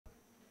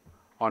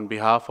On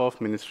behalf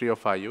of Ministry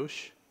of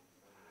Ayush,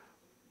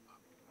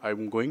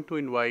 I'm going to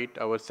invite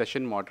our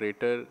session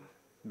moderator,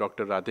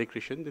 Dr. Radhe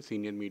Krishan, the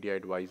Senior Media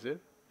Advisor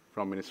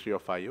from Ministry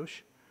of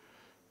Ayush,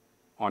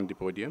 on the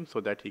podium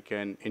so that he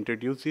can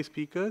introduce the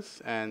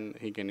speakers and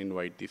he can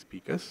invite the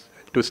speakers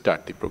to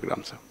start the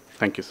program, sir.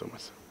 Thank you so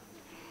much, sir.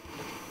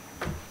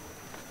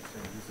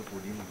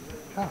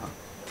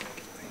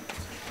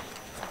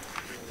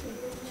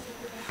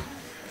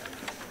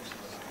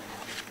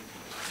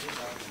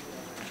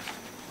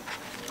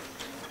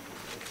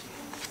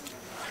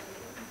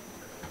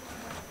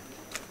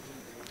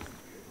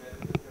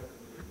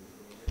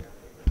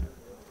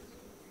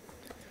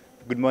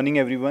 Good morning,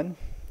 everyone.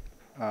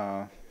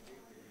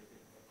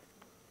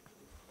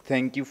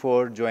 Thank you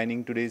for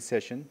joining today's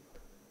session.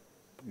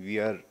 We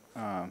are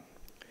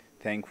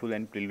thankful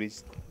and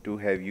privileged to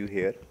have you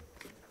here.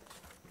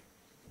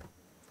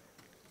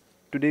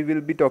 Today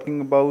we'll be talking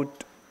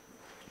about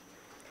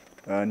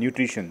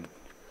nutrition,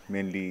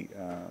 mainly.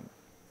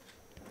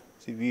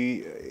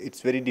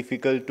 It's very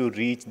difficult to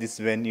reach this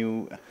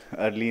venue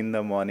early in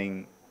the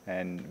morning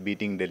and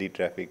beating Delhi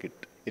traffic.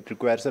 It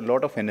requires a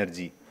lot of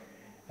energy.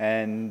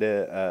 And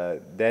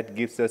that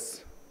gives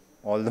us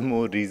all the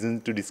more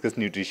reasons to discuss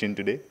nutrition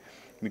today,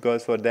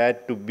 because for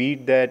that, to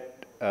beat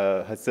that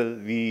hustle,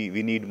 we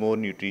need more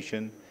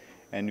nutrition,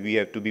 and we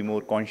have to be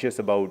more conscious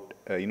about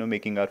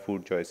making our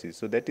food choices.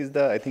 So that is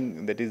I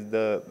think that is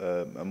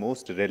the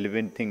most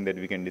relevant thing that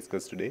we can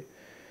discuss today.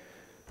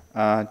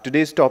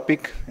 Today's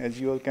topic, as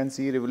you all can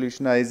see,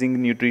 revolutionizing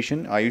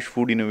nutrition, Ayush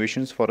food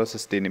innovations for a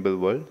sustainable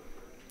world.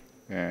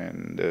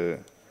 And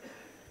Ayush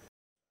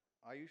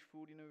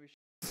food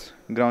innovations,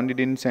 grounded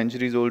in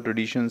centuries-old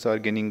traditions, are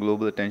gaining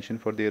global attention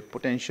for their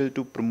potential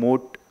to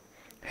promote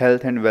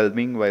health and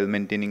well-being while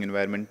maintaining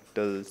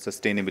environmental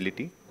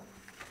sustainability.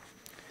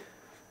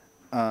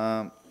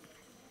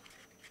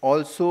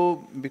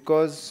 Also,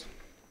 because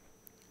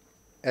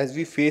as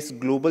we face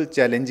global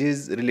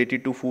challenges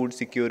related to food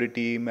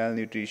security,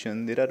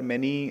 malnutrition, there are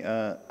many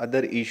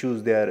other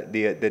issues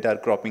that are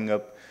cropping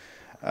up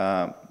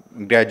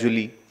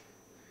gradually.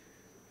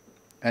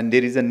 And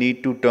there is a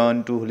need to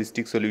turn to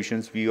holistic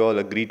solutions. We all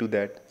agree to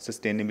that.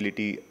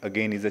 Sustainability,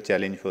 again, is a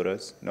challenge for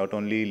us, not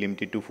only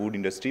limited to food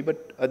industry,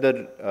 but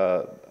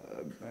other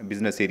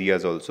business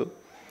areas also.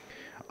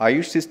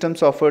 Ayush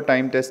systems offer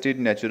time-tested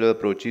natural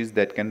approaches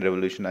that can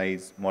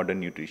revolutionize modern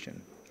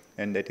nutrition.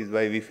 And that is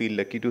why we feel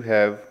lucky to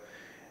have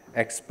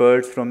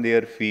experts from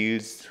their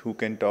fields who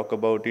can talk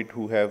about it,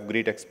 who have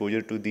great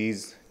exposure to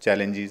these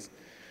challenges.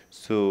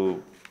 So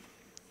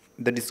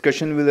the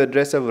discussion will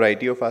address a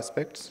variety of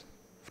aspects,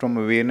 from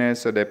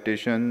awareness,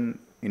 adaptation,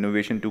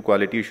 innovation to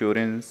quality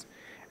assurance,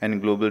 and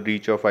global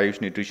reach of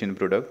Ayush nutrition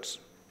products.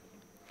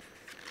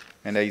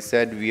 And I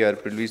said we are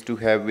privileged to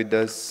have with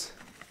us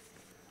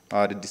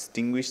our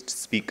distinguished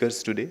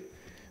speakers today.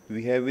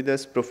 We have with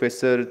us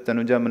Professor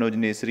Tanuja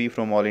Nesari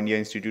from All India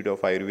Institute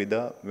of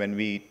Ayurveda. When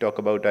we talk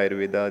about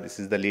Ayurveda, this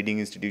is the leading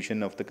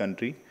institution of the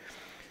country.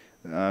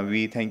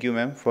 We thank you,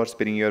 ma'am, for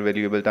sparing your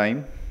valuable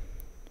time.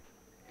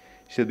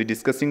 She'll be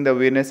discussing the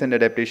awareness and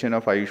adaptation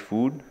of Ayush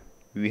food.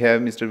 We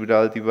have Mr.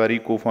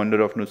 Tiwari,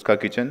 co-founder of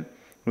Nuskha Kitchen,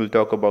 who will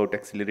talk about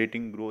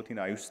accelerating growth in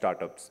Ayush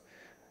startups.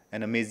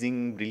 An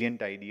amazing,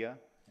 brilliant idea,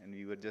 and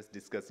we were just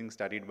discussing,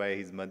 started by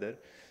his mother.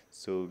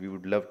 So we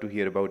would love to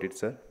hear about it,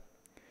 sir.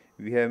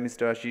 We have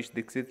Mr. Ashish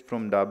Dixit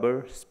from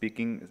Dabur,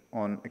 speaking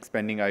on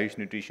expanding Ayush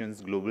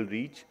nutrition's global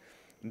reach.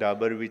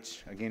 Dabur,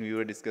 which again we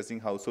were discussing,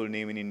 household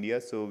name in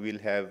India, so we'll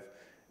have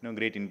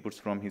great inputs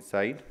from his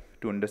side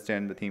to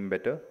understand the theme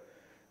better.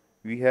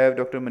 We have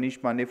Dr. Manish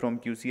Pande from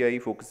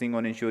QCI, focusing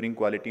on ensuring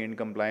quality and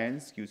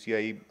compliance.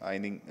 QCI, I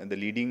think, the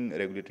leading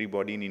regulatory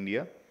body in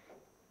India.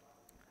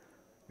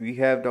 We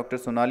have Dr.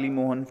 Sonali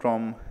Mohan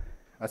from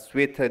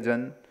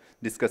Avesthagen,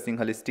 discussing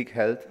holistic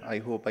health. I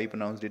hope I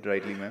pronounced it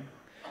rightly, ma'am.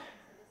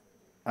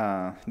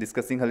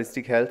 Discussing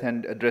holistic health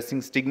and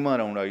addressing stigma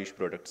around Ayush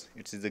products.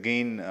 It is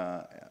again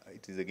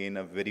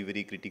a very,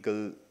 very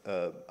critical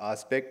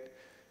aspect.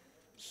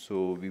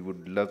 So we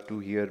would love to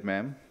hear,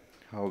 ma'am,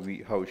 how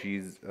she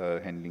is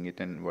handling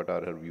it and what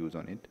are her views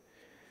on it.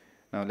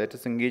 Now let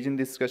us engage in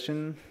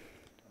discussion,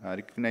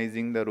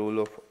 recognizing the role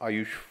of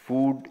Ayush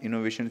food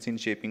innovations in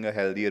shaping a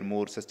healthier,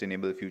 more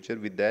sustainable future.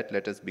 With that,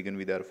 let us begin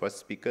with our first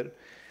speaker.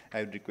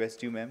 I would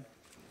request you, ma'am,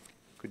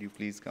 could you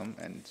please come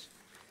and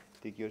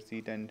take your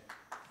seat, and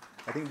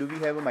I think, do we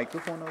have a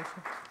microphone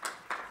also?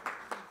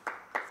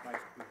 All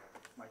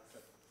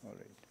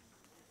right.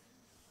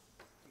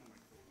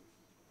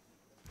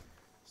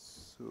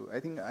 So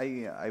I think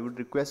I would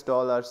request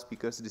all our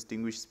speakers,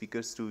 distinguished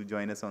speakers, to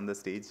join us on the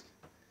stage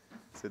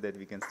so that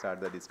we can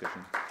start the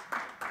discussion.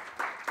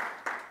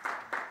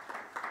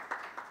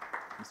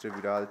 Mr.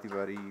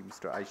 Tiwari,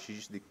 Mr.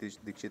 Ashish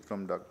Dixit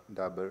from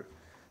Dabur,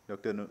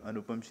 Dr.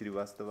 Anupam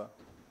Srivastava,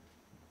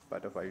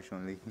 part of Ayush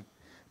only,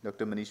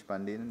 Dr. Manish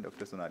Pande, and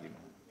Dr. Sonali.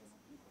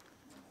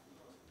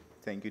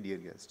 Thank you, dear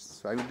guests.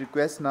 So I would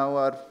request now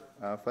our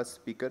first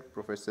speaker,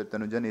 Professor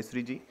Tanuja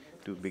Nesari ji,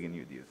 to begin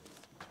with you.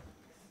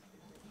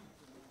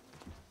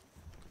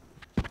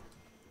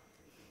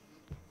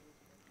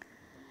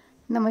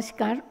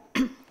 Namaskar.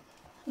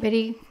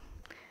 Very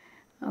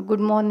good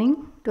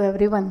morning to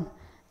everyone.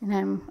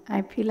 And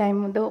I feel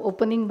I'm the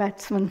opening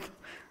batsman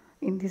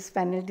in this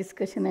panel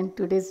discussion and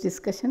today's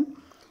discussion.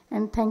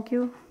 And thank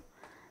you,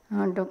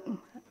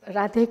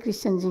 Radhe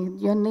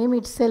Krishanji. Your name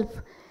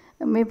itself,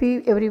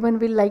 maybe everyone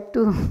will like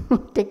to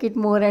take it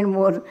more and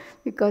more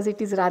because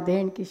it is Radhe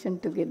and Krishan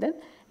together.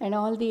 And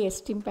all the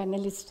esteemed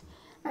panelists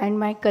and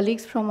my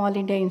colleagues from All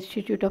India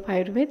Institute of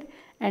Ayurveda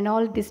and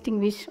all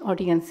distinguished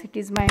audience. It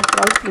is my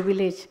proud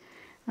privilege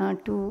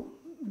to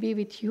be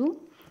with you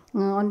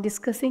on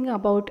discussing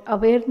about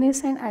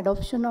awareness and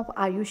adoption of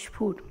Ayush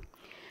food.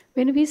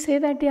 When we say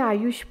that the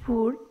Ayush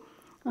food,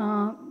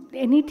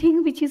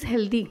 anything which is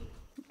healthy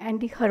and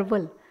the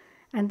herbal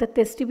and the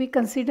tasty, we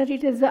consider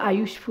it as the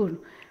Ayush food.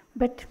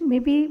 But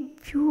maybe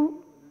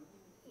few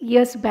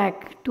years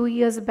back, 2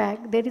 years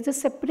back, there is a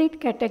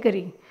separate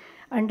category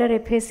under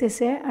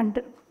FSSAI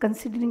under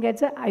considering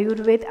as a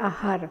Ayurveda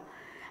Ahar.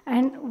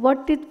 And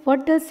what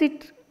does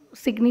it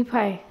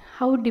signify?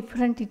 How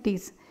different it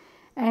is?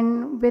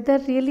 And whether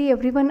really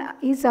everyone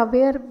is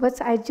aware,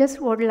 but I just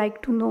would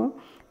like to know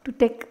to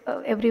take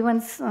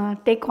everyone's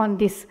take on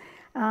this.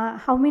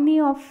 How many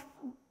of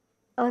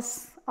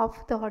us of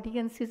the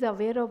audience is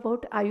aware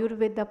about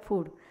Ayurveda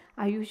food,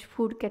 Ayush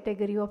food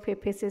category of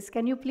FSS?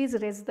 Can you please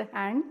raise the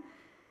hand?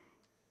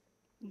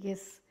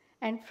 Yes.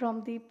 And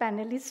from the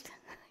panelist,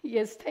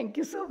 yes, thank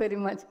you so very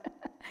much.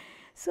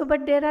 So,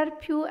 but there are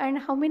few, and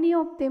how many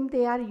of them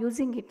they are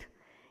using it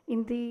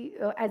in the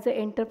as a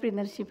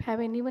entrepreneurship? Have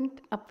anyone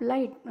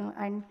applied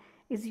and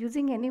is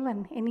using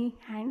anyone? Any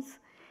hands?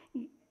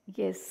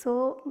 Yes.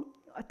 So,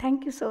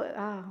 thank you. So,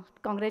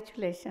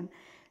 congratulations.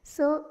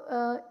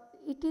 So,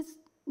 it is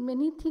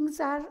many things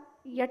are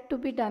yet to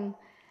be done,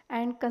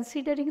 and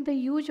considering the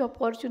huge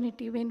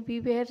opportunity when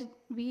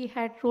we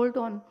had rolled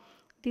on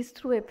this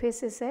through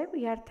FSSAI,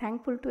 we are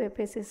thankful to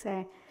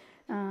FSSAI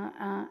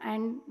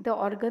and the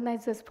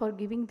organizers for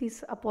giving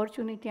this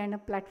opportunity and a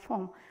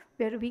platform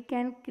where we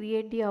can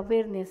create the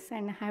awareness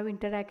and have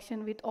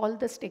interaction with all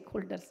the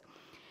stakeholders.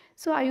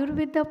 So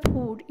Ayurveda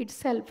food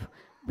itself,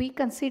 we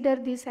consider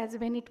this as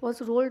when it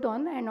was rolled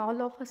on, and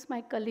all of us,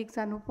 my colleagues,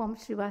 Anupam,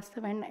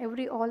 Srivastava,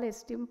 and all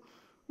esteemed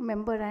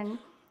member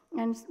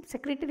and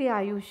Secretary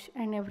Ayush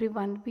and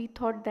everyone, we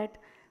thought that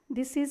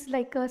this is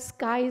like a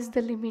sky is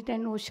the limit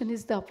and ocean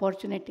is the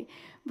opportunity.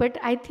 But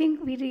I think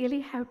we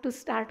really have to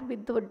start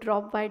with the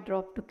drop by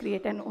drop to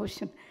create an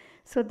ocean.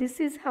 So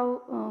this is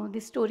how the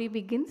story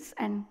begins,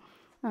 and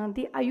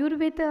the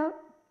Ayurveda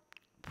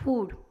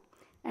food.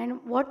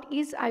 And what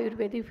is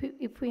Ayurveda?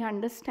 If we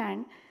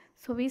understand,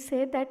 so we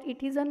say that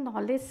it is a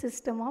knowledge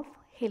system of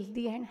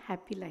healthy and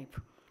happy life,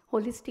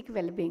 holistic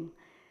well-being.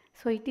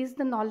 So it is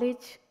the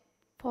knowledge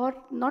for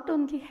not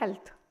only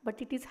health,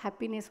 but it is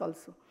happiness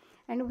also.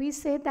 And we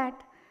say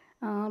that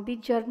the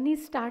journey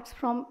starts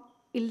from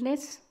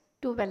illness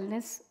to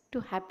wellness to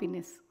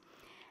happiness.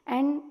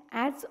 And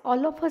as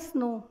all of us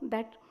know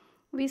that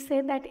we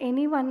say that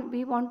anyone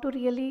we want to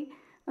really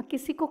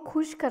किसी को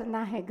खुश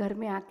करना है घर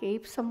में आके,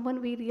 if someone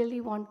we really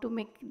want to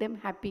make them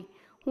happy,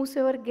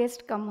 whosoever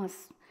guest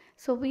comes,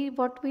 so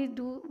what we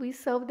do, we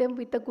serve them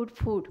with a good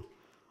food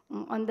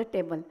on the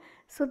table.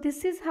 So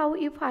this is how,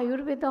 if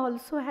Ayurveda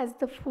also has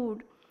the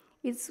food,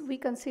 is we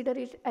consider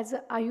it as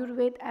a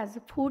Ayurveda as a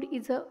food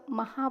is a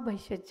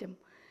Mahabhaishajam,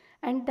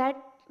 and that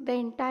the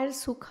entire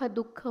Sukha,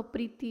 Dukkha,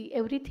 Priti,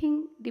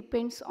 everything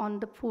depends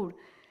on the food,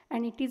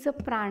 and it is a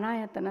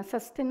Pranayatana,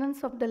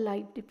 sustenance of the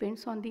life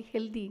depends on the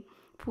healthy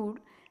food.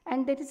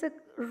 And there is a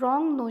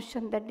wrong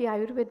notion that the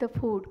Ayurveda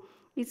food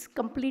is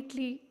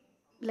completely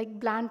like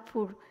bland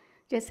food.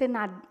 जैसे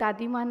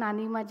दादी माँ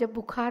नानी माँ जब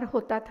बुखार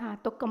होता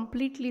था तो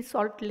completely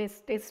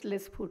saltless,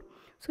 tasteless food.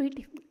 So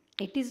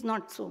it is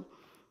not so.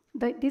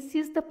 This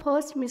is the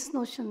first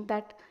misnotion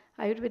that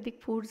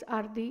Ayurvedic foods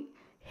are the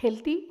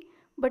healthy,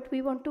 but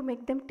we want to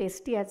make them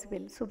tasty as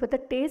well. So, but the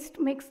taste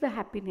makes the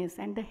happiness,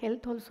 and the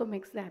health also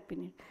makes the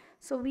happiness.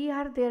 So we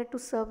are there to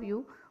serve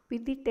you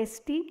with the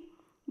tasty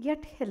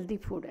yet healthy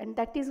food, and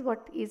that is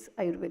what is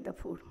Ayurveda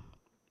food.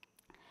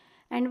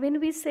 And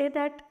when we say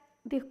that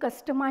the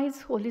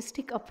customized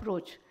holistic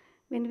approach,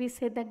 when we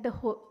say that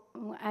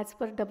as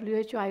per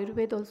WHO,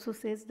 Ayurveda also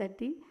says that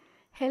the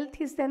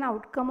health is an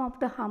outcome of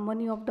the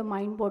harmony of the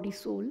mind, body,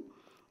 soul.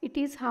 It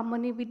is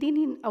harmony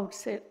within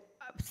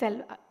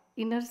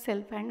inner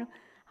self, and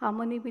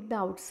harmony with the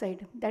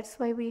outside. That's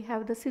why we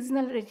have the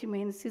seasonal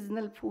regimen,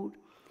 seasonal food.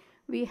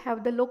 We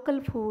have the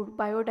local food,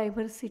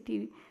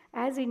 biodiversity.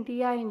 As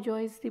India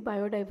enjoys the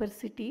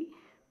biodiversity,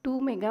 2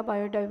 mega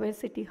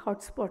biodiversity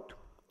hotspot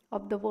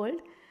of the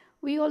world,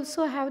 we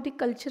also have the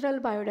cultural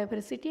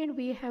biodiversity, and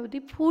we have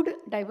the food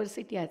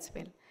diversity as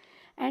well.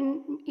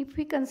 And if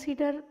we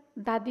consider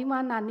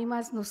Dadima,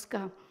 Nanima's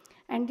Nuskha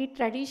and the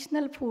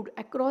traditional food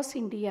across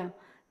India,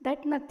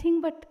 that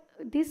nothing but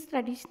these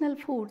traditional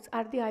foods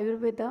are the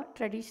Ayurveda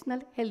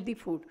traditional healthy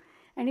food.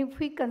 And if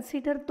we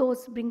consider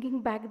those,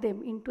 bringing back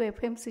them into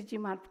FMCG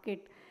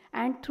market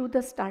and through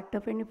the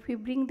startup, and if we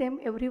bring them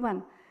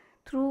everyone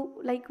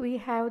through, like we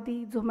have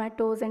the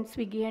Zomatos and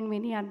Swiggy and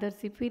many others,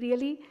 if we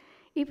really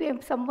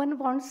If someone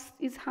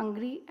is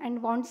hungry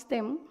and wants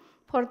them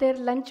for their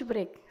lunch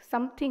break,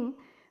 something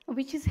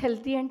which is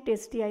healthy and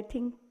tasty, I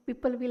think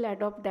people will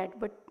adopt that.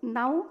 But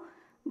now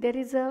there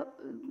is a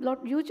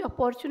huge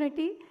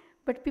opportunity,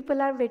 but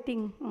people are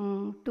waiting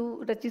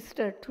to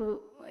register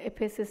through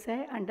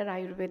FSSAI under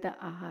Ayurveda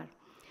Ahar.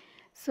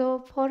 So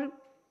for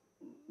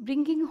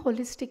bringing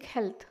holistic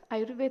health,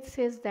 Ayurveda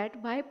says that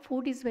why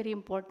food is very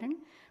important,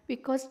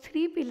 because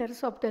three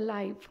pillars of the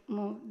life,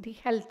 the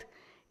health,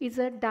 is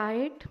a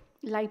diet,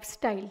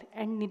 lifestyle,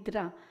 and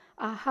nidra.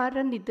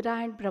 Ahara,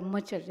 nidra, and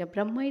brahmacharya.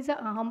 Brahma is a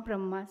aham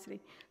brahmasri.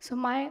 So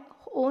my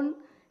own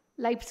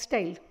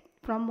lifestyle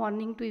from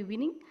morning to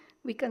evening,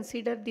 we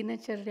consider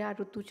dinacharya,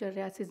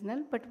 rutucharya,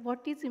 seasonal. But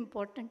what is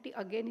important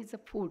again is the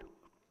food.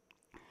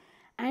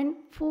 And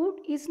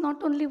food is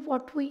not only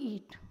what we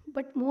eat,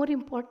 but more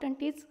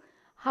important is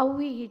how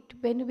we eat,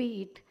 when we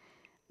eat.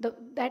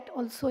 That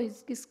also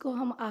is, जिसको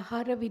हम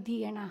आहार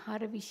विधि and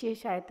आहार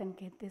विशेष आयतन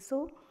कहते हैं.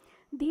 So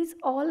these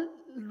all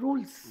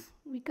rules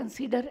we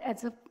consider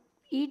as a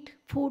eat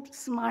food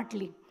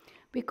smartly,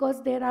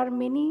 because there are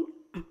many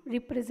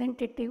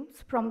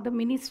representatives from the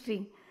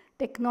ministry,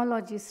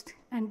 technologists,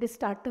 and the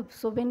startups.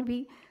 So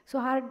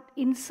our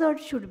insert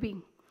should be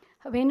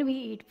when we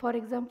eat. For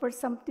example,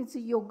 something is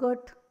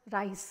yogurt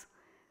rice,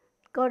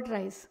 curd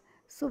rice.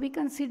 So we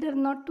consider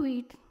not to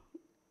eat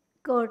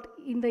curd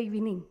in the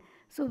evening.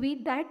 So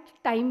that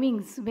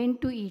timings when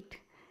to eat,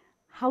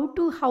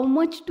 how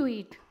much to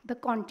eat, the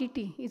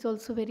quantity is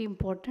also very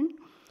important,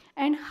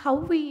 and how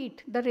we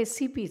eat, the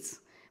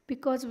recipes,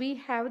 because we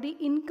have the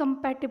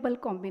incompatible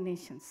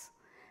combinations.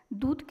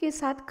 दूध के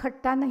साथ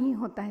खट्टा नहीं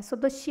होता है, so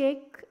the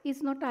shake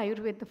is not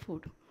Ayurveda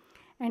food,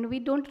 and we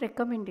don't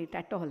recommend it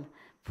at all.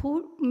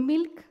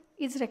 Milk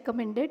is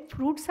recommended,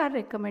 fruits are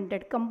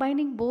recommended.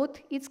 Combining both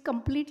is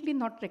completely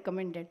not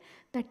recommended.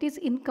 That is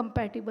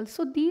incompatible.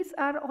 So these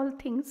are all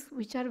things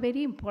which are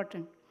very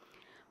important.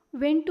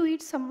 When to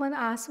eat, someone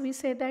asks, we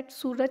say that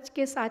Suraj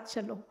ke saath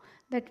chalo.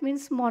 That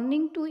means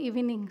morning to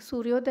evening,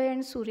 Suryodaya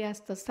and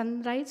Suryasta,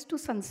 sunrise to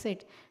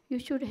sunset. You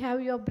should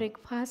have your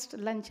breakfast,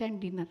 lunch and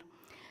dinner.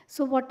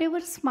 So whatever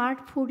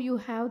smart food you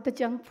have, the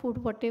junk food,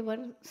 whatever,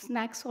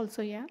 snacks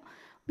also, yeah,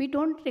 we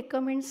don't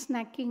recommend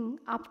snacking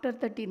after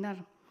the dinner.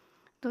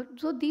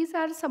 So these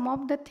are some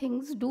of the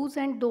things, do's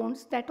and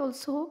don'ts, that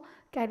also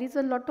carries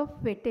a lot of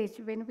weightage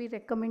when we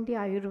recommend the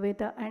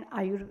Ayurveda and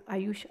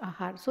Ayush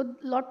Ahar. So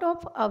lot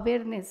of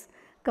awareness,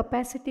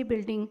 capacity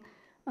building,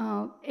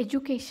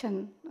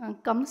 education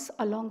comes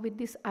along with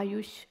this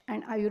Ayush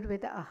and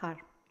Ayurveda Ahar.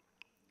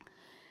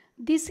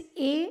 This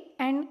A,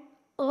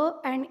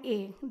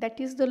 that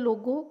is the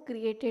logo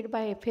created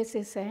by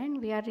FSSAI, and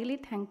we are really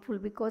thankful,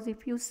 because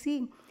if you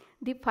see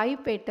the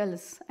 5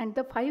 petals, and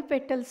the 5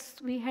 petals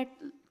we had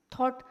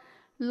thought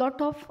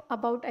lot of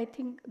about, I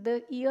think,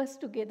 the years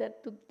together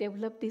to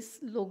develop this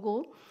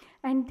logo,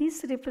 and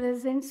this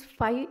represents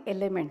 5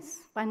 elements,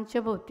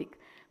 Panchabhautik,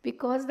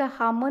 because the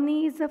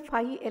harmony is the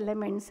 5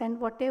 elements, and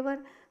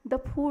whatever the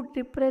food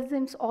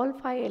represents all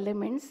 5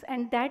 elements,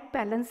 and that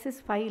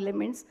balances 5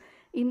 elements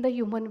in the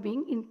human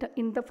being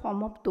in the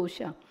form of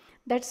dosha.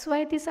 That's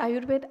why this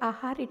Ayurveda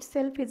Ahar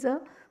itself is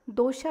a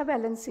dosha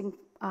balancing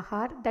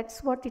Ahar.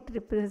 That's what it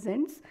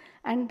represents,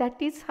 and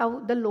that is how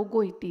the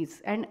logo it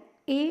is. And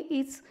A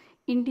is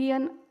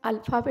Indian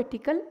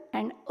alphabetical,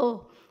 and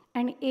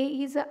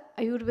A is a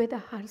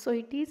Ayurveda Ahar. So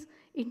it is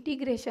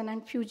integration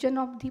and fusion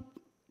of the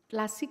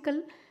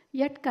classical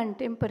yet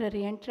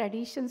contemporary and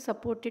tradition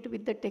supported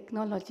with the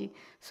technology.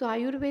 So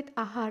Ayurveda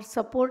Ahar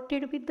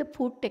supported with the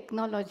food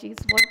technology is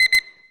what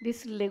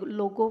this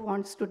logo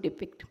wants to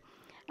depict.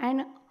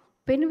 And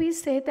when we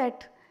say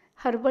that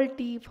herbal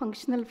tea,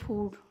 functional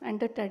food, and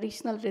the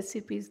traditional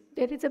recipes,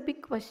 there is a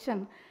big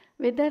question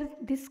whether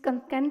this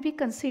can be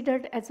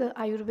considered as a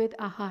Ayurveda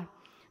Ahar.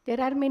 There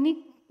are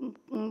many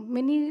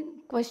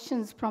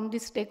questions from the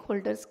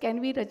stakeholders. Can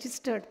we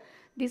register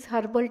this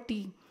herbal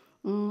tea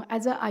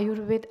as a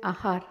Ayurveda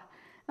Ahar?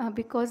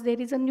 Because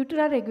there is a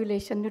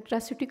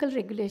nutraceutical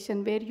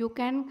regulation, where you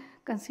can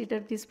consider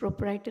this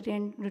proprietary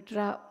and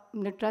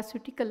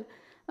nutraceutical.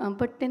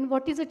 But then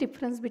what is the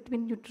difference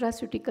between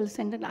nutraceuticals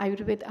and an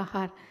Ayurveda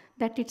Ahar?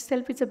 That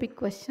itself is a big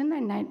question,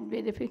 and I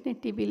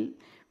definitely will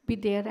be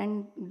there,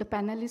 and the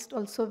panelists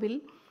also will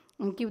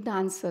give the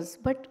answers.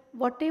 But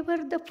whatever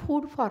the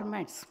food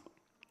formats,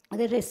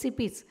 the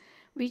recipes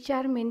which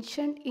are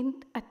mentioned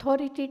in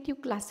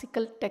authoritative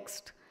classical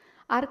text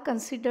are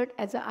considered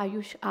as a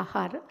Ayush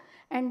Ahar,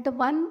 and the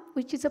one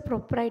which is a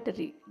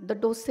proprietary, the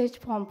dosage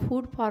form,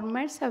 food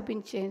formats have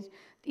been changed,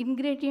 the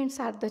ingredients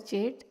are the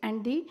changed,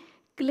 and the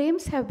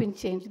claims have been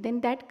changed, then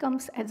that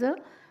comes as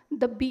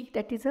the B,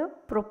 that is a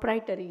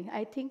proprietary.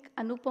 I think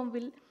Anupam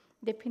will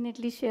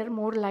definitely share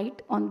more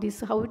light on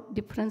this, how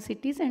different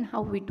it is and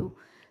how we do.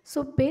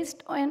 So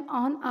based on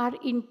our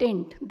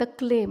intent, the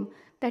claim,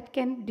 that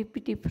can be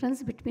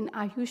difference between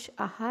Ayush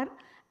Ahar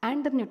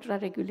and the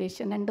Nutra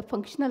regulation and the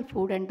functional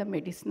food and the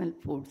medicinal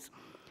foods.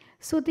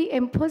 So the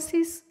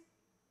emphasis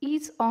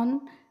is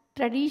on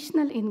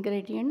traditional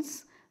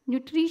ingredients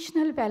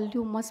nutritional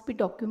value must be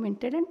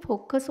documented, and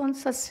focus on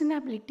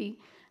sustainability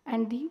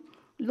and the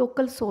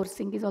local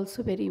sourcing is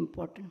also very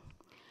important.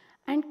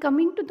 And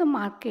coming to the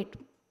market,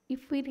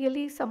 if we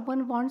really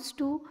someone wants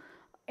to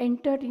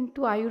enter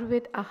into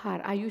Ayurved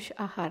Ahar, Ayush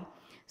Ahar,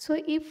 so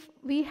if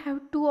we have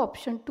two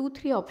options, two,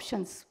 three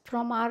options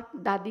from our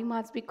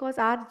dadimas, because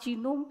our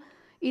genome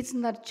is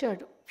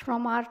nurtured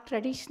from our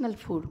traditional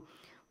food.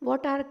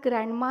 What are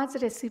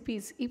grandma's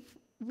recipes? If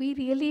we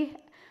really,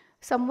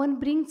 someone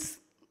brings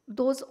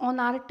those on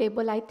our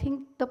table, I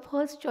think the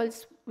first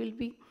choice will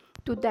be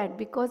to that,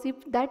 because if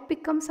that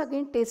becomes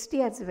again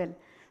tasty as well,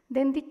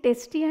 then the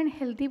tasty and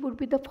healthy would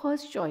be the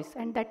first choice,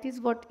 and that is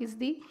what is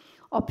the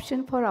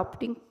option for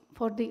opting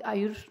for the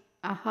Ayush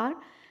Ahar.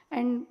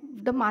 And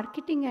the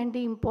marketing and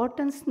the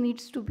importance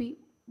needs to be,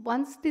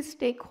 once the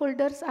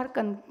stakeholders are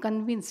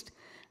convinced,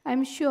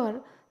 I'm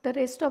sure the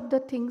rest of the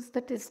things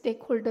that the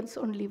stakeholders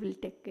only will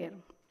take care.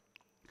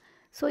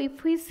 So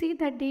if we see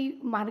that the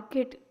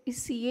market is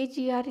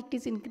CAGR, it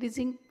is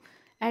increasing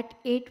at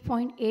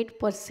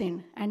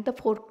 8.8% and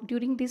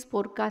during this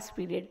forecast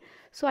period.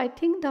 So I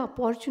think the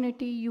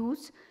opportunity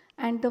used,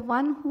 and the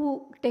one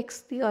who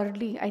takes the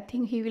early, I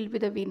think he will be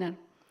the winner.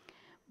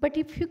 But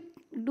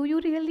do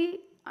you really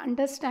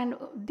understand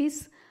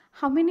this?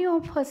 How many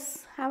of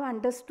us have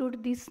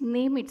understood this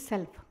name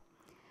itself?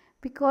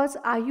 Because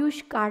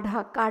Ayush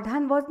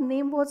Kadhan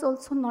name was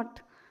also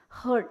not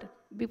heard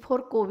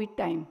before COVID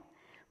time.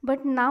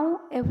 But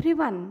now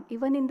everyone,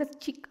 even in the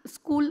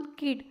school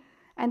kid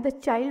and the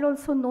child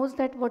also knows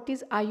that what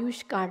is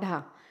Ayush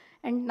Kadha.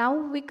 And now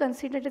we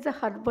consider it as a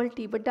herbal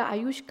tea, but the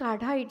Ayush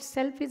Kadha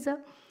itself is a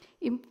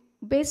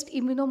best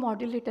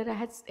immunomodulator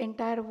as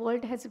entire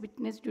world has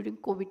witnessed during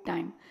COVID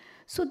time.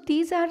 So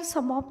these are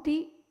some of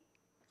the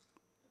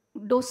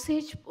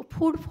dosage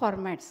food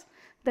formats,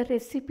 the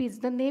recipes.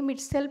 The name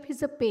itself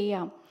is a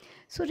peya.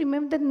 So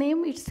remember, the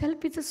name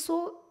itself is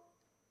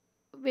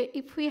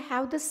if we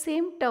have the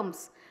same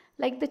terms,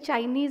 like the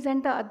Chinese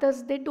and the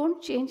others, they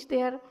don't change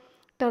their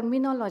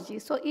terminology.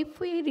 So if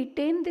we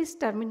retain this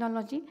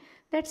terminology,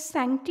 that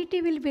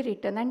sanctity will be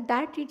written, and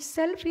that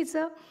itself is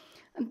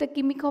the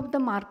gimmick of the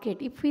market.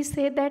 If we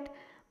say that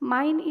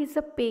mine is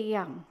a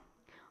peya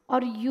or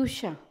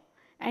yusha,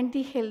 and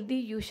the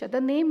healthy yusha, the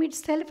name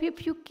itself,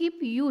 if you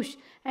keep yush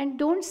and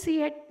don't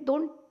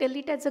tell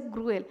it as a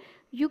gruel,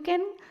 you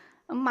can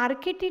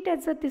market it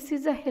as this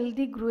is a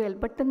healthy gruel,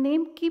 but the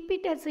name, keep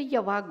it as a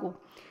yavago,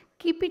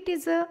 keep it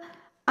as a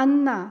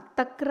anna,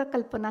 takra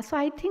kalpana. So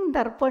I think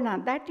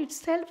darpana, that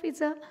itself is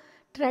a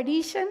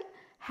tradition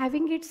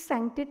having its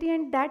sanctity,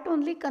 and that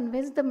only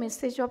conveys the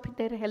message of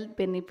their health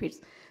benefits.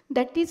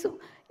 That is,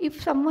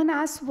 if someone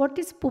asks what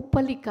is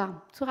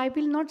pupalika, so I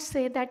will not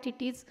say that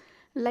it is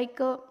like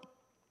a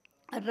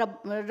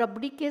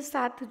रबड़ी के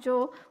साथ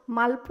जो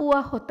मालपुआ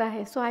होता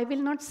है, so I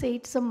will not say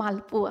it's a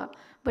malpua,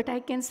 but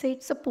I can say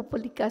it's a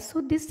pupalika. So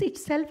this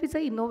itself is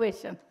an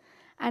innovation,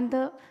 and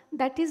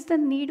that is the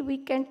need. We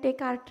can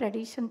take our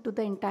tradition to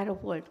the entire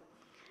world.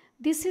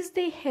 This is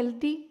the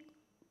healthy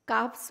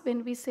carbs.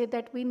 When we say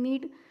that we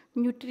need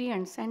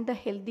nutrients and the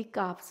healthy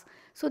carbs,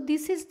 so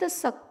this is the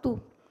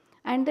sattu,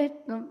 and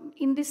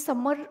in the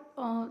summer,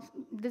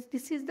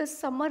 this is the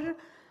summer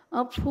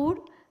food.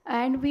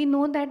 And we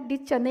know that the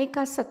चने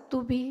का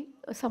सत्तू भी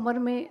summer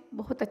में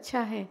बहुत अच्छा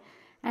है.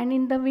 And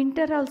in the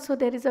winter also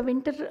there is a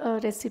winter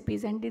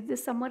recipes, and this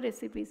is summer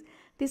recipes.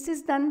 This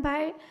is done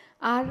by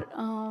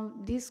our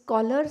these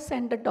scholars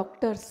and the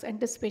doctors and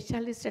the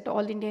specialists at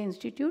All India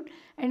Institute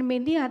and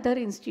many other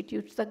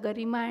institutes, the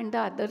Garima and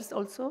the others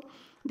also,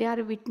 they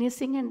are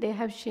witnessing and they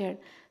have shared.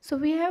 So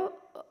we have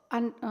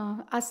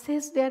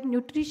assessed their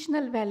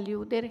nutritional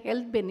value, their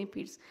health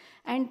benefits,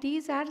 and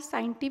these are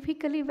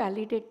scientifically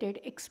validated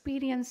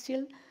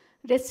experiential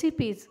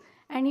recipes.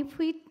 And if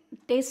we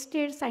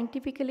tested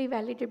scientifically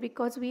validated,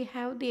 because we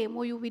have the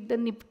MOU with the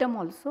NIPTM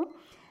also,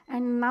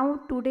 and now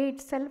today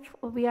itself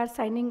we are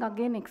signing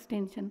again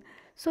extension.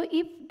 So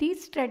if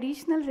these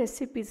traditional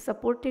recipes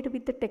supported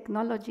with the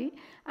technology,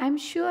 I'm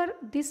sure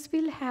this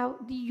will have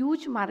the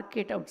huge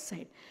market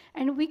outside,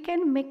 and we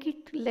can make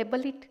it,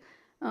 label it,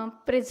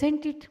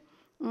 present it.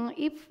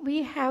 If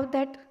we have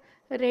that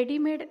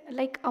ready-made,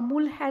 like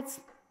Amul has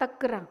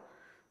takra,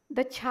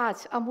 the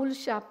chach, Amul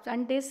shops,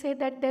 and they say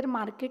that their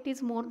market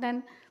is more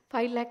than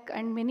 5 lakh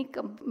and many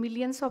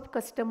millions of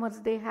customers,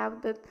 they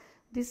have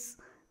this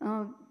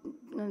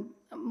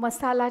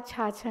masala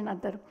chach and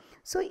other.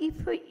 So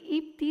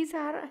if these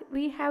are,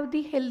 we have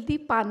the healthy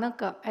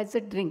panaka as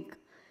a drink,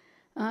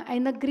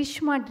 and a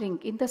grishma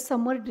drink, in the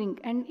summer drink,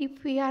 and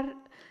if we are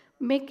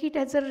make it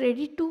as a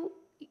ready to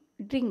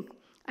drink,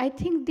 I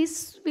think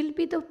this will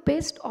be the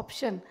best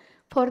option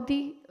for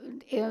the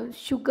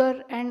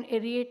sugar and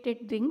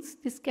aerated drinks.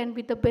 This can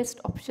be the best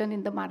option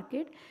in the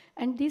market,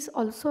 and this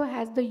also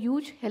has the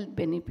huge health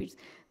benefits.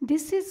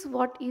 This is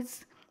what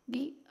is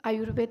the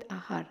Ayurveda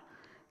Ahar.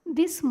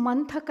 This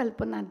Mantha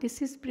Kalpana,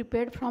 this is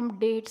prepared from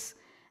dates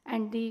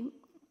and the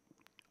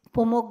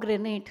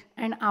pomegranate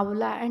and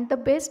avla, and the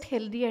best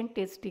healthy and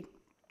tasty.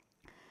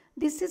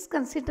 This is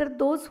considered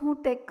those who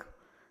take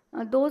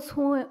those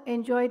who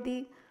enjoy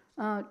the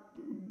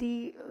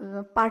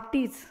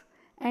parties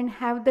and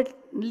have the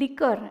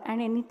liquor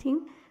and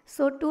anything.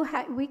 So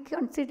we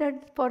considered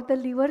for the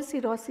liver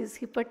cirrhosis,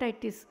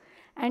 hepatitis,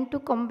 and to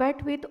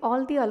combat with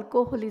all the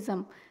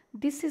alcoholism,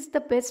 this is the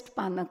best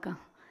panaka,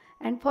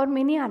 and for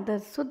many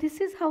others. So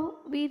this is how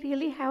we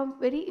really have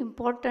very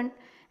important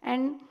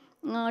and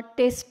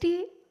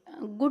tasty,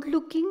 good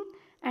looking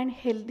and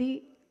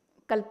healthy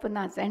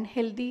kalpanas and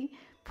healthy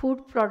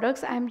food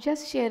products. I am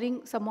just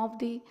sharing some of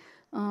the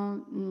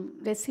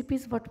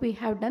recipes what we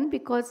have done,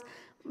 because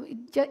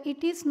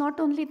it is not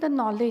only the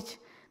knowledge,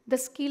 the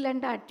skill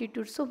and the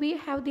attitude. So we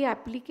have the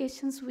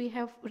applications, we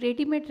have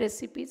ready-made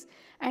recipes,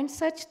 and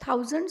such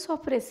thousands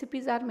of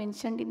recipes are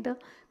mentioned in the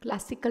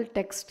classical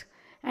text.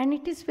 And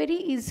it is very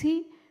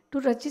easy to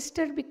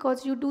register,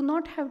 because you do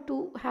not have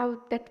to have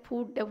that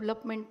food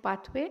development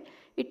pathway.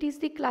 It is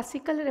the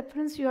classical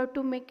reference, you have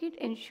to make it,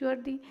 ensure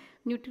the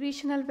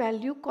nutritional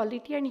value,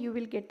 quality, and you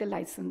will get the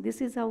license.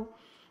 This is how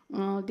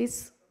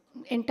this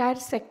entire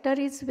sector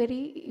is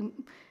very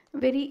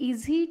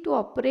easy to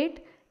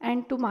operate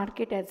and to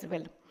market as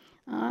well.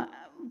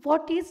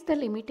 What is the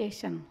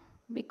limitation?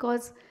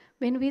 Because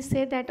when we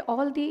say that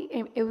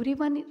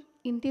everyone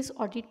in this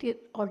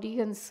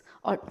audience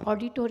or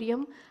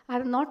auditorium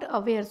are not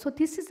aware, so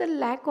this is a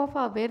lack of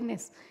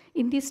awareness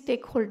in the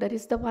stakeholder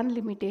is the one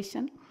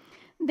limitation.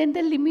 Then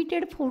the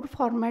limited food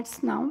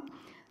formats now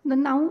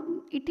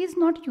it is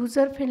not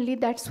user friendly,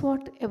 that's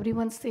what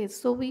everyone says.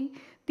 So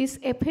these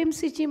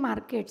FMCG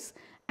markets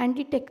and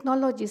the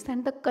technologies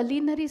and the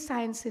culinary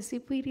sciences,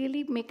 if we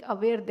really make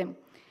aware them,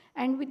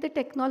 and with the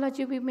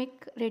technology we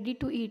make ready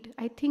to eat,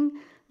 I think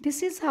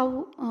this is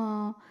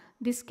how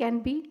this can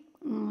be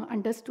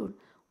understood.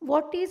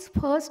 What is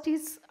first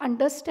is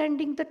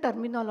understanding the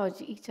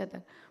terminology each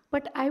other,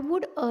 but I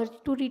would urge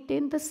to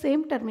retain the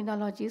same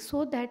terminology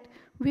so that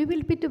we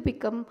will be to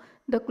become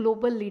the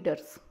global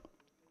leaders.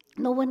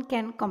 No one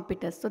can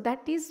compete us. So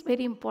that is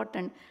very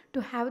important,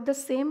 to have the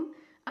same,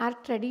 our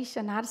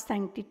tradition, our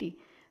sanctity.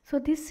 So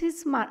this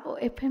is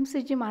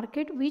FMCG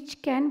market,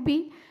 which can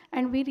be,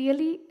 and we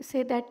really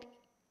say that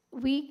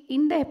we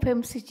in the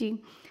FMCG,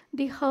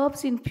 the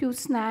herbs infused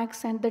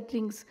snacks and the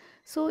drinks.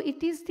 So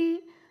it is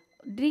the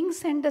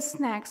drinks and the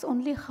snacks,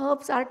 only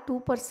herbs are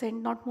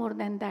 2%, not more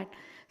than that.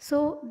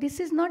 So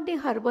this is not the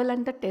herbal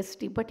and the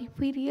tasty, but if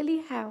we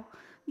really have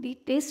the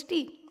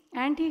tasty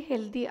and the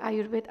healthy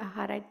Ayurveda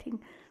ahar, I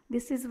think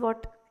this is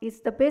what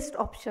is the best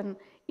option.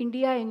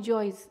 India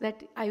enjoys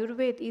that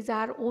Ayurveda is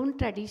our own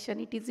tradition.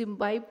 It is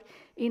imbibed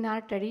in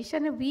our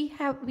tradition. We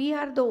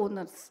are the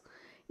owners.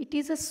 It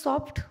is a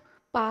soft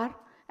power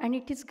and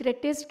it is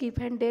greatest gift.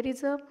 And there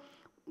is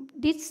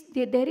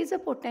a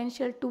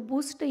potential to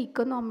boost the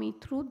economy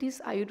through this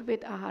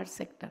Ayurveda ahar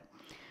sector.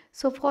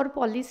 So for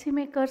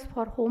policymakers,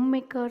 for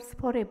homemakers,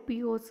 for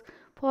FPOs,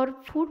 for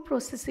food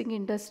processing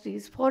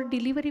industries, for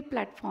delivery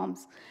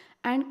platforms,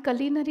 and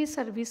culinary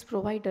service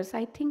providers,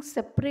 I think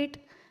separate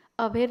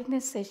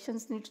awareness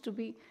sessions needs to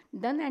be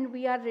done, and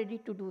we are ready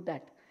to do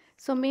that.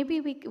 So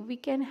maybe we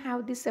can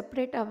have the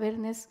separate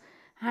awareness,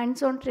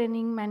 hands-on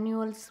training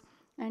manuals,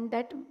 and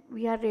that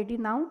we are ready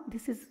now.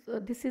 This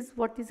is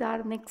what is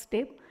our next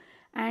step.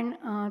 And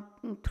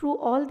through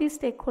all these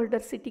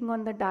stakeholders sitting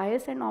on the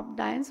dais and off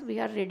dais, we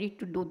are ready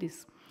to do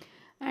this.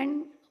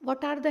 And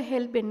what are the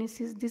health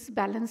benefits? This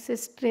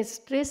balances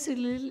stress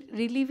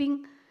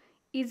relieving.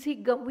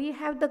 We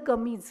have the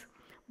gummies,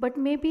 but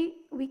maybe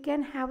we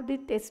can have the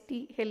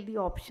tasty, healthy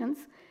options.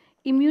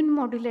 Immune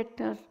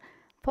modulator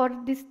for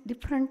this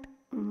different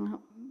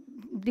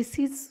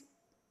disease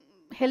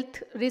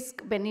health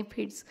risk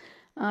benefits,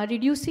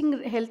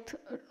 reducing health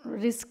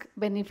risk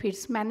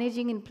benefits,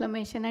 managing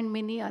inflammation, and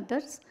many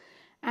others.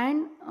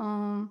 And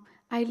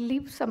I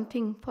leave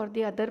something for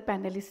the other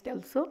panelists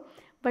also.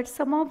 But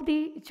some of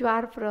the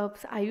jawar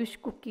rubs,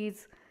 Ayush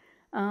cookies,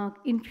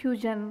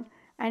 infusion,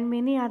 and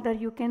many other,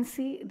 you can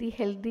see the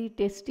healthy,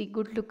 tasty,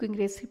 good-looking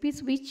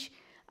recipes which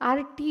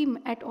our team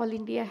at All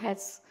India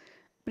has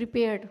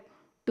prepared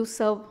to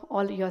serve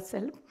all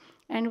yourself.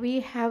 And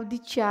we have the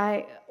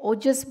chai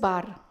Ojas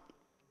bar.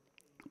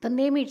 The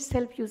name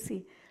itself, you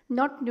see,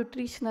 not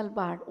nutritional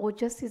bar.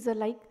 Ojas is a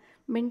like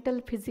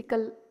mental,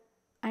 physical,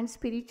 and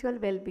spiritual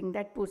well-being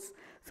that puts.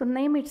 So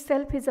name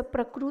itself is a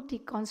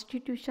Prakruti,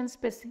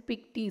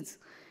 constitution-specific teas.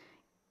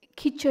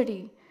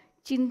 Khichdi,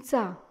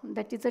 chincha,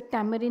 that is a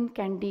tamarind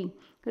candy,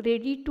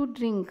 ready to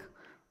drink,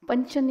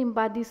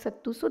 panchanimbadi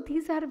sattu. So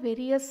these are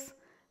various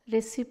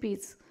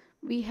recipes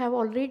we have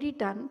already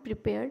done,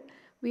 prepared.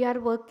 We are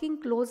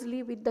working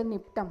closely with the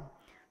NIPTAM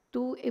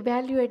to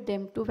evaluate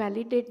them, to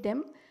validate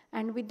them,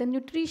 and with the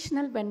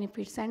nutritional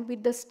benefits and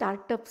with the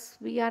startups,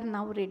 we are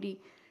now ready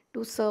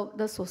to serve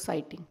the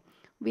society.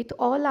 With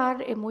all our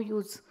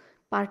MOUs,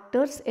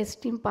 partners,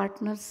 esteemed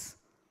partners,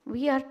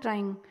 we are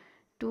trying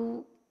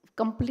to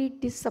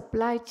complete this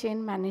supply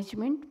chain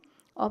management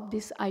of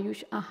this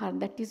Ayush Ahar.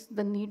 That is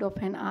the need of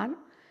an hour.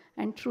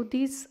 And through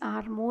these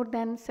are more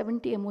than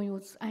 70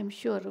 MOUs, I am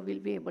sure we'll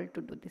be able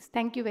to do this.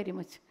 Thank you very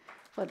much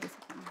for this.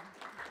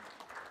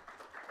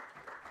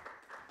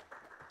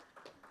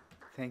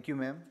 Thank you,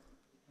 ma'am.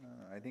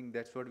 I think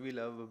that's what we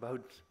love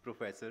about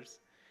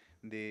professors.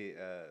 They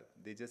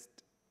just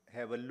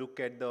have a look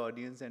at the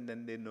audience and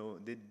then they know,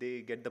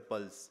 they get the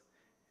pulse.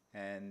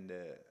 And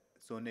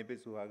Sone Pe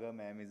Suhaga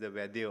ma'am is a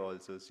Vaidya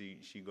also.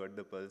 She got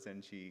the pulse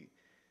and she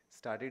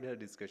started her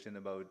discussion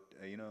about,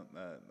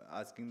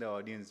 asking the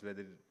audience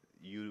whether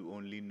you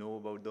only know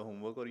about the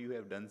homework or you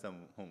have done some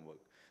homework.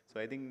 So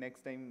I think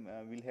next time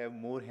we'll have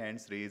more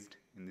hands raised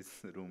in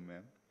this room,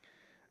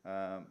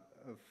 ma'am.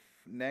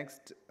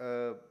 Next,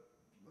 I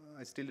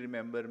still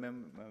remember,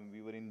 ma'am,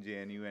 we were in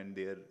JNU and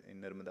there in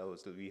Narmada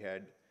hostel, we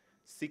had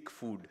sick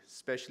food,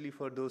 especially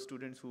for those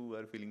students who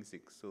are feeling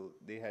sick. So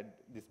they had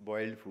this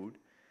boiled food.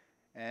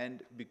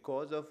 And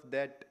because of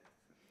that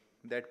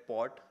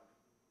pot,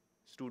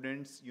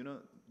 students,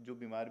 जो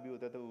बीमार भी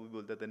होता था वो भी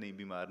बोलता था नहीं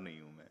बीमार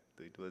नहीं हूँ मैं.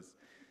 So it was,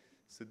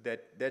 so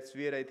that's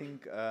where I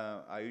think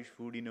Ayush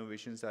food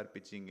innovations are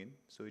pitching in.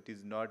 So it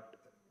is not,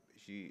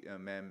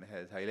 ma'am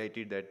has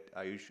highlighted that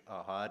Ayush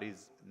Ahar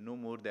is no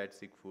more that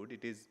sick food.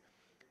 It is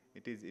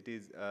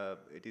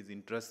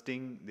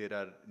interesting. There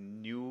are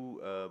new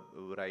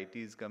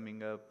varieties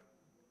coming up.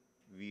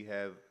 We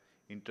have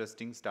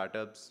interesting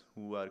startups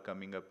who are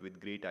coming up with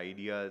great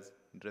ideas,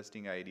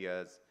 interesting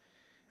ideas.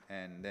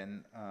 And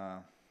then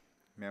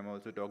ma'am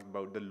also talked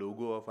about the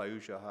logo of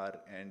Ayush Ahar,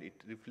 and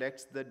it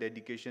reflects the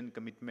dedication,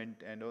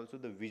 commitment, and also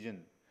the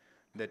vision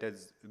that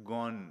has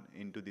gone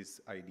into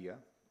this idea.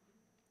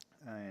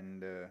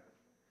 And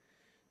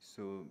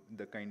so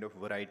the kind of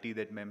variety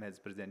that ma'am has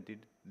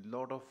presented,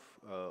 lot of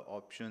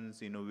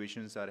options,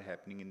 innovations are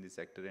happening in this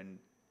sector,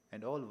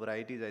 and all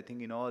varieties, I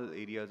think in all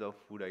areas of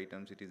food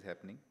items it is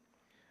happening.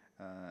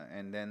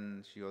 And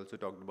then she also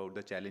talked about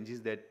the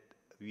challenges that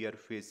we are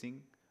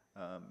facing,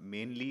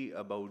 mainly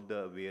about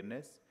the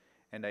awareness.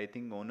 And I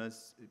think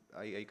onus,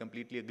 I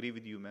completely agree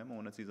with you, ma'am,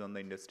 onus is on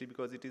the industry,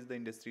 because it is the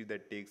industry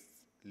that takes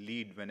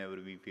lead whenever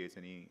we face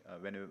any,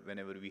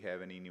 whenever we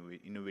have any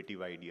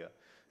innovative idea.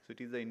 So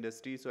it is the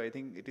industry. So I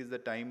think it is the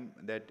time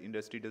that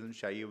industry doesn't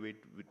shy away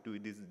to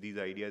these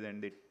ideas,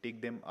 and they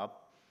take them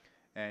up,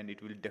 and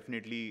it will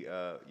definitely,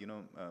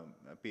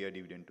 pay a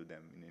dividend to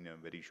them in a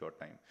very short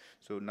time.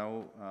 So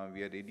now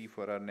we are ready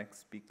for our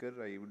next speaker.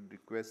 I would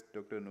request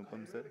Dr.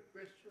 Anupam, sir.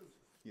 Questions.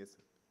 Yes,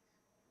 sir.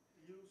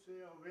 You say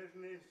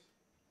awareness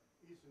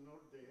is not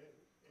there,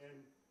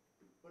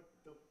 but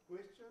the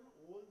question,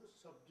 all the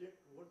subject,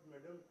 what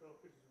Madam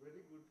talked is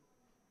very good,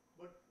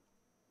 but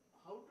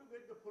how to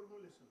get the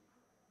formulation?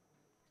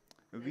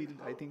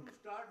 I think to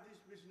start this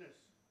business?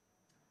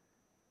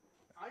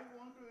 I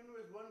want to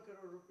invest 1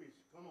 crore rupees.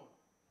 Come on.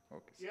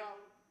 Okay. Yeah,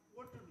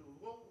 what to do?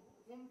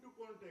 Whom to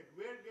contact?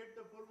 Where get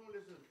the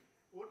formulation?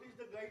 What is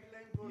the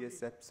guideline for yes,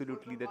 this?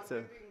 absolutely. For That's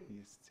a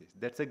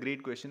that's a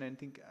great question. I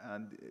think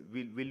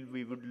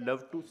we would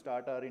love to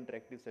start our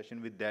interactive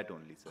session with that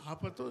only, sir.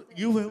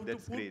 You have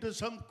That's to put great.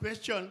 some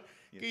question.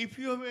 Yes. If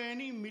you have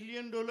any $1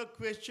 million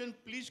question,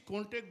 please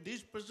contact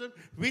this person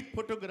with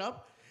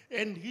photograph,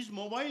 and his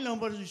mobile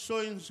number is so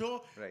and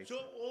so. Right. So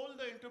all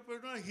the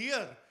entrepreneur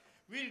here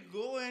will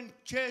go and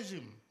chase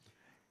him.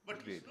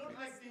 But Great, it's not great.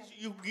 like this.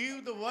 You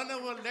give the 1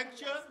 hour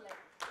lecture,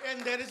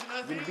 and there is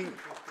nothing,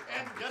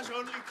 and just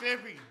only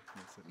clapping.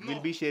 Yes, sir. No.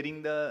 We'll be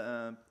sharing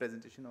the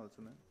presentation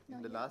also, ma'am.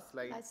 In the last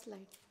slide. Last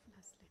slide.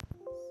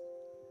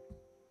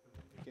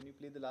 Can you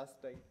play the last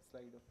slide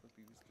of the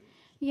previous slide?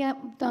 Yeah,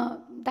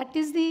 that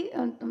is the,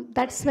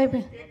 that's why.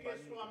 K.K.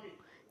 Swami.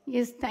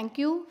 Yes, thank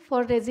you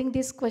for raising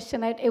this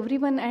question at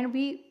everyone. And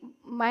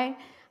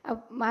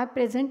my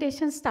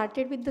presentation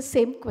started with the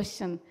same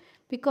question,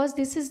 because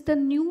this is the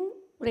new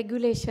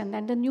regulation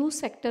and the new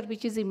sector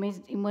which is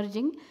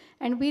emerging,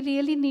 and we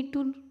really need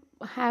to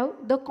have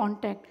the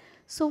contact.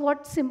 So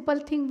what simple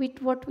thing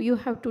with what you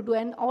have to do,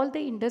 and all the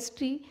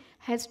industry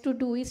has to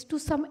do, is to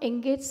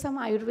engage some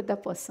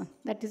Ayurveda person.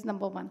 That is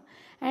number one.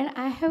 And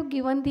I have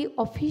given the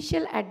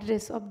official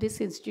address of this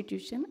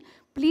institution.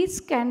 Please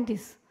scan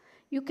this.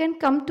 You can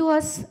come to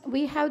us.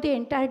 We have the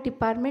entire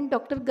department.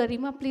 Dr.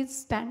 Garima, please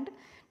stand.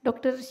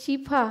 Dr.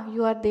 Shifa,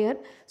 you are there.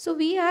 So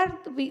we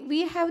have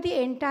the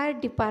entire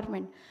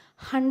department.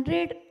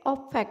 100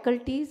 of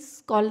faculties,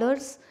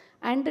 scholars,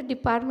 and the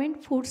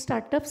department food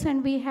startups,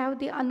 and we have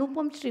the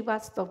Anupam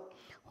Srivastava,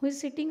 who is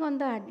sitting on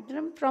the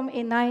auditorium from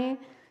AIIA,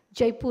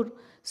 Jaipur.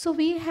 So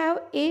we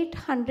have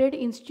 800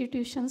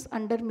 institutions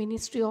under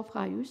Ministry of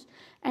Ayush,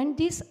 and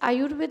this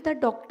Ayurveda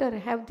doctor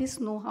have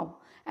this know-how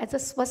as a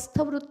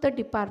Swasthavrutta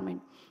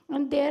department.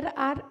 And there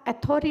are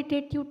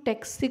authoritative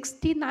texts,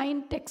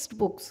 69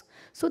 textbooks.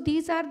 So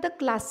these are the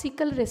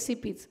classical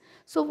recipes.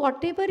 So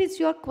whatever is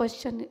your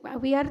question,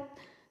 we are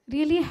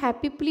really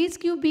happy. Please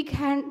give big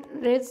hand,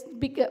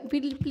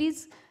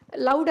 please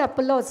loud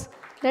applause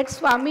that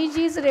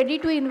Swamiji is ready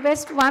to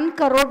invest 1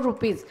 crore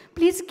rupees.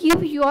 Please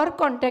give your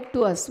contact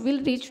to us.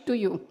 We'll reach to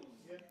you.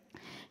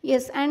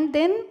 Yes, and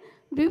then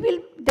we will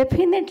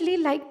definitely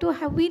like to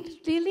have, we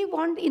really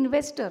want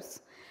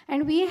investors.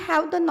 And we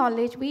have the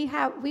knowledge, we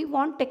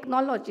want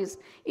technologies,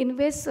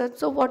 invest.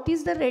 So what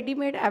is the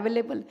ready-made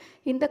available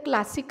in the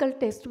classical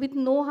test with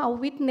know-how,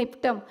 with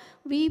Neptum?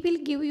 We will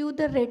give you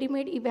the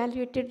ready-made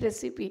evaluated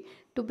recipe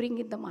to bring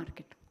in the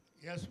market.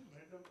 Yes,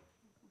 madam.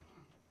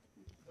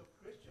 The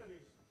question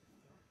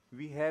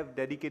is, We have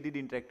dedicated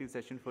interactive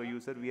session for you,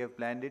 sir. We have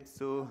planned it.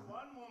 So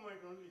one moment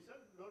only, sir.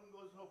 Don't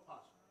go so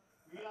fast.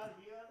 We are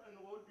here and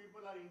all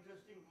people are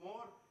interesting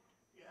more,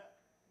 yeah,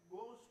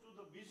 goes to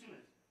the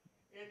business.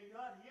 And you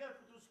are here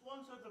to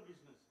sponsor the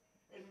business.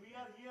 And we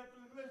are here to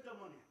invest the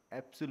money.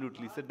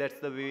 absolutely, sir. That's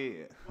the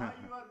way. Why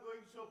you are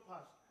going so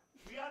fast?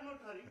 We are not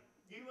hurry.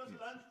 Give us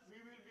lunch. We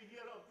will be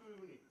here up to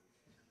evening.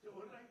 So,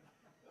 all right.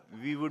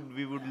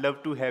 We would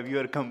love to have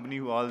your company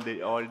all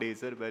day,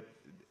 sir. But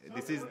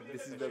this is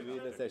the way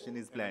the session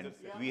is planned.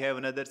 We have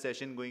another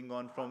session going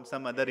on from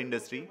some other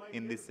industry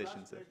in this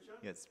session, sir.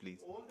 Yes,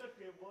 please. On the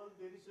table,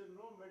 there is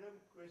no madam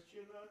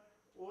questionnaire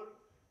or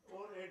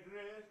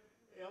address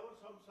or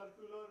some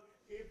circular.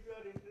 If you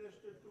are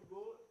interested to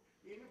go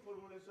in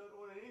formulation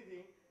or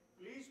anything,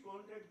 please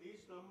contact this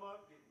number.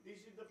 This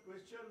is the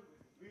question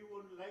we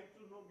would like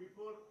to know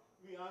before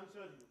we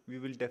answer you. We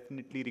will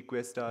definitely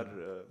request our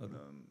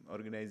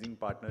organizing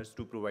partners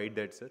to provide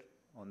that, sir,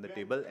 on the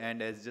table.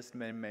 And as just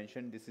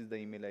mentioned, this is the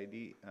email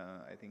ID.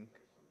 I think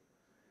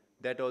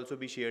that also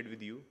be shared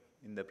with you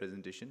in the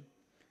presentation.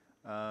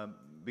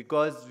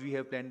 Because we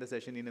have planned the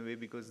session in a way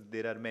because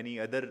there are many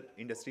other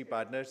industry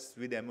partners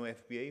with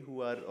MOFPI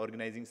who are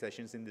organizing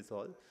sessions in this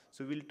hall.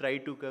 So we'll try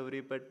to cover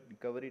it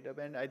up.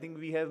 And I think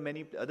we have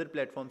many other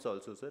platforms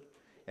also, sir.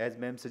 As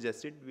ma'am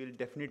suggested, we'll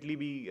definitely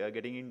be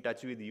getting in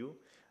touch with you.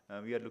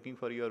 We are looking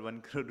for your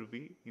 1 crore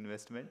rupee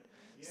investment.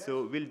 Yes.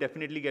 So we'll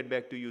definitely get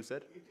back to you, sir.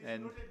 It is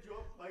not a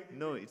job by the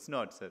No, it's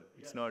not, sir.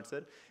 It's not,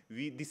 sir.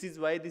 This is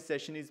why this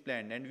session is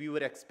planned, and we were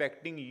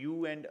expecting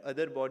you and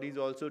other bodies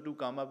also to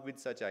come up with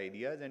such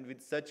ideas and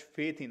with such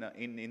faith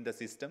in the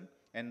system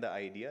and the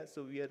idea.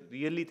 So we are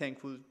really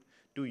thankful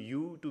to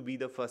you to be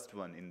the first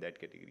one in that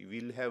category.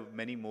 We'll have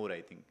many more,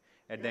 I think,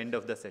 at the end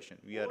of the session.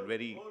 We are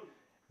very...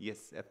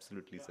 Yes,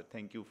 absolutely, sir.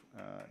 Thank you.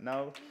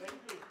 Now,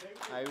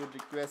 I would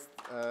request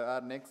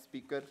our next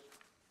speaker,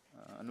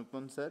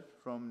 Anupam sir,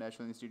 from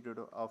National Institute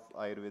of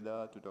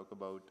Ayurveda, to talk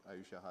about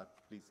Ayush Ahar.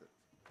 Please, sir.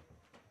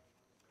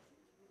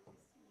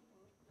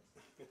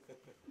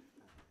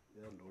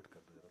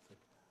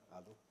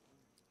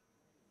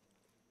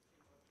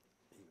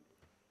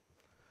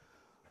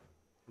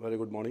 Very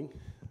good morning,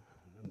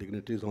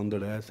 dignitaries on the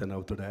dais and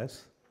out the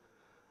dais.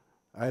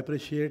 I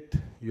appreciate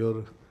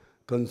your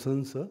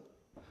concern, sir.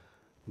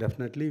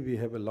 Definitely, we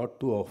have a lot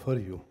to offer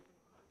you.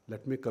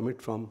 Let me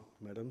commit from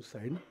Madam's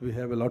side. We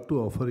have a lot to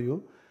offer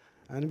you,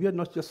 and we are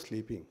not just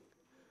sleeping.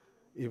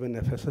 Even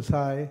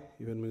FSSI,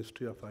 even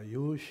Ministry of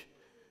Ayush,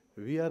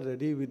 we are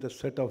ready with the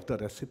set of the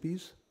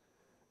recipes.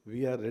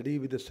 We are ready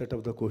with the set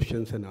of the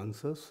questions and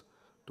answers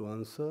to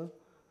answer,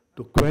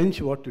 to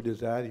quench what you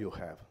desire you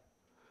have.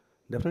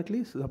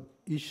 Definitely,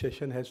 each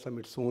session has some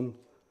its own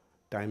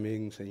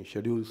timings and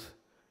schedules.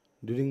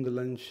 During the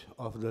lunch,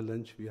 after the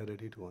lunch, we are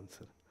ready to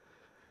answer.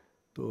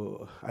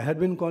 So I had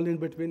been called in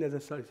between as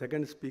a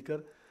second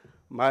speaker.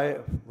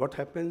 What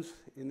happens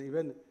in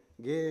even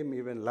game,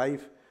 even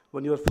life,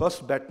 when your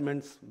first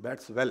batsman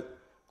bats well,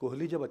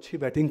 Kohli जब अच्छी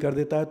batting कर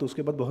देता है तो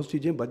उसके बाद बहुत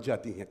चीज़ें बच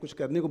जाती हैं, कुछ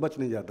करने को बच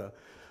नहीं जाता.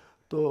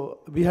 तो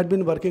we had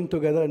been working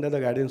together under the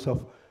guidance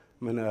of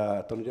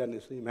Tanuja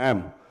Nesari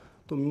ma'am.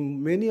 So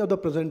many of the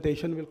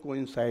presentation will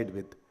coincide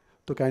with.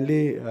 So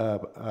kindly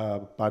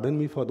pardon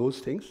me for those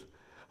things.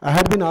 I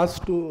have been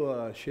asked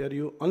to share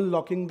you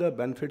unlocking the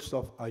benefits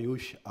of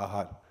Ayush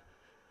Ahar.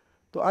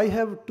 So I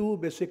have two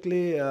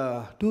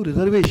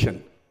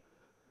reservation.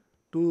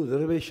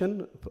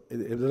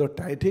 There's a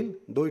title,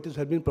 though it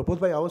has been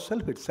proposed by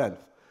ourselves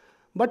itself.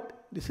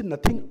 But this is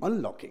nothing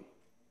unlocking.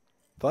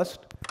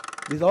 First,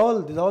 this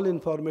all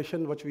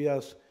information which we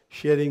are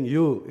sharing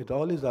you, it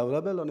all is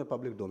available on a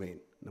public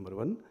domain, number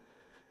one.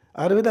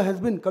 Ayurveda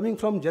has been coming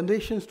from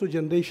generations to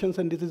generations,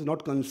 and this is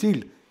not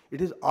concealed. It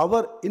is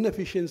our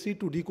inefficiency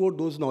to decode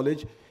those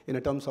knowledge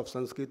in terms of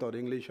Sanskrit or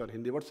English or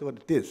Hindi, whatsoever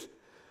it is.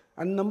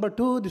 And number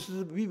two,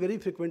 we very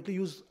frequently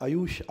use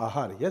Ayush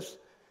Ahar. Yes,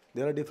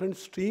 there are different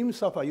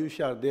streams of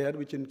Ayush are there,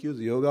 which includes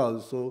yoga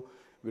also,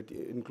 which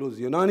includes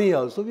Unani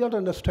also. We have to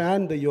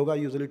understand the yoga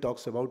usually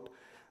talks about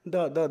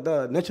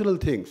the natural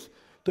things.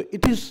 So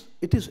it is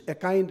a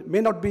kind,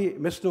 may not be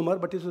misnomer,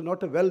 but it is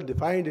not a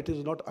well-defined, it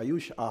is not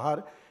Ayush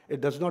Ahar.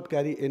 It does not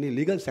carry any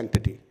legal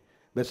sanctity.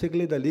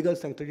 Basically, the legal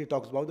sanctity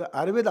talks about the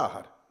Ayurveda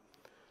Ahar.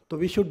 So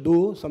we should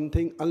do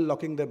something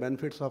unlocking the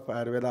benefits of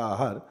Ayurveda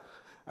Ahar.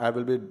 I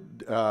will be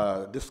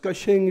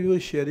discussing you,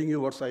 sharing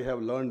you what I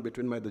have learned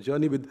between the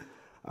journey with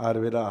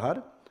Ayurveda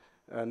Ahar.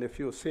 And if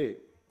you say,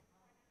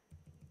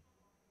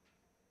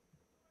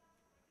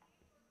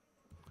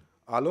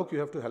 Alok, you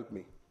have to help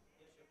me.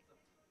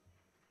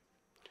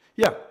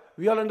 Yeah,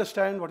 we all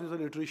understand what is the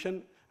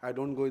nutrition. I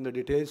don't go in the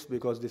details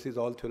because this is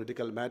all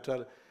theoretical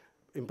matter.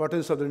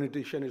 Importance of the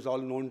nutrition is all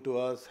known to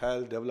us,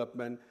 health,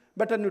 development.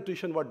 Better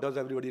nutrition, what does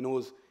everybody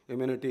knows?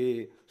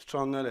 Immunity,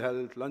 stronger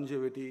health,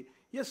 longevity.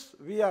 Yes,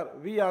 we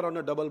are on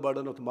a double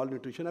burden of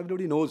malnutrition.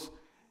 Everybody knows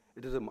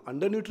it is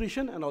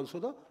undernutrition and also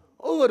the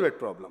overweight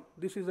problem.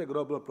 This is a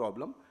global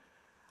problem.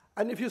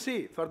 And if you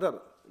see further,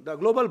 the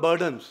global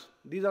burdens,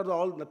 these are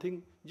all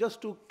nothing,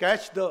 just to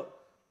catch the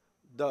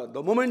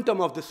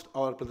momentum of this,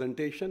 our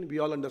presentation. We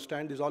all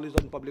understand this all is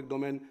on public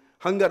domain.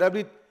 Hunger,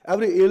 every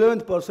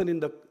 11th person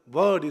in the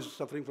world is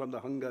suffering from the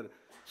hunger.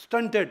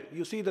 Stunted,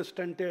 you see the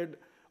stunted,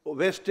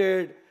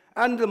 wasted,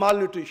 and the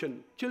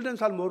malnutrition. Children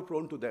are more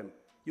prone to them.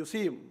 You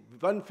see,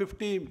 around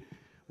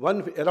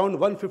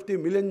 150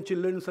 million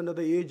children under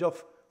the age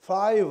of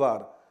 5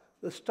 are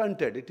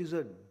stunted. It is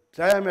a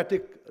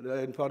dramatic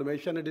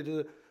information, and it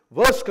is a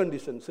worse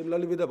condition.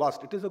 Similarly with the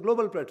wasting, it is a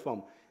global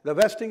platform. The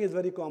wasting is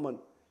very common.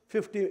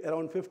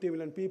 Around 50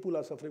 million people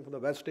are suffering from the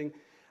wasting.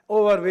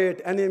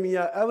 Overweight,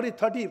 anemia, every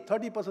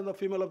 30% of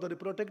female of the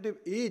reproductive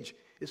age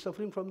is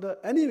suffering from the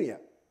anemia.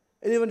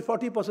 And even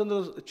 40%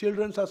 of the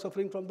children are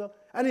suffering from the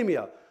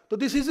anemia. So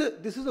this is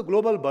a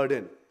global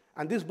burden.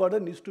 And this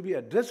burden needs to be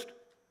addressed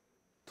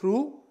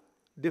through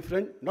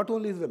different, not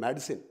only the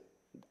medicine,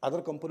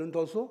 other component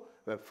also,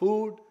 where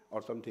food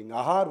or something,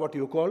 ahar, what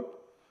you call.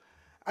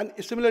 And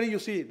similarly, you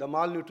see the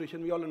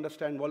malnutrition. We all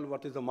understand well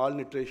what is the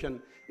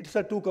malnutrition. It's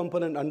a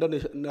two-component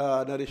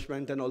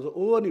undernourishment and also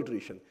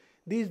overnutrition.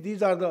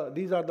 These are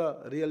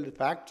the real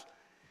facts.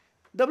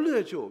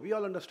 WHO, we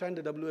all understand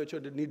the WHO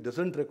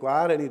doesn't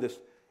require any of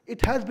this.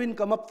 It has been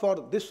come up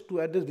for this to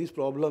address these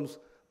problems,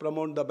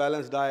 promote the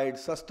balanced diet,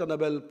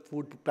 sustainable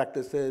food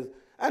practices,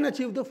 and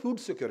achieve the food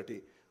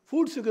security.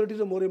 Food security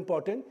is more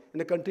important in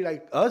a country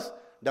like us,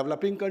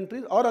 developing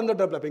countries or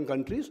underdeveloping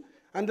countries,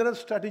 and there are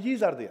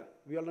strategies are there.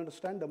 We all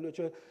understand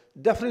WHO,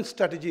 different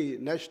strategy,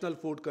 national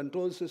food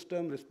control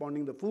system,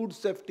 responding to food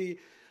safety,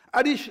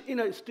 addition in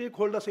a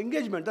stakeholders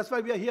engagement. That's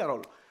why we are here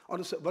all,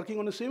 working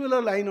on a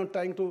similar line on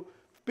trying to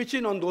pitch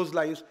in on those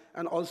lines,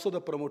 and also the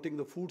promoting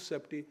the food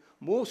safety,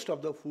 most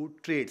of the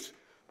food trades.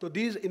 So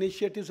these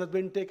initiatives have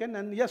been taken,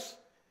 and yes,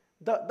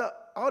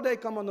 how do I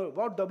come on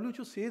what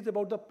WHO says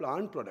about the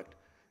plant product?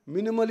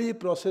 Minimally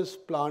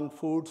processed plant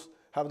foods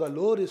have the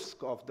low risk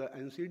of the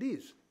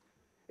NCDs.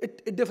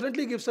 It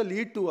definitely gives a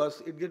lead to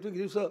us. It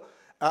gives a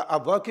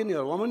work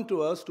environment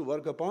to us to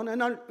work upon,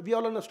 and we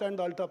all understand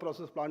the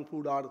ultra-processed plant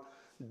food are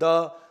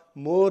the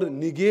more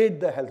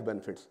negate the health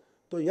benefits.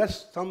 So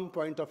yes, some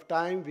point of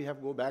time we have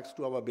to go back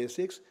to our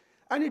basics,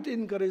 and it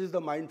encourages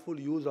the mindful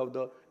use of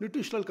the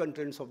nutritional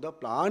contents of the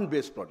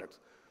plant-based products.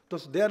 So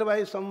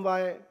thereby,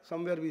 somewhere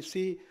we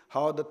see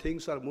how the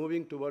things are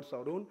moving towards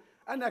our own.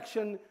 And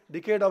action,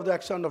 decade of the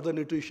action of the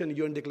nutrition,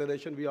 UN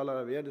declaration, we all are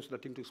aware, there's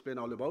nothing to explain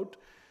all about.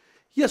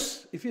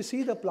 Yes, if you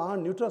see the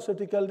plant,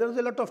 nutraceutical, there's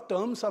a lot of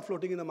terms are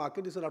floating in the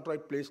market. This is not the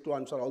right place to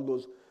answer all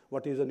those.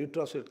 What is a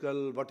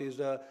nutraceutical, what is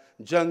a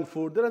junk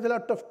food? There is a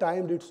lot of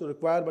time needs to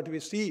require, but we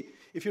see,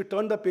 if you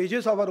turn the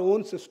pages of our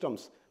own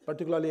systems,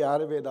 particularly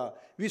Ayurveda,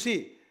 we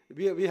see,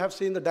 we have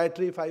seen the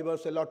dietary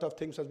fibers, a lot of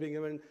things has been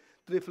given,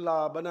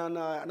 trifla,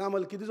 banana,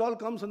 anamalki, this all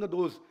comes under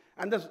those,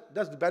 and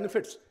that's the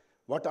benefits.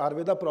 What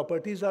Ayurveda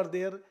properties are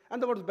there,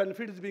 and what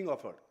benefit is being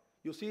offered.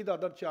 You see the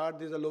other chart,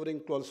 there's a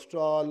lowering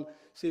cholesterol,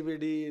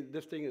 CVD,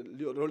 this thing,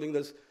 rolling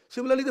this.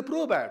 Similarly, the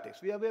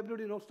probiotics. We have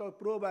everybody knows about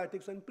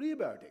probiotics and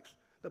prebiotics.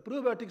 The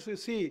probiotics we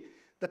see,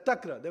 the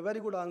takra, the very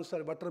good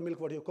answer, buttermilk,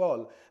 what you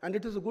call, and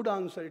it is a good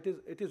answer.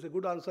 It is a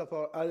good answer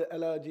for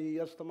allergy,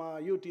 asthma,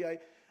 UTI.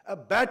 A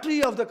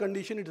battery of the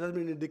condition, it has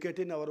been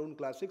indicated in our own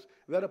classics,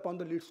 whereupon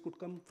the leads could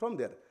come from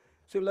there.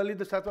 Similarly,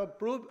 the set of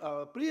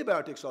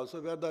prebiotics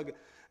also, where the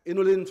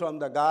inulin from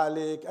the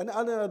garlic and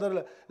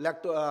other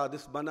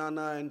this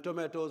banana and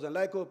tomatoes and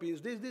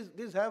lycopeas,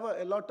 these have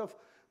a lot of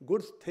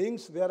good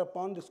things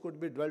whereupon this could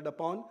be dwelled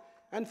upon.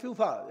 And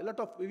fufa, a lot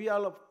of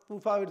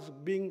fufa is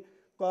being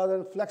caused,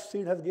 and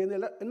flaxseed has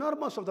gained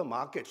enormous of the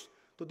markets.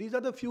 So these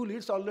are the few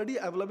leads already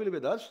available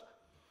with us.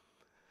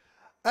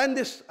 And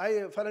this,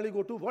 I finally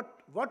go to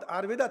what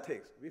Ayurveda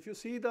thinks. If you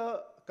see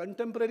the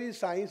contemporary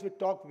science, we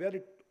talk where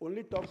it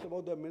only talks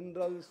about the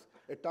minerals,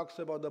 it talks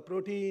about the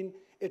protein,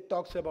 it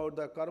talks about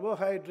the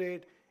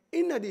carbohydrate.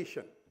 In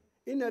addition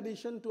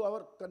to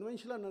our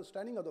conventional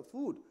understanding of the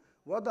food,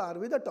 what the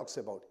Ayurveda talks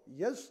about.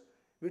 Yes,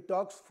 we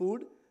talk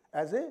food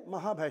as a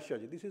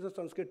Mahabhashya. This is a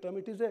Sanskrit term.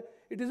 It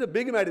is a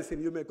big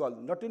medicine, you may call.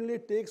 Not only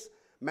it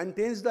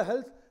maintains the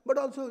health, but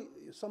also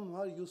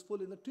somehow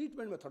useful in the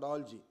treatment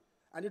methodology.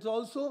 And it's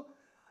also,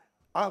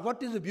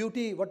 what is the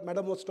beauty, what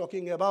Madam was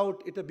talking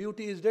about, the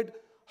beauty is that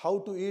how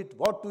to eat,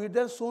 what to eat.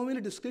 There are so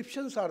many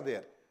descriptions are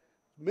there.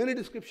 Many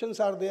descriptions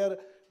are there.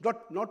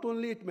 Not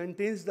only it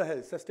maintains the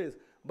health, sustains,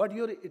 but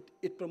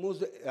it promotes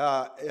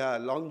the,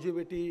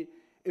 longevity,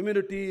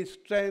 immunity,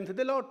 strength.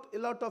 A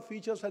lot of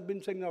features have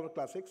been said in our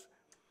classics.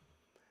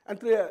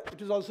 And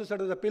it is also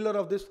said as a pillar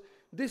of this.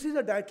 This is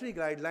a dietary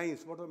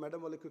guidelines, what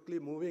Madam was quickly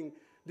moving.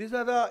 These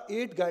are the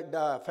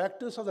 8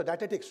 factors of the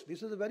dietetics.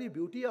 This is the very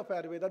beauty of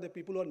Ayurveda. The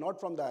people who are not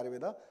from the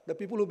Ayurveda, the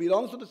people who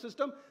belong to the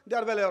system, they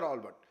are well aware all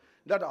but.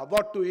 That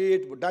what to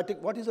eat,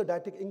 what is the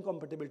dietetic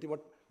incompatibility,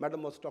 what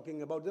Madam was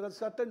talking about. There are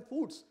certain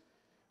foods.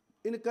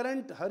 In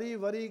current hurry,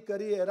 worry,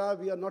 curry era,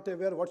 we are not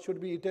aware what should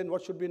be eaten,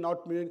 what should be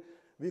not eaten.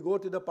 We go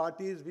to the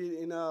parties, we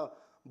in a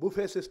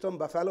buffet system,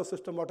 buffalo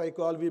system, what I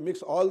call, we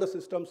mix all the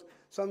systems.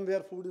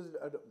 Somewhere food is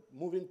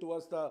moving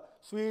towards the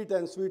sweet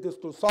and sweet is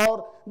too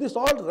sour. This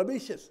all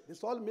rubbishes.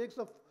 This all makes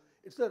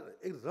it's a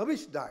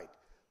rubbish diet.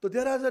 So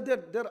there are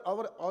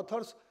our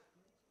authors,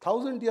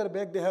 1,000 years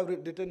back, they have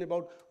written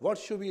about what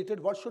should be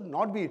eaten, what should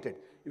not be eaten.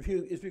 If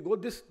you go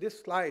this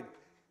slide,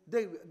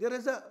 there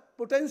is a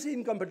potency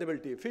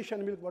incompatibility. Fish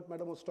and milk, what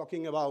madam was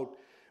talking about.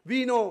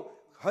 We know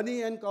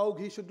honey and cow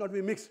ghee should not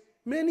be mixed.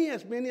 Many are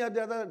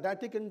the other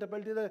dietetic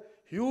incompatibilities.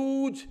 A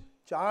huge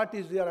chart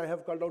is there. I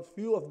have called out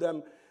few of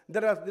them.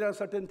 There are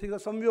certain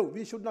things. Some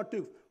we should not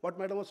do. What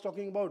madam was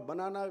talking about,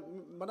 banana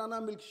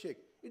milkshake.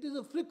 It is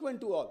a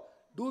frequent to all.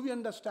 Do we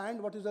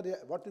understand what is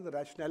the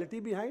rationality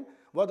behind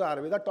what the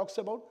Ayurveda talks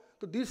about?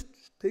 So these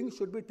things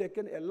should be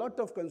taken a lot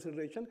of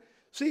consideration.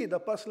 See, the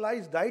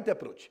personalized diet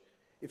approach.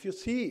 If you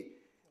see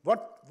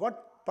what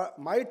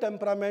my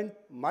temperament,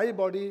 my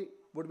body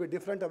would be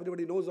different.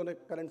 Everybody knows on a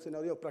current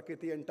scenario of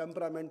Prakriti and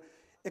temperament.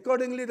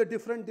 Accordingly, the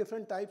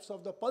different types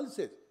of the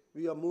pulses.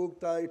 We are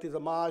mukta, it is a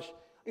mash.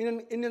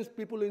 Indian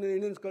people in an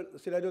Indian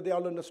scenario, they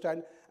all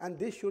understand, and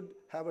they should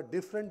have a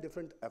different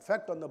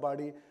effect on the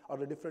body or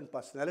the different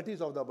personalities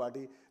of the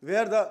body,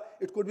 where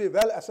it could be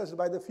well assessed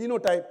by the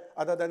phenotype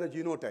other than the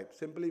genotype.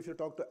 Simply, if you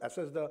talk to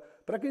assess the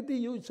Prakriti,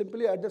 you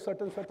simply add a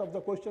certain set of the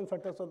questions,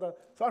 certain set of the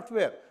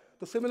software.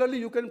 So similarly,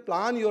 you can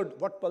plan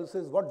what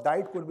pulses, what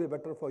diet could be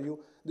better for you.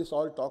 This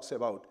all talks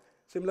about.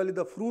 Similarly,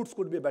 the fruits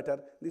could be better.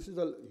 This is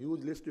a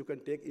huge list you can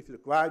take if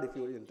required, if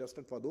you are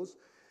interested for those.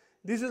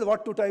 This is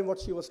what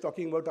she was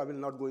talking about. I will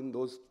not go in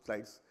those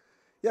slides.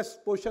 Yes,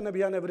 Poshan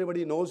Abhiyan,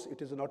 everybody knows.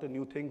 It is not a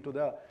new thing to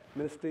the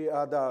ministry,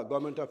 the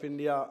government of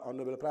India,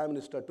 Honorable Prime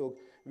Minister took,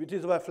 which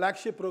is a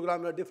flagship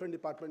program where different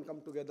departments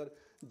come together.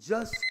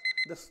 Just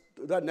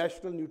the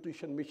National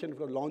Nutrition Mission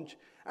for launch.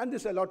 And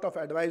this a lot of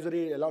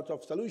advisory, a lot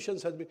of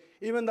solutions has been,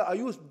 even the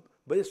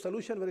Ayush-based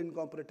solution were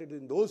incorporated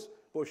in those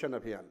Poshan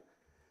Abhiyan.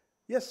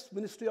 Yes,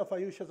 Ministry of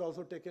Ayush has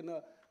also taken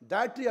a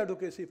dietary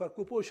advocacy for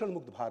Kuposhan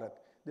Mukt Bharat.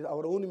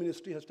 Our own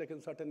ministry has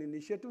taken certain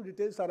initiative.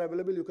 Details are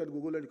available. You can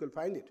Google and you can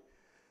find it.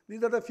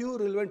 These are the few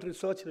relevant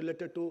research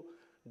related to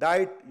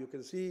diet. You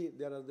can see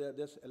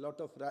there's a lot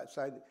of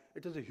side.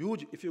 It is a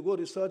huge, if you go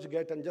research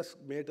get and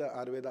just made a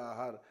Ayurveda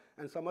Ahar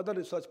and some other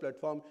research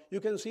platform, you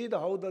can see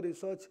how the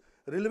research,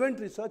 relevant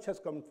research has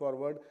come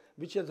forward,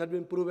 which has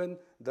been proven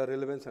the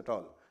relevance at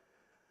all.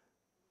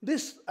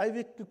 This, I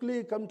will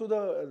quickly come to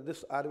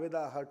this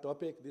Ayurveda Ahar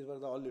topic. These were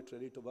all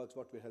literary works,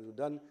 what we have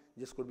done.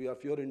 This could be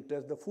of your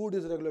interest. The food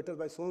is regulated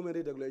by so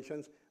many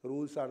regulations.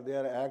 Rules are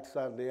there, acts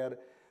are there,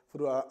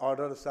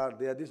 orders are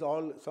there. These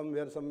all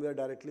somewhere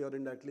directly or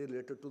indirectly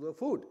related to the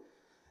food.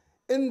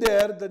 In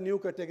there, the new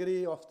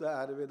category of the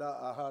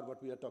Ayurveda Ahar,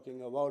 what we are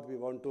talking about, we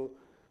want to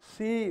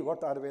see what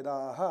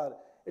Ayurveda Ahar,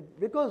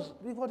 because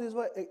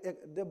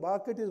the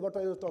market is what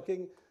I was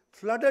talking,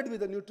 flooded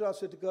with the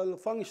nutraceutical,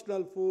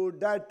 functional food,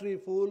 dietary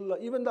food,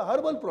 even the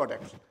herbal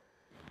products.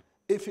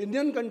 If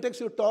Indian context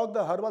you talk,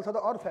 the herbals are the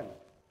orphan.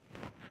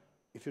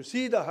 If you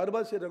see the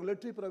herbals,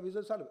 regulatory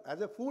provisions are,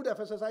 as a food,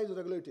 FSSI is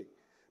regulating.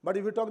 But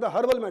if you talk the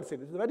herbal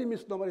medicine, it's a very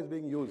misnomer is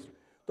being used.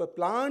 So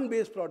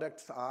plant-based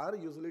products are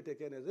usually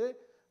taken as a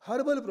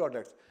herbal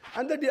products.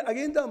 And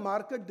again, the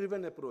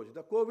market-driven approach.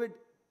 The COVID,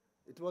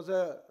 it was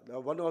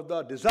one of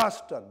the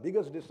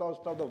biggest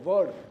disaster of the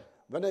world.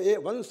 When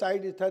one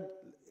side it had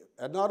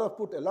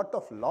put a lot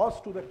of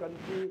loss to the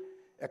country,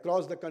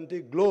 across the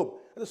country, globe.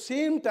 At the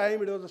same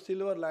time, it was a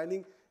silver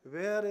lining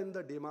wherein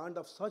the demand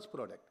of such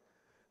product,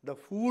 the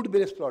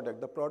food-based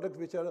product, the product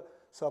which are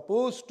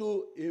supposed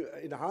to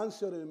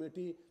enhance your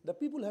immunity, the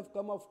people have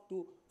come up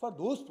for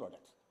those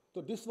products. So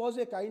this was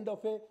a kind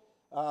of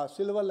a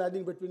silver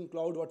lining between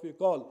cloud, what we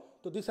call.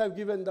 So this I've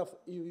given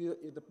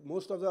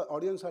most of the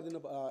audience are in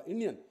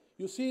Indian.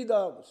 You see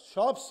the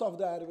shops of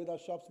the Ayurveda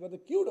shops were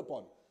queued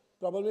upon.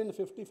 Probably in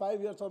 55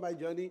 years of my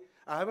journey,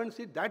 I haven't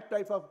seen that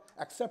type of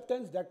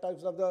acceptance, that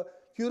types of the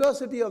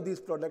curiosity of these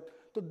products.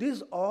 So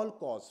these all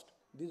cost,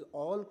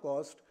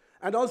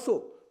 and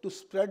also to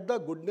spread the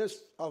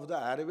goodness of the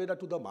Ayurveda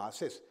to the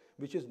masses,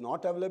 which is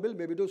not available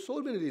maybe due to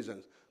so many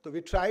reasons. So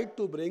we tried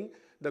to bring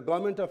the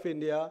government of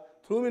India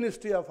through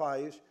Ministry of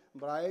Ayush,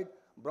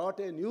 brought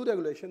a new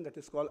regulation that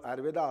is called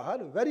Ayurveda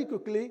Ahar. Very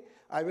quickly,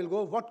 I will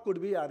go what could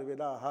be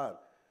Ayurveda Ahar.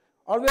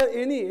 Or where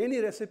any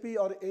recipe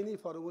or any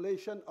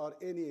formulation or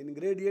any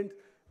ingredient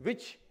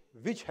which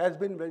has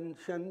been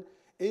mentioned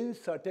in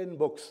certain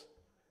books.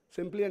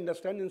 Simply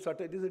understand, this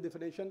is a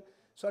definition.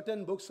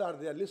 Certain books are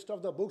there, list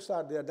of the books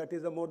are there, that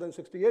is more than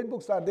 68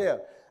 books are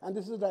there. And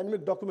this is a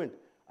dynamic document.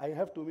 I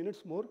have 2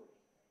 minutes more.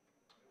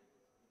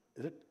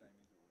 Is it?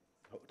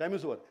 Time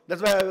is over.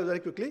 That's why I was very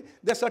quickly.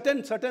 There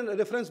are certain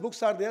reference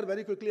books are there.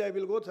 Very quickly I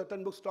will go.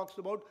 Certain books talks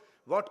about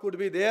what could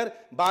be there.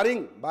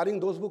 Barring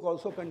those books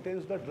also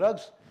contains the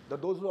drugs. The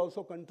dose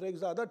also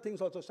contains the other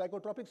things also,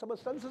 psychotropic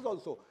substances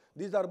also.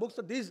 These are books.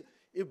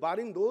 If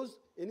barring those,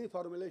 any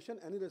formulation,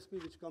 any recipe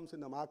which comes in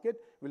the market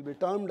will be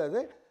termed as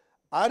a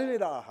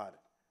Ayurveda Ahar.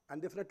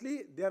 And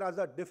definitely, there are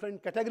the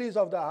different categories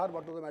of the ahar,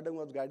 what the madam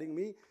was guiding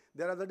me.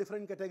 There are the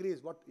different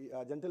categories, what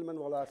gentleman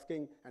was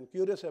asking and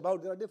curious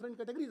about. There are different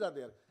categories are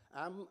there.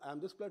 I'm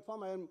this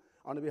platform, I am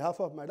on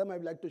behalf of madam, I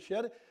would like to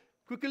share.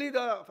 Quickly,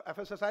 the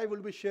FSSI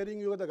will be sharing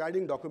you the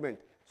guiding document.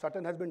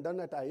 Certain has been done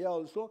at AIIA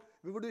also.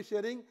 We would be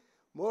sharing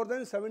more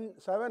than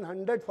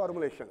 700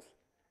 formulations.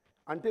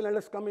 Until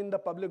unless come in the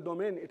public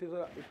domain, it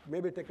may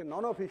be taken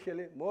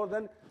non-officially. More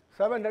than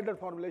 700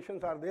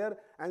 formulations are there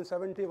and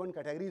 71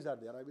 categories are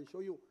there. I will show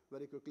you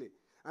very quickly.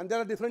 And there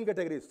are different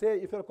categories. Say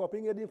if you are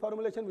copying any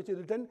formulation which is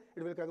written,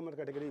 it will come under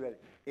category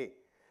A.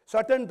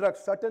 Certain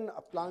drugs, certain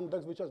plant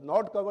drugs which are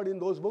not covered in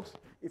those books,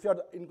 if you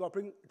are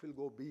incorporating, it will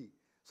go B.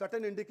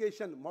 Certain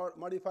indication,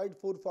 modified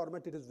food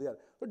format, it is there.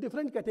 So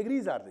different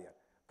categories are there.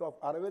 So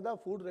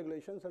Ayurveda food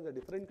regulations has a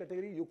different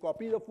category. You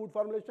copy the food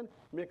formulation,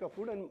 make a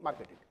food and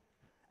market it.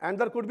 And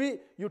there could be,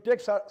 you take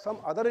some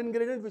other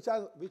ingredients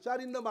which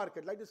are in the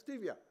market, like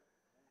stevia.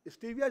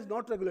 Stevia is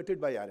not regulated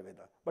by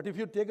Ayurveda. But if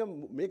you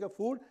make a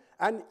food,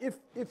 and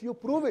if you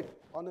prove it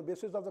on the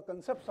basis of the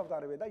concepts of the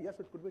Ayurveda, yes,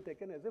 it could be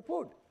taken as a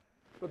food.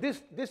 So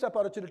this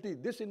opportunity,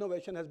 this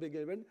innovation has been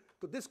given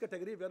to this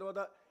category,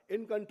 where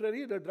in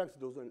contrary, the drugs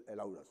doesn't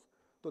allow us.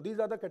 So these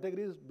are the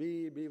categories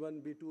B,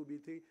 B1, B2,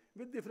 B3,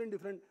 with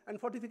different, and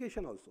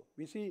fortification also.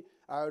 We see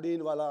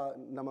iodine wala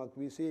namak,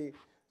 we see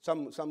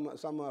some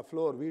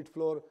flour, wheat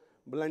flour,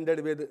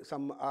 blended with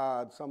some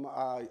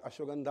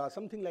ashwagandha,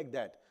 something like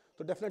that.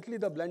 So definitely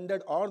the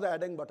blended or the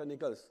adding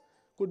botanicals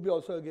could be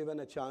also given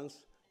a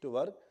chance to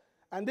work.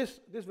 And this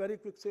very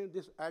quick say,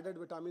 this added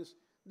vitamins,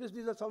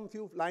 these are some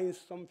few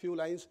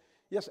lines.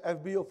 Yes,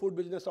 FBO, food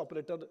business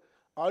operator,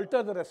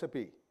 alter the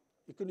recipe.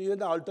 You can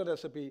even alter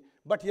recipe,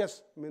 but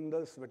yes,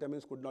 minerals,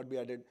 vitamins could not be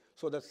added.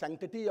 So the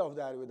sanctity of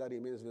the Ayurveda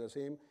remains the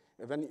same.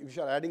 If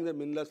you are adding the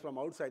minerals from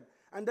outside,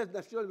 and the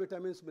natural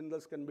vitamins,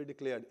 minerals can be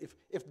declared.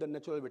 If the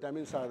natural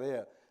vitamins are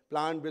there,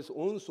 plant-based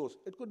own source,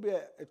 it could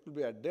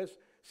be addressed.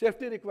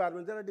 Safety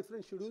requirements, there are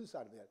different schedules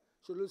are there.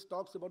 Schedules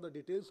talks about the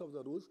details of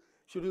the rules.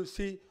 Schedule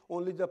C,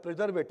 only the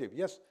preservative.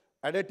 Yes,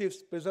 additives,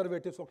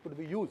 preservatives what could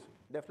be used.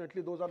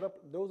 Definitely those are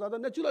the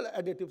natural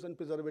additives and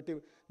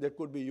preservatives that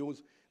could be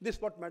used.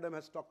 This what madam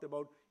has talked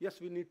about.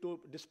 Yes, we need to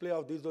display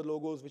of these the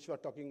logos which we are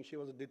talking. She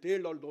was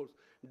detailed all those.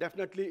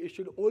 Definitely it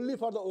should only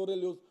for the oral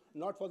use,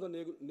 not for the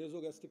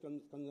nasogastric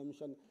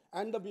consumption.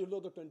 And the below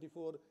the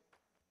 24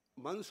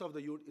 months of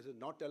the youth is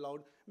not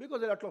allowed,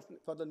 because a lot of,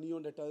 for the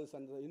neonatals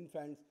and the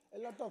infants, a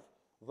lot of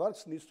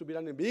works needs to be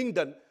done and being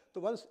done.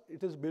 So once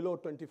it is below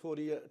 24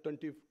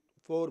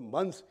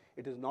 months,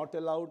 it is not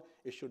allowed.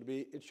 It should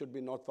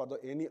be not for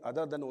any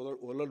other than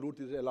oral route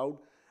is allowed.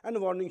 And the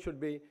warning should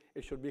be,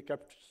 it should be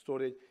kept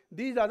storage.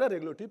 These are the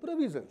regulatory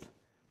provisions.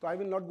 So I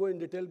will not go in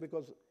detail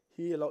because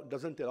he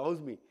doesn't allow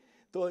me.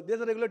 So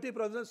there's a regulatory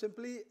provision.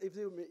 Simply, if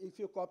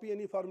you copy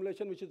any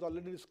formulation which is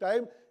already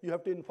described, you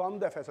have to inform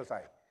the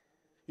FSSI.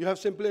 You have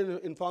simply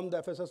informed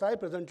the FSSI.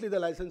 Presently, the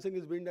licensing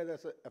is being done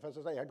as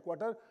FSSI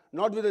headquarters,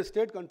 not with the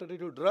state, contrary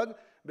to drug,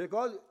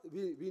 because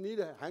we need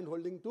a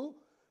hand-holding to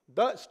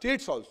the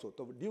states also.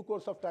 So due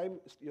course of time,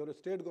 your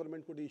state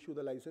government could issue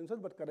the licenses,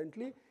 but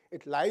currently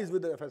it lies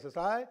with the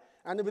FSSI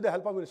and with the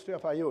help of Ministry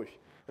of Ayush.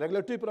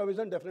 Regulatory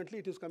provision, definitely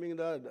it is coming in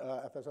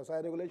the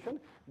FSSI regulation.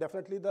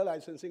 Definitely the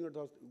licensing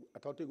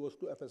authority goes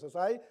to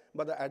FSSI,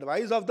 but the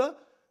advice of the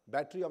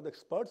battery of the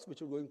experts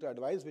which are going to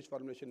advise which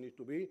formulation needs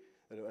to be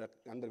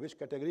under which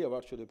category,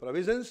 what should be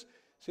provisions.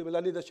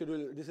 Similarly, the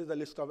schedule, this is the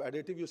list of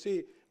additive. You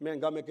see,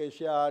 gum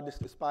acacia, this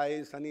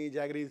spice, honey,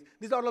 jaggeries.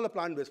 These are all the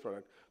plant-based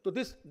products. So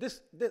this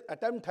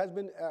attempt has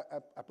been,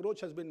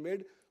 approach has been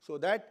made so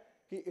that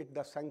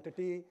the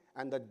sanctity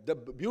and the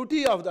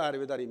beauty of the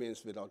Ayurveda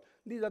remains without.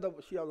 These are the,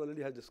 she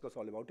already has discussed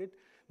all about it.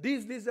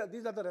 These are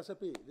the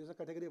recipe. This is a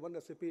category 1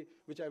 recipe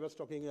which I was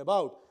talking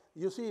about.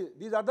 You see,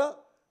 these are the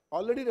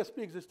already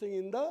recipe existing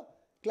in the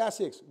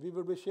classics. We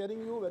will be sharing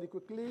you very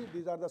quickly.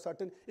 These are the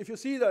certain, if you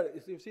see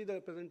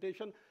the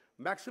presentation,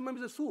 maximum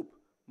is a soup.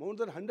 More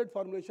than 100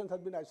 formulations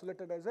have been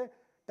isolated as a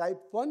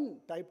type 1,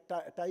 type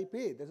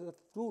A. This is the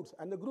fruits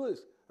and the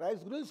gruels. Rice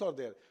gruels are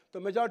there. The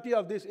majority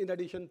of this, in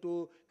addition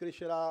to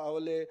krishra,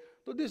 avale,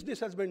 so this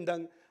has been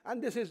done.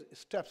 And this is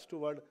steps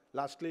toward,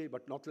 lastly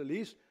but not the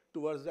least,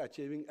 towards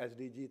achieving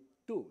SDG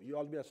 2. You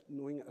all be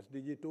knowing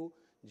SDG 2,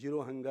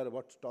 zero hunger,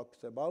 what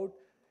talks about.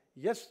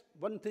 Yes,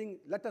 one thing,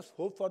 let us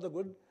hope for the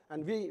good,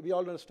 and we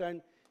all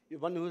understand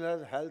one who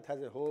has health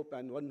has a hope,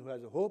 and one who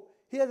has a hope,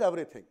 he has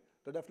everything.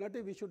 So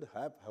definitely we should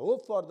have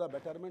hope for the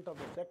betterment of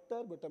the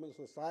sector, betterment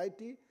of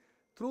society,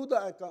 through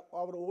our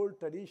old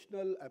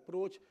traditional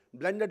approach,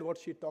 blended what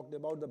she talked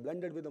about, the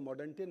blended with the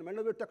modernity and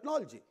blended with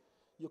technology.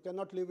 You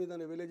cannot live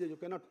within a village, you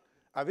cannot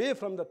away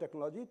from the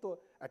technology. So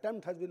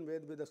attempt has been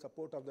made with the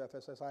support of the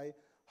FSSI,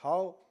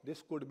 how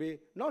this could be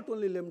not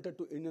only limited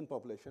to Indian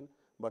population,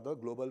 but the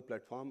global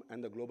platform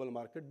and the global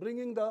market,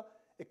 bringing the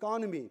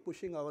economy,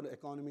 pushing our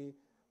economy,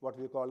 what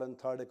we call a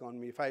third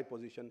economy, 5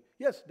 position.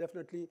 Yes,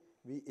 definitely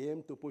we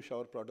aim to push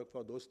our product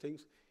for those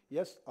things.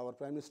 Yes, our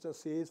Prime Minister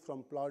says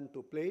from plant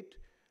to plate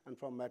and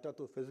from matter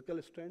to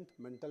physical strength,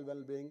 mental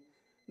well-being,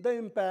 The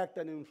impact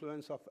and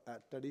influence of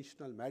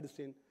traditional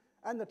medicine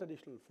and the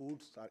traditional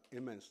foods are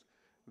immense.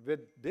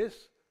 With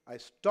this, I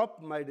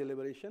stop my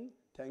deliberation.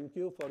 Thank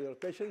you for your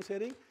patience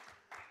hearing.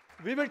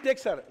 We will take,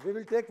 sir, we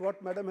will take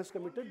what Madam has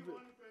committed. Only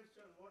one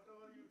question,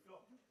 whatever you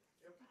talk.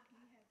 If, you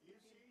see, if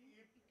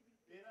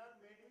there are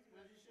many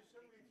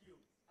registration with you,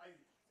 right?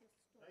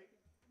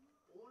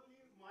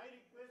 Only my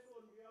request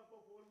on behalf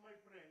of all my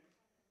friends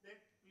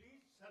that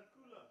please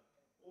circular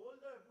all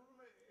the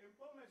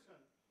information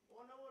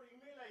on our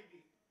email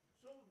ID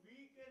so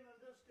we can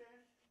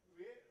understand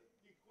where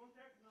the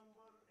contact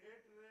number,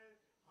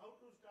 address, how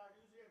to start.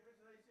 You say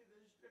FSIC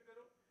register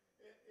karo,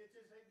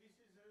 HSI this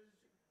is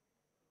register.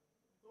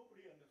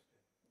 Nobody understands.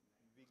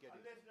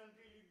 Unless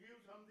until you give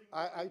something.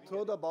 I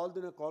throw the ball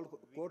in a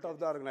court of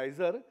the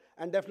organizer,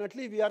 and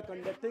definitely we are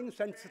conducting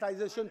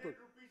sensitization.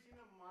 Rupees in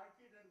a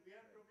market and we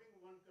are talking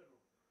 1 crore.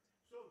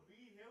 So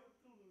we have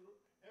to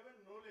have a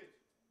knowledge.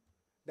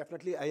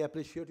 Definitely, I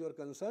appreciate your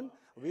concern.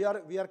 We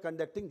are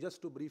conducting,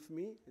 just to brief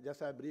me,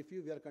 just I brief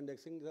you, we are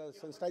conducting the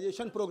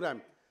sensitization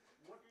program.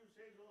 What you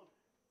say is on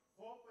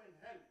hope and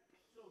help.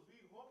 So we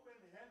hope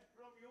and help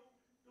from you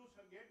to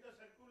get the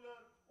circular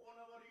on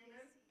our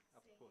email.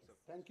 Of course.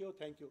 Thank you,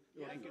 thank you.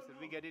 Thank you, sir.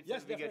 We get it,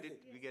 Yes, sir. We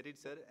definitely. get it,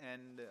 sir.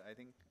 And I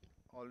think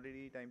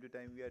already time to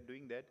time we are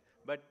doing that.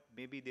 But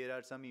maybe there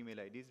are some email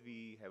IDs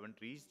we haven't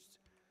reached.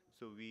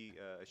 So we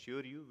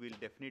assure you, we'll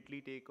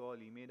definitely take all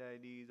email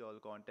IDs, all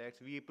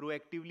contacts. We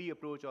proactively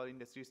approach all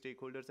industry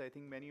stakeholders. I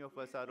think many of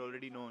us are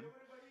already known.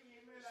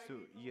 So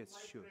yes,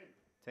 sure.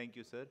 Thank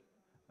you, sir.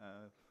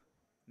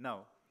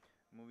 Now,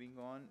 moving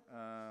on,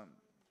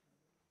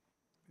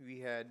 we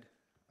had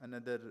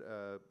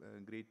another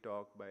great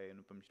talk by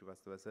Anupam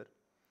Srivastava, sir.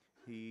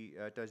 He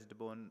touched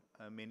upon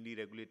mainly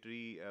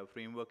regulatory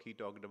framework he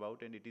talked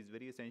about, and it is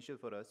very essential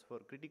for us, for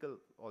critical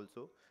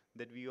also,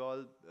 that we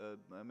all,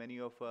 many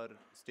of our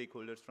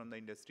stakeholders from the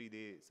industry,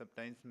 they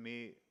sometimes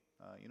may,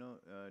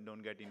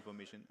 don't get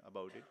information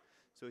about it.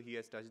 So he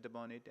has touched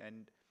upon it,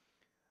 and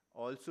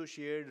also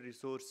shared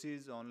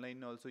resources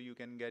online. Also, you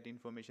can get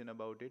information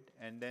about it,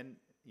 and then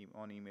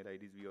on email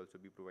IDs we also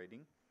be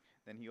providing.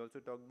 Then he also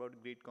talked about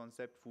great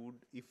concept food.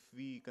 If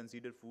we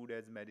consider food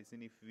as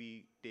medicine, if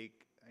we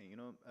take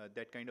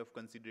that kind of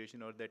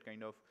consideration or that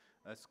kind of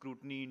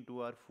scrutiny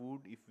into our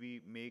food, if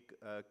we make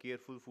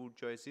careful food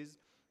choices,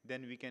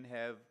 then we can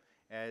have,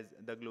 as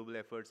the global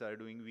efforts are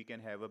doing, we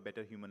can have a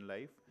better human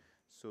life.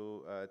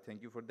 So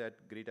thank you for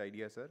that great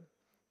idea, sir.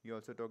 He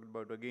also talked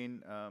about,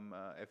 again,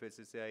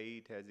 FSSAI,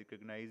 it has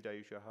recognized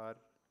Ayush Ahar,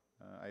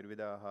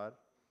 Ayurveda Ahar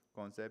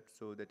concept.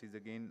 So that is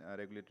again a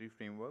regulatory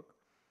framework.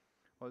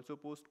 Also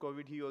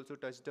post-COVID, he also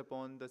touched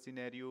upon the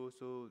scenario.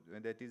 So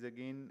that is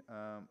again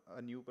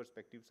a new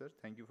perspective, sir.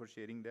 Thank you for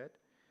sharing that.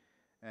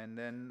 And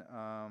then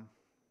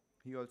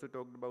he also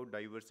talked about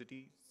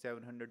diversity,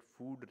 700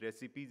 food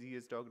recipes he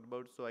has talked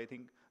about. So I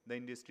think the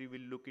industry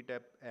will look it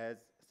up as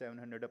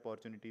 700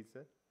 opportunities,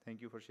 sir.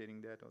 Thank you for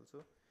sharing that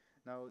also.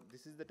 Now,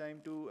 this is the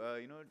time to,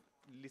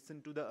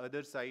 listen to the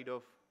other side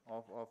of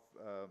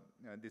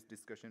this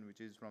discussion, which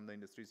is from the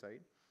industry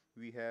side.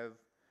 We have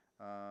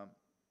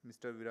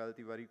Mr. Viral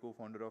Tiwari,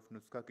 co-founder of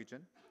Nuskha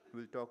Kitchen, who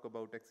will talk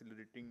about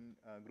accelerating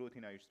growth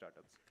in Ayush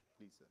startups.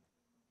 Please, sir.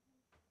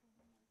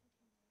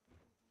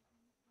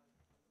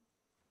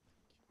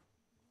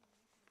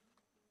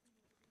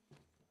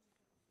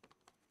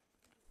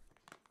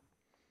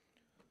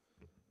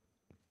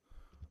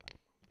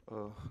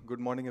 Good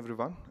morning,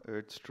 everyone.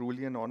 It's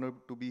truly an honor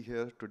to be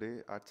here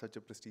today at such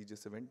a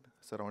prestigious event,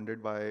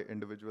 surrounded by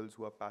individuals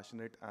who are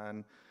passionate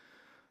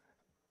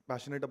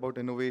about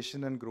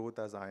innovation and growth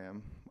as I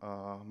am.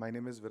 My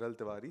name is Viral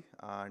Tiwari,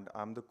 and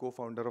I'm the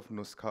co-founder of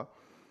Nuskha.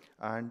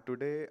 And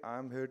today,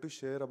 I'm here to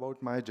share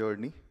about my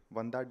journey,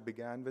 one that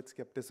began with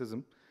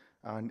skepticism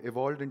and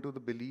evolved into the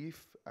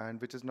belief, and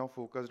which is now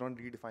focused on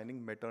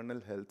redefining maternal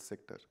health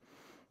sector.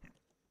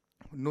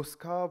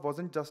 Nuskha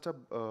wasn't just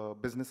a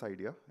business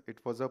idea, it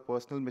was a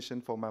personal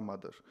mission for my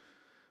mother.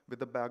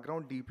 With a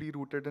background deeply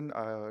rooted in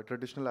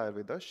traditional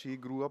Ayurveda, she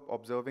grew up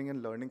observing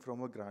and learning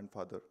from her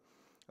grandfather,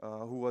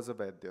 who was a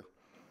Vaidya.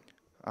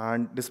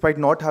 And despite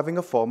not having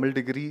a formal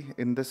degree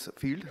in this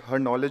field, her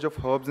knowledge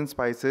of herbs and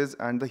spices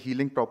and the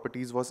healing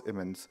properties was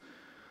immense.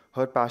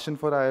 Her passion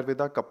for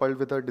Ayurveda, coupled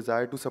with her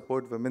desire to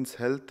support women's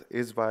health,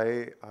 is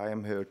why I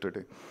am here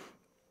today.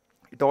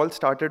 It all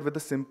started with a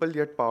simple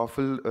yet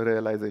powerful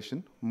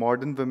realization.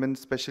 Modern women,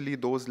 especially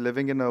those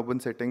living in urban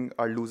setting,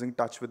 are losing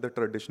touch with the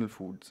traditional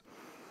foods.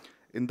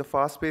 In the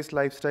fast-paced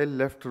lifestyle,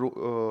 left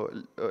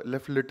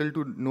little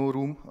to no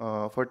room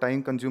for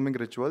time-consuming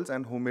rituals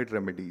and homemade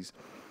remedies.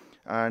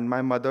 And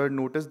my mother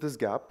noticed this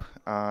gap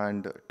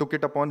and took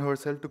it upon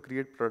herself to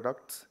create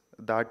products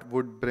that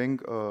would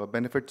bring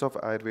benefits of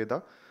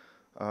Ayurveda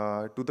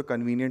to the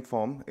convenient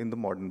form in the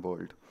modern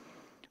world.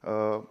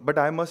 But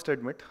I must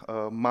admit,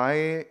 my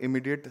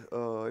immediate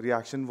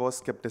reaction was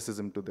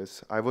skepticism to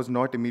this. I was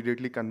not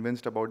immediately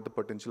convinced about the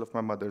potential of my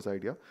mother's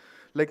idea.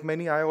 Like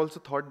many, I also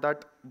thought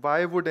that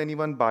why would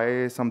anyone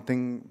buy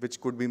something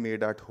which could be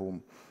made at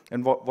home?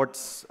 And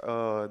what's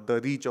the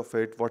reach of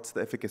it? What's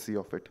the efficacy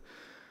of it?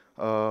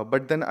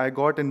 But then I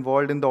got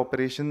involved in the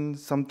operation,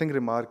 something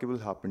remarkable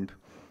happened.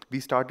 We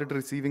started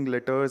receiving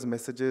letters,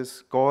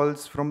 messages,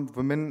 calls from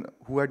women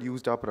who had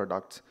used our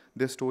products.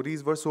 Their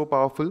stories were so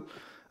powerful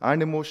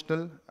and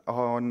emotional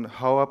on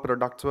how our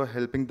products were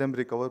helping them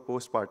recover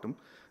postpartum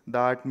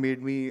that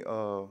made me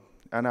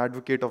an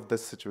advocate of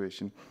this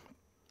situation.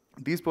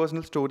 These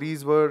personal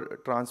stories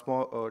were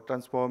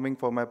transforming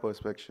for my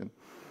perspective.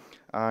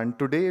 And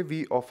today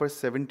we offer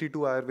 72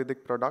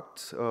 Ayurvedic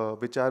products,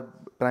 which are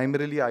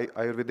primarily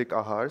Ayurvedic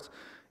ahars,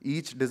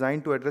 each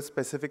designed to address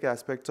specific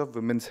aspects of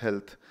women's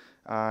health,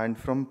 and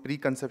from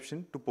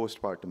preconception to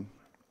postpartum.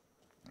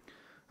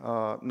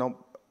 Now,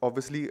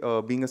 obviously,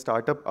 being a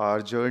startup,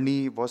 our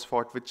journey was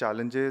fought with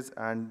challenges,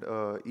 and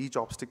each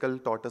obstacle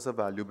taught us a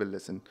valuable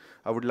lesson.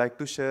 I would like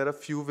to share a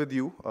few with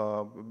you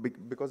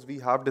because we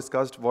have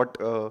discussed what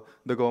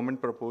the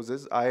government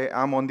proposes. I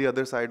am on the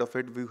other side of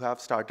it. We have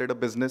started a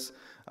business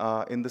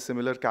in the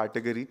similar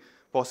category.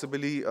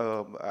 Possibly,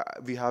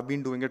 we have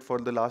been doing it for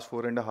the last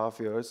 4.5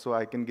 years, so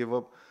I can give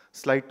a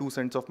slight 2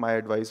 cents of my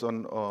advice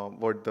on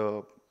what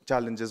the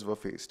challenges were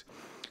faced.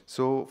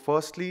 So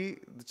firstly,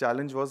 the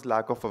challenge was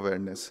lack of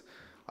awareness.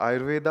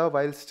 Ayurveda,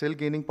 while still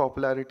gaining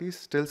popularity, is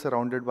still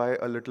surrounded by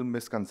a little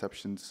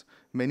misconceptions.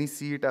 Many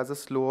see it as a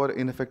slow or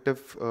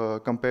ineffective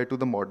compared to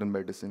the modern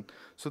medicine.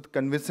 So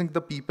convincing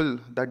the people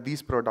that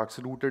these products,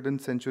 rooted in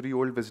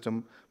century-old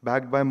wisdom,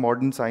 backed by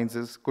modern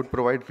sciences, could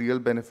provide real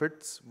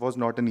benefits was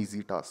not an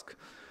easy task.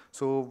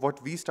 So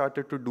what we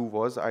started to do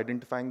was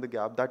identifying the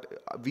gap that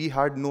we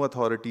had no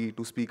authority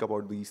to speak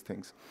about these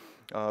things.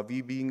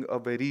 We being a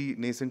very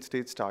nascent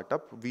stage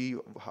startup, we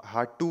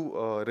had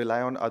to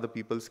rely on other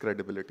people's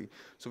credibility.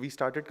 So we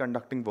started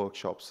conducting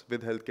workshops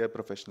with healthcare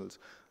professionals.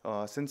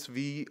 Since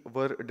we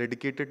were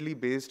dedicatedly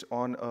based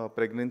on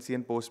pregnancy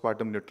and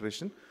postpartum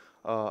nutrition,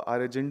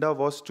 our agenda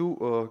was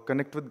to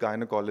connect with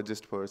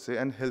gynecologists per se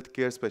and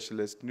healthcare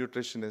specialists,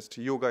 nutritionists,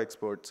 yoga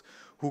experts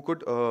who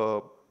could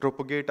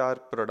propagate our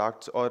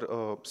products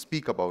or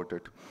speak about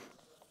it.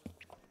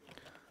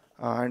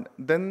 And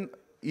then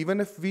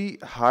even if we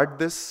had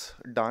this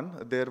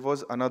done, there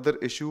was another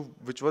issue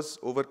which was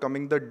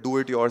overcoming the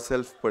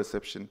do-it-yourself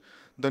perception.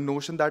 The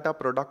notion that our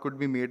product could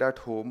be made at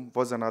home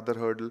was another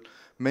hurdle.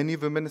 Many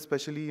women,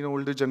 especially in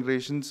older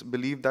generations,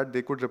 believe that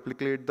they could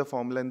replicate the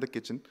formula in the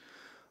kitchen.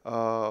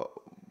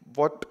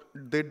 What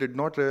they did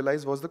not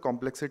realize was the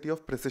complexity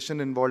of precision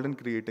involved in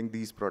creating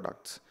these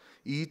products.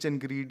 Each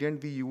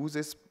ingredient we use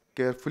is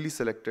carefully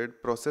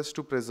selected, processed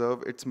to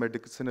preserve its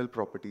medicinal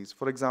properties.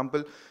 For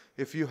example,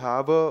 if you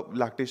have a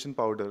lactation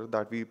powder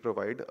that we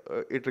provide,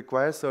 it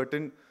requires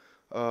certain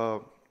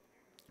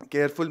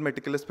careful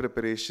meticulous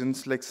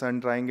preparations like sun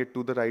drying it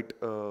to the right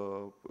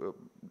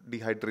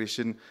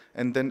dehydration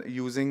and then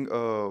using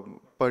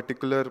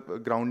particular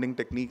grounding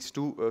techniques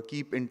to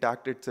keep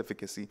intact its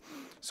efficacy.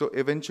 So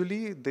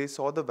eventually they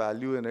saw the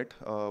value in it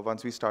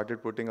once we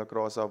started putting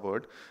across our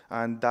word,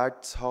 and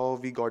that's how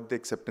we got the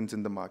acceptance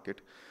in the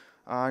market.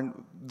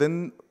 And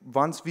then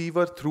once we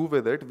were through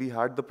with it, we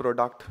had the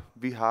product,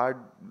 we had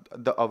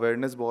the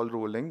awareness ball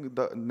rolling.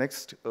 The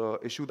next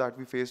issue that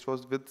we faced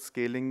was with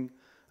scaling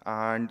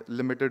and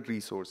limited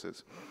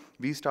resources.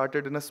 We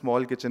started in a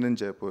small kitchen in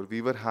Jaipur.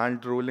 We were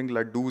hand rolling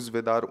laddus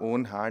with our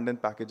own hand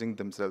and packaging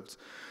themselves.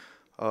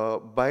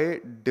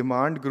 By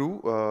demand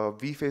grew,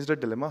 we faced a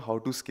dilemma how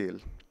to scale.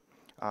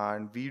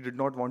 And we did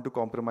not want to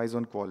compromise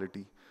on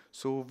quality.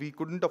 So we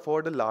couldn't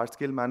afford a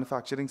large-scale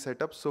manufacturing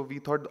setup, so we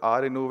thought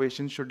our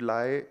innovation should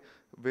lie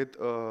with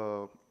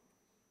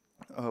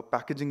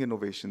packaging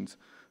innovations.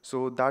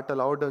 So that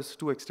allowed us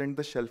to extend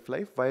the shelf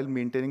life while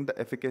maintaining the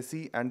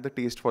efficacy and the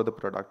taste for the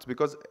products.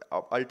 Because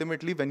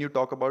ultimately, when you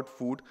talk about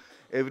food,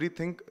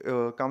 everything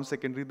comes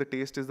secondary. The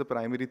taste is the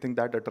primary thing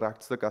that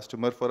attracts the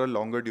customer for a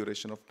longer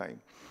duration of time.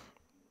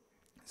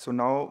 So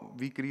now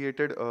we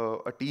created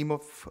a team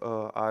of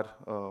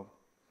our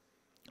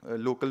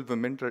local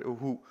women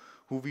who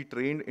we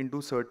trained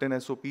into certain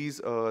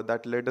SOPs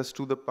that led us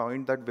to the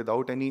point that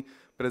without any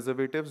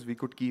preservatives, we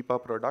could keep our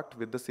product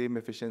with the same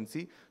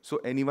efficiency. So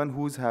anyone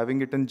who's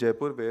having it in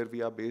Jaipur, where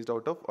we are based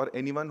out of, or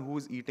anyone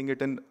who's eating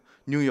it in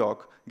New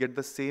York, get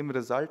the same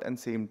result and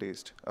same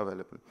taste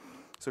available.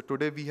 So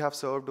today we have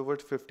served over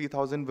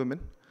 50,000 women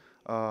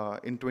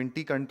in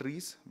 20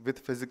 countries with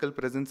physical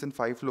presence in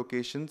 5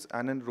 locations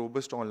and a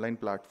robust online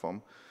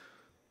platform.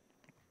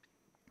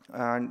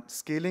 And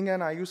scaling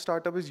an Ayush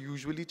startup is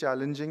usually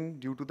challenging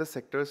due to the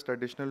sector's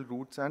traditional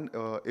roots and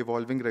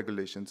evolving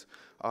regulations.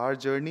 Our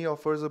journey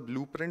offers a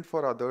blueprint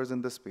for others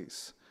in the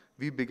space.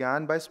 We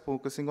began by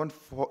focusing on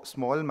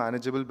small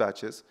manageable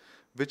batches,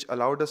 which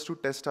allowed us to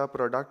test our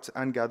products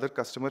and gather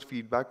customer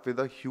feedback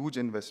without a huge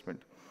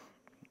investment,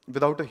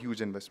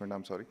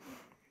 I'm sorry.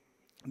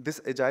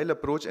 This agile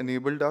approach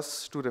enabled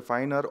us to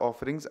refine our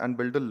offerings and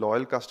build a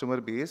loyal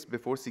customer base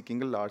before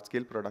seeking a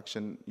large-scale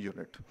production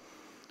unit.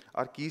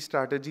 Our key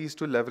strategy is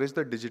to leverage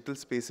the digital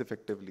space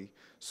effectively.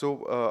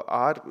 So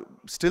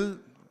still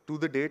to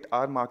the date,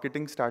 our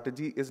marketing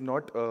strategy is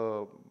not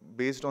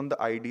based on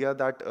the idea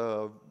that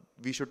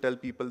we should tell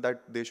people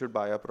that they should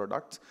buy our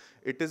products.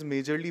 It is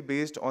majorly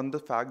based on the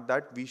fact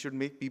that we should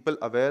make people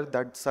aware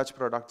that such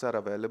products are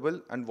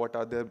available and what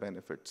are their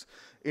benefits.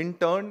 In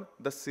turn,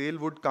 the sale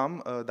would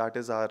come. That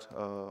is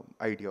our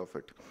idea of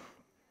it.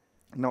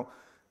 Now,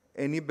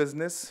 any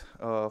business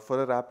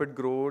for a rapid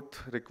growth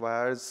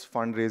requires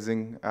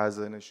fundraising as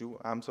an issue.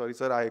 I'm sorry,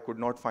 sir, I could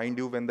not find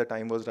you when the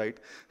time was right,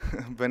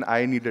 when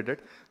I needed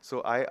it.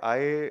 So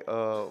I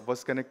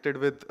was connected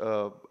with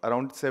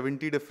around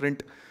 70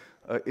 different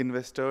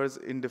investors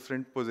in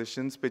different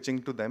positions,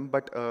 pitching to them.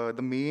 But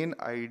the main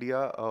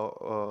idea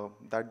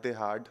that they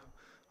had,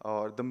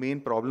 or the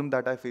main problem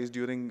that I faced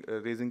during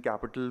raising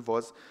capital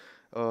was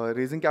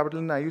raising capital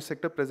in the Ayush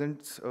sector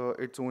presents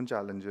its own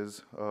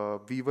challenges.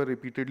 We were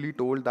repeatedly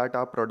told that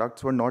our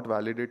products were not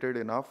validated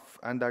enough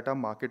and that our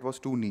market was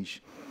too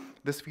niche.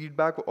 This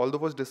feedback, although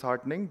was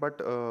disheartening, but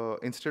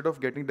instead of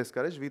getting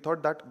discouraged, we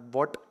thought that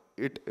what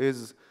it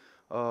is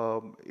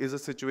a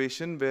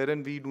situation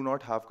wherein we do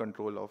not have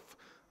control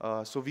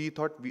of. So we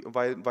thought,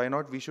 why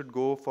not we should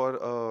go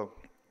for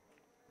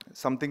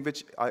something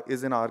which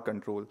is in our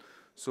control.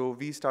 So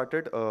we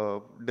started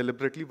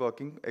deliberately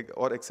working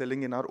or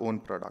excelling in our own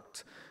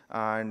products.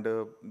 And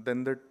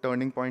then the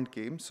turning point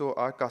came. So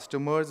our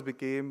customers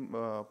became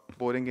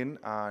pouring in,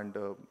 and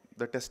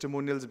the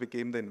testimonials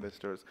became the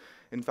investors.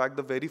 In fact,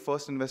 the very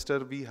first investor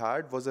we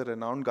had was a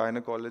renowned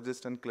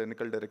gynecologist and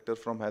clinical director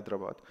from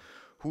Hyderabad,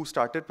 who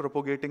started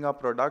propagating our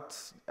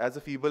products as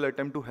a feeble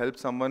attempt to help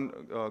someone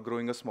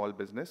growing a small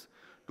business,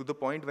 to the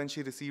point when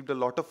she received a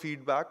lot of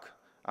feedback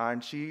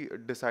and she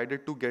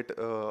decided to get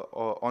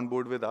on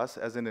board with us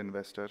as an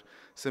investor.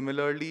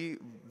 Similarly,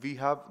 we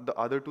have the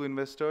other two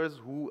investors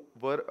who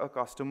were a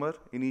customer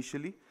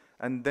initially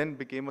and then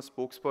became a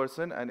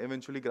spokesperson and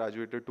eventually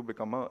graduated to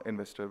become an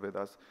investor with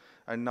us.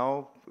 And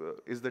now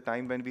is the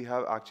time when we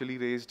have actually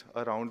raised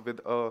a round with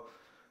an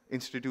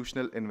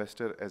institutional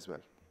investor as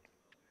well.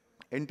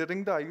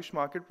 Entering the Ayush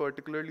market,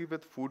 particularly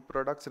with food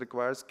products,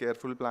 requires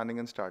careful planning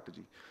and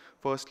strategy.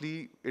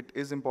 Firstly, it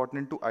is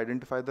important to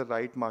identify the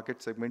right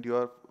market segment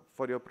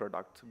for your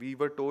product. We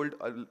were told,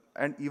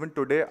 and even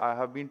today I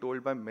have been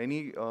told by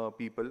many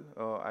people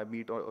I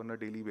meet on a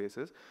daily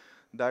basis,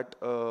 that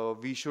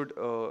we should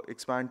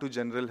expand to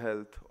general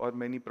health or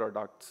many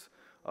products.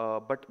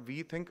 But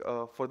we think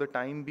for the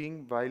time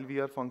being, while we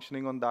are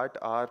functioning on that,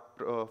 our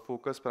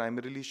focus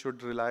primarily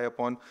should rely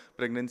upon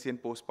pregnancy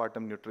and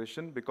postpartum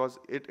nutrition, because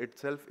it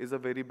itself is a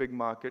very big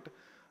market.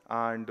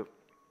 And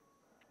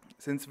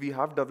since we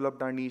have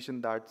developed our niche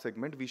in that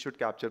segment, we should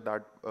capture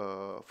that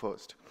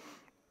first.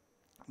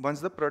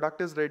 Once the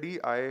product is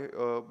ready, I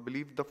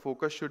believe the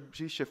focus should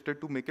be shifted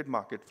to make it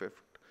market fit.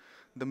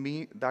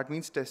 That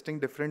means testing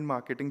different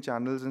marketing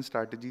channels and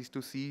strategies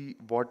to see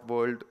what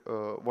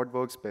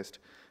works best.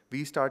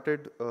 We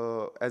started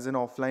as an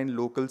offline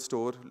local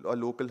store, a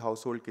local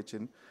household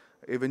kitchen,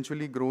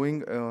 eventually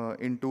growing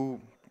into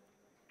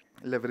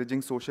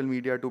leveraging social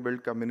media to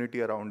build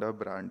community around our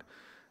brand.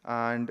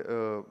 And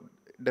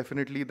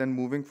definitely then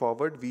moving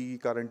forward, we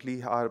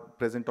currently are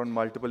present on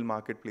multiple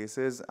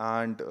marketplaces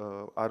and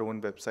our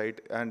own website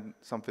and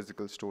some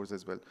physical stores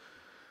as well.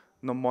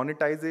 Now,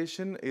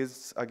 monetization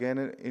is again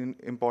an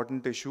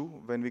important issue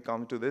when we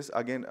come to this.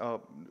 Again,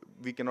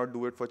 we cannot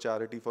do it for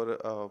charity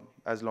for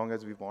as long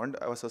as we want.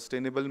 A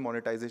sustainable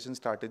monetization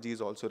strategy is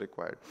also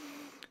required.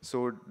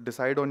 So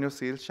decide on your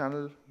sales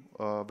channel,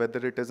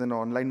 whether it is an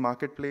online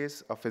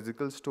marketplace, a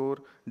physical store,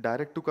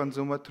 direct to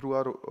consumer through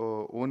our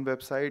own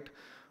website,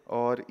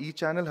 or each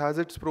channel has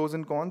its pros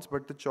and cons,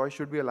 but the choice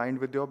should be aligned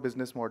with your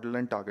business model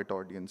and target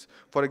audience.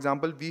 For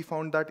example, we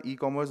found that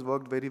e-commerce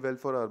worked very well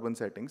for urban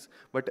settings,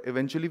 but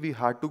eventually we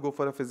had to go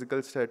for a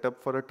physical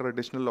setup for a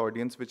traditional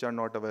audience which are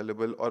not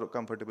available or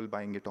comfortable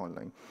buying it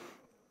online.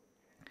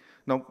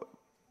 Now,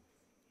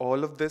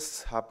 all of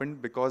this happened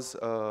because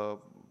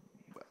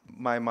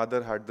my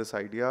mother had this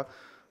idea.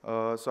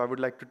 So I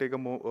would like to take a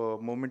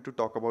moment to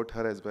talk about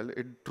her as well.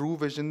 A true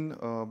vision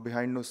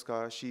behind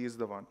Nuskha, she is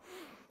the one.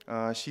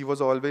 She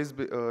always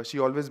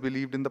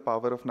believed in the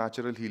power of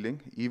natural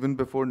healing, even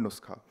before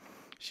Nuskha.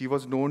 She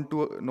was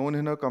known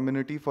in her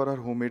community for her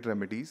homemade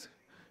remedies.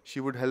 She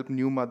would help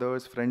new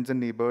mothers, friends,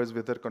 and neighbors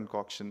with her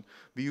concoction.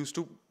 We used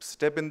to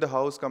step in the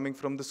house coming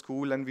from the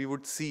school, and we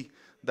would see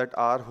that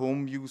our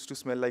home used to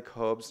smell like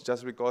herbs,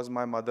 just because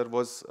my mother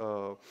was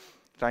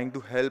trying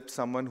to help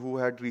someone who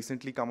had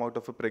recently come out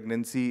of a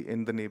pregnancy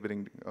in the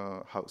neighboring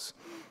house.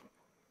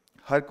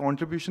 Her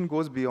contribution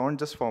goes beyond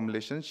just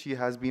formulation. She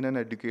has been an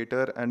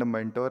educator and a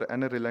mentor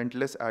and a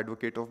relentless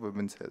advocate of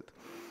women's health.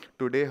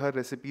 Today, her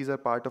recipes are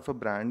part of a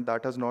brand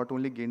that has not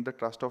only gained the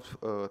trust of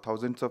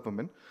thousands of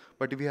women,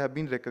 but we have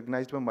been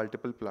recognized by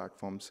multiple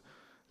platforms,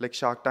 like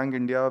Shark Tank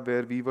India,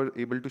 where we were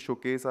able to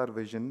showcase our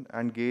vision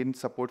and gain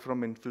support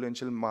from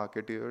influential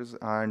marketers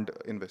and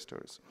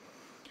investors.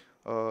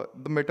 The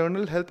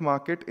maternal health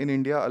market in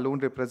India alone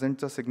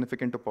represents a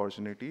significant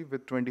opportunity,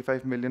 with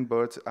 25 million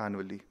births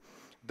annually.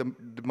 The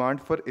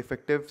demand for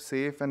effective,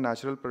 safe, and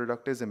natural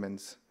product is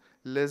immense.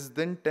 Less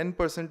than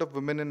 10% of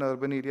women in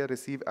urban area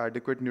receive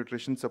adequate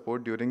nutrition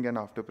support during and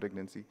after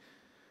pregnancy.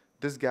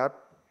 This gap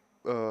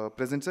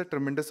presents a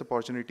tremendous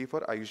opportunity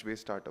for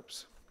Ayush-based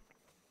startups.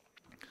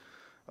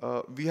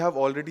 We have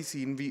already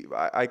seen,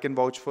 I can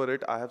vouch for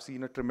it, I have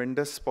seen a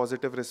tremendous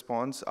positive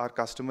response. Our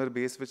customer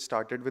base, which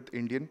started with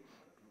Indian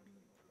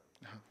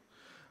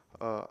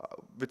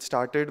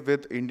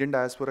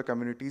diaspora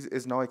communities,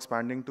 is now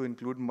expanding to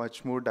include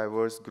much more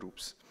diverse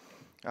groups.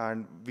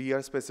 And we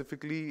are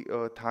specifically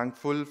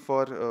thankful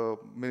for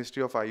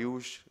Ministry of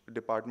Ayush,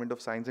 Department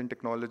of Science and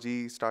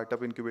Technology,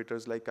 startup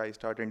incubators like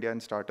iStart India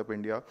and Startup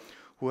India,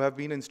 who have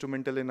been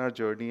instrumental in our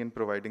journey in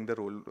providing the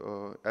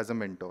role as a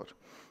mentor.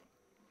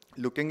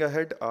 Looking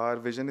ahead, our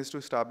vision is to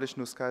establish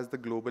Nuskha as the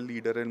global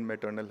leader in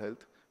maternal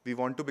health. We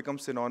want to become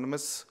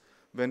synonymous.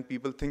 When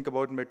people think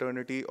about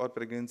maternity or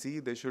pregnancy,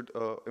 they should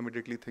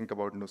immediately think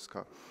about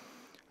Nuskha.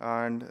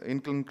 And in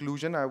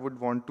conclusion, I would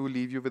want to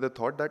leave you with a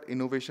thought that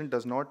innovation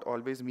does not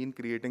always mean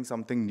creating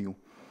something new.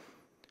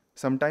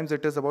 Sometimes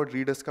it is about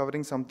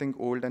rediscovering something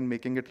old and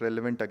making it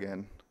relevant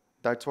again.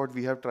 That's what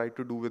we have tried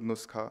to do with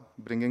Nuskha,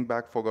 bringing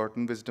back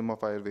forgotten wisdom of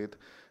Ayurveda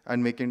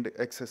and making it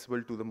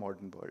accessible to the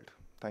modern world.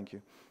 Thank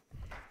you.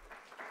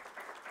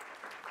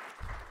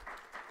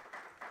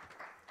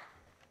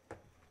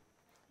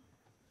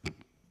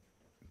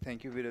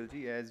 Thank you,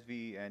 Viralji. As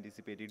we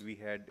anticipated, we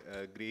had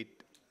a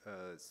great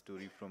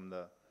story from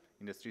the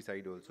industry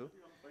side also.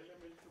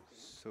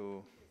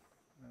 So,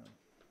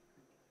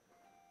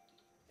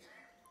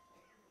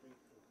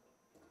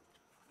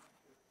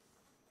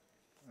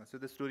 so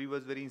the story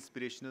was very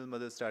inspirational.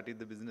 Mother started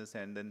the business,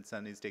 and then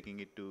son is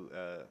taking it to,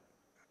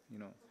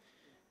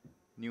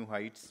 new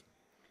heights.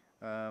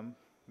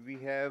 We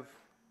have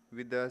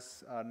with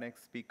us our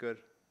next speaker,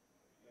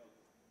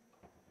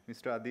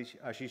 Mr.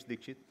 Ashish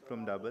Dixit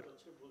from Dabur.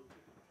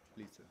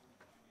 Please, sir.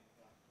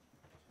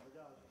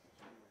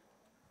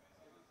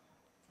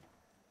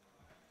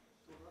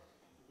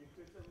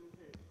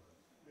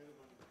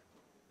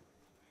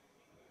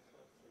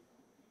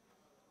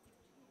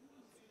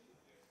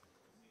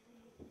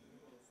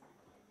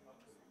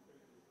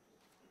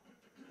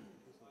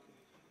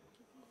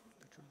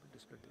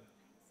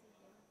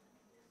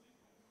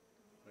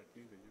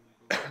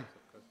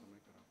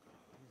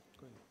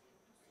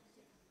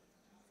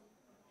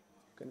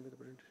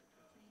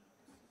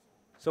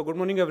 So good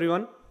morning,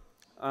 everyone.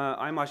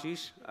 I'm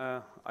Ashish.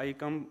 I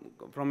come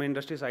from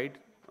industry side.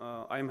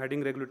 I am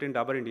heading regulatory in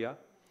Dabur India.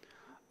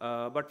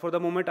 But for the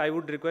moment, I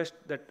would request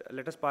that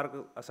let us park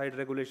aside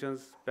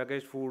regulations,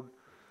 packaged food,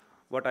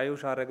 what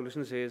Ayush Ahar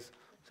regulation says.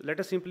 So let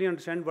us simply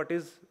understand what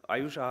is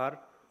Ayush Ahar,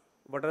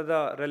 what are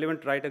the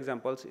relevant right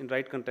examples in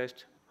right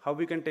context, how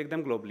we can take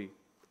them globally.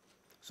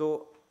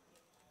 So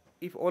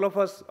if all of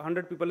us,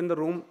 100 people in the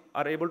room,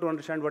 are able to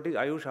understand what is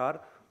Ayush Ahar,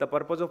 the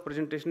purpose of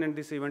presentation in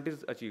this event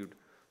is achieved.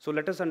 So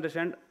let us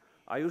understand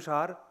Ayush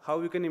Ahar, how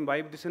we can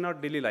imbibe this in our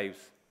daily lives.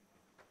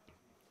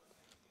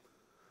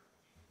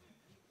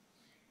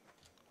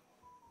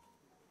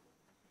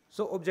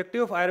 So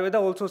objective of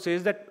Ayurveda also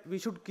says that we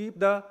should keep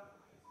the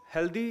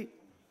healthy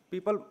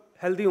people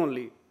healthy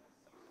only.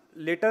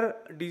 Later,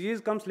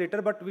 disease comes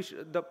later, but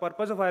the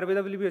purpose of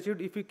Ayurveda will be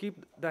achieved if we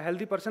keep the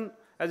healthy person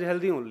as a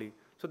healthy only.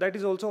 So that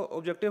is also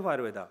objective of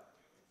Ayurveda.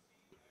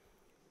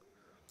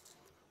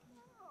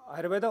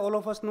 Ayurveda, all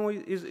of us know,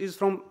 is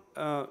from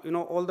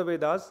all the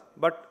Vedas,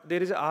 but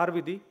there is a Ahar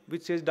Vidhi,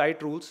 which says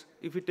diet rules.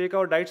 If we take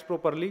our diets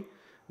properly,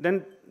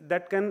 then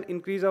that can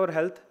increase our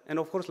health and,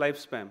 of course,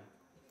 lifespan.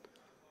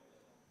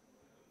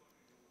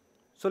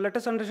 So let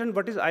us understand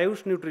what is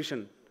Ayush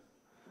nutrition.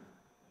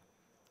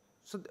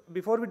 So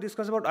before we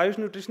discuss about Ayush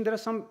nutrition, there are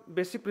some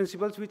basic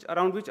principles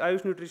around which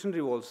Ayush nutrition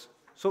revolves.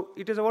 So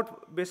it is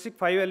about basic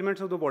 5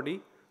 elements of the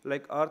body,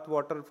 like earth,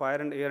 water, fire,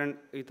 and air, and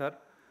ether.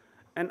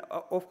 And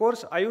of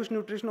course, Ayush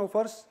nutrition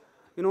offers,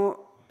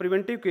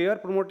 preventive care,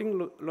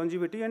 promoting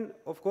longevity, and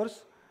of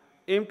course,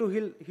 aim to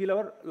heal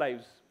our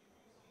lives.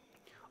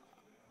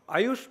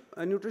 Ayush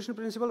nutrition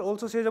principle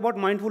also says about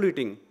mindful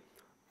eating.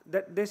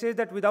 That they say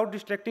that without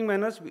distracting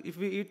manners, if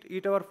we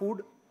eat our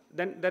food,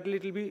 then that will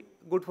be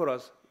good for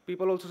us.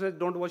 People also say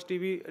don't watch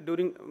TV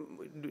during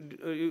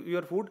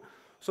your food.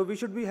 So we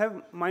should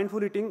have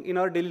mindful eating in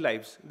our daily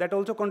lives. That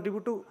also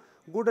contribute to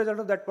good result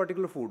of that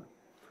particular food.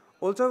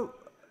 Also,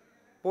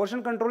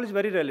 portion control is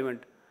very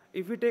relevant.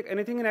 If we take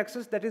anything in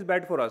excess, that is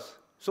bad for us.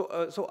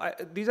 So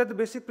these are the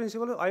basic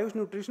principles of Ayush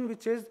nutrition,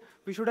 which says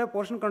we should have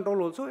portion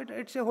control also.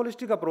 It's a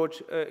holistic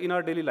approach in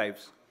our daily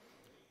lives.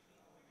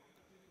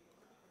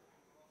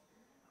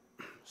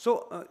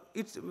 So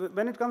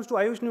when it comes to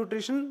Ayush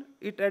nutrition,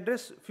 it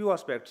addresses few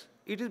aspects.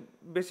 It is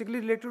basically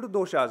related to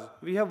doshas.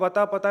 We have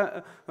Vata,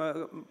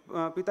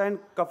 Pitta, and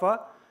Kapha.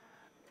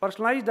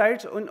 Personalized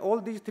diets on all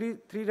these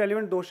three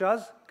relevant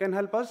doshas can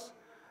help us,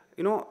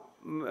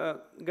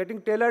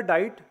 getting tailored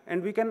diet,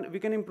 and we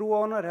can improve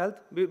on our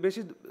health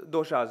basis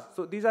doshas.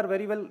 So these are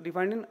very well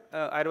defined in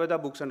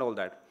Ayurveda books and all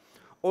that.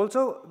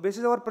 Also,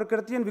 basis our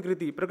Prakriti and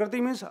Vikriti.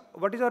 Prakriti means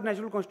what is our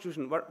natural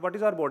constitution, what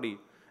is our body,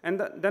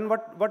 and then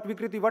what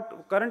Vikriti,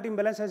 what current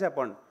imbalance has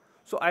happened.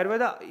 So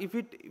Ayurveda, if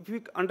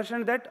we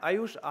understand that,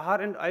 Ayush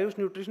Ahar and Ayush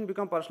nutrition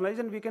become personalized,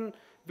 and we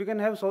can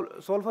have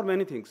solve for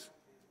many things.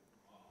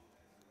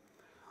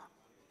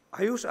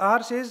 Ayush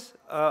R says,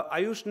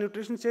 Ayush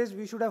Nutrition says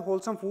we should have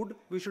wholesome food,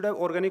 we should have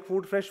organic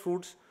food, fresh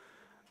foods.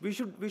 We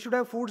should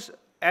have foods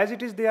as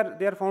it is they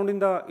are found in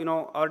the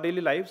our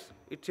daily lives.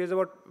 It says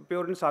about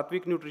pure and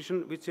sattvic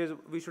nutrition, which says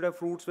we should have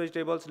fruits,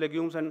 vegetables,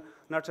 legumes, and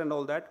nuts and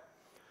all that.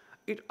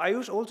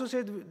 Ayush also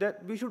said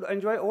that we should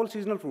enjoy all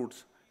seasonal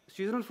fruits.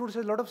 Seasonal fruits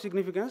has a lot of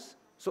significance.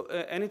 So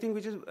anything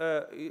which is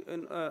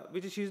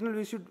seasonal,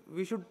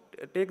 we should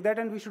take that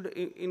and we should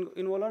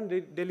involve on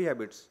daily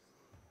habits.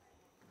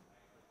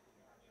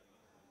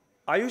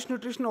 Ayush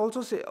nutrition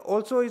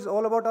also is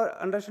all about our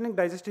understanding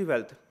digestive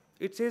health.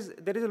 It says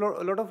there is a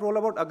lot of role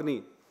about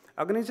Agni.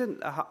 Agni says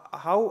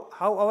how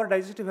our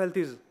digestive health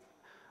is.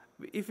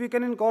 If we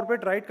can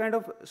incorporate right kind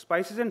of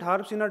spices and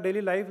herbs in our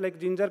daily life, like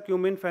ginger,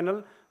 cumin,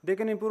 fennel, they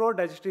can improve our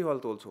digestive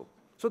health also.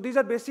 So these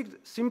are basic,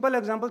 simple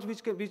examples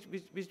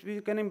which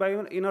we can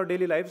imbibe in our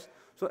daily lives.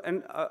 So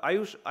and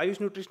Ayush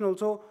nutrition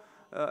also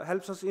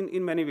helps us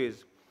in many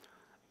ways.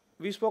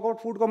 We spoke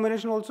about food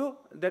combination also,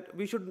 that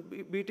we should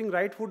be eating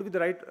right food with the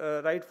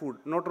right food,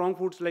 not wrong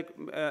foods, like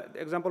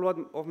example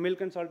of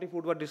milk and salty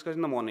food were discussed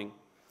in the morning.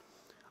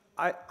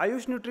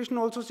 Ayush nutrition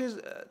also says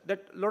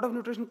that a lot of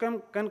nutrition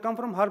can come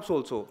from herbs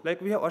also,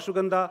 like we have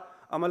ashwagandha,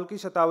 amalki,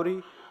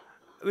 shatavari,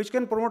 which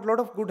can promote a lot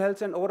of good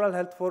health and overall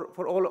health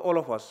for all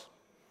of us.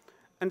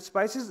 And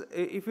spices,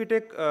 if we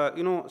take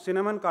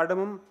cinnamon,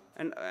 cardamom,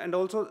 and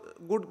also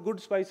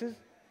good spices,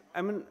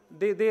 I mean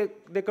they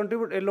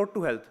contribute a lot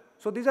to health.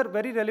 So these are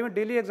very relevant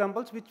daily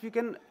examples which we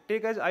can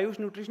take as Ayush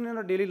nutrition in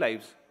our daily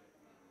lives.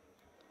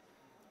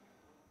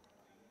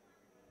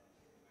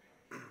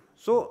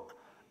 So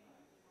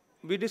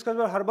we discussed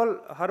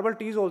about herbal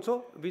teas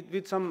also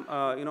with some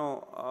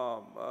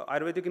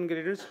Ayurvedic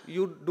ingredients.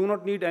 You do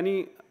not need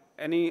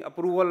any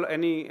approval,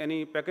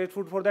 any packaged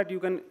food for that.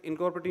 You can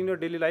incorporate in your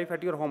daily life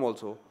at your home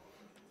also.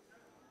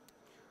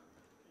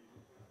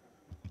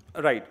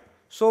 Right.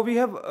 So we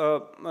have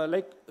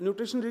like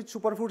nutrition-rich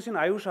superfoods in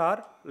Ayush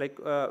are, like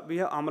we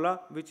have amla,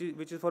 which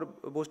is for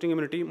boosting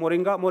immunity.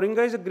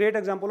 Moringa is a great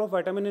example of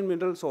vitamin and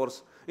mineral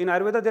source. In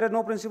Ayurveda, there are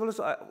no principles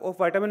of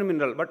vitamin and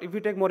mineral, but if we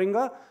take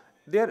moringa,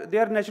 they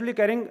are naturally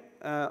carrying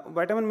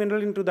vitamin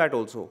mineral into that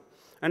also.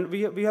 And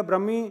we have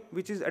Brahmi,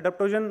 which is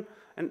adaptogen,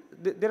 and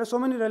there are so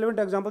many relevant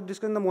examples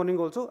discussed in the morning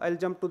also. I'll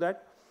jump to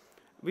that.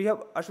 We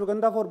have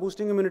ashwagandha for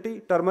boosting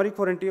immunity, turmeric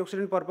for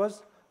antioxidant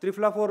purpose,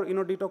 triphala for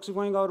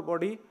detoxifying our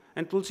body,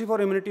 and tulsi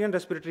for immunity and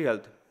respiratory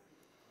health.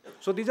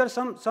 So these are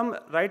some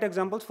right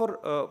examples for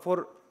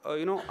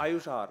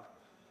Ayush Ahar.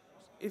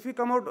 If we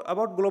come out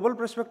about global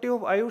perspective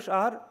of Ayush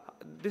Ahar,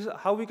 this is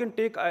how we can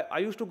take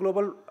Ayush to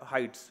global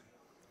heights.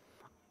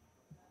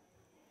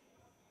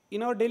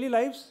 In our daily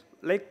lives,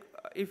 like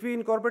if we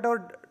incorporate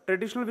our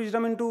traditional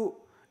wisdom into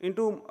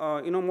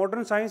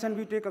modern science and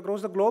we take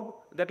across the globe,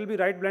 that will be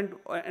right blend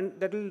and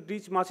that will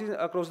reach masses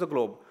across the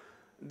globe.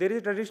 There is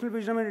a traditional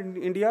wisdom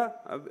in India,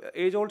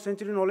 age-old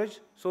century knowledge,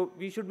 so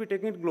we should be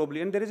taking it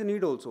globally, and there is a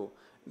need also.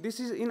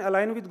 This is in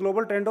align with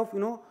global trend of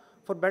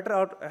for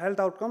better health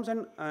outcomes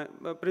and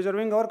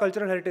preserving our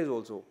cultural heritage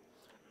also.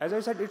 As I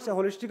said, it's a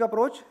holistic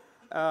approach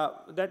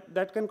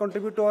that can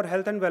contribute to our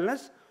health and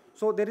wellness.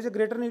 So there is a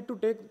greater need to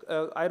take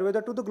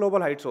Ayurveda to the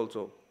global heights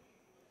also.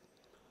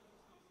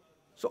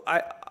 So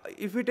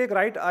if we take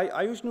right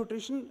Ayush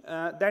nutrition,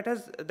 that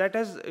has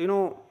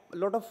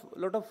lot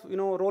of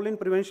role in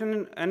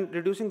prevention and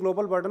reducing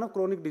global burden of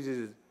chronic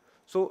diseases.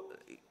 So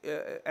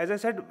as I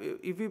said,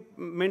 if we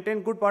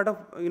maintain good part of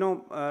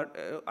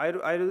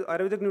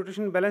Ayurvedic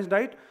nutrition balanced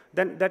diet,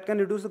 then that can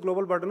reduce the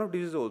global burden of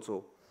disease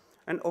also.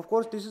 And of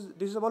course, this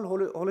is about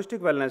holistic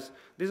wellness.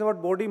 This is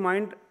about body,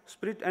 mind,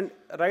 spirit, and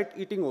right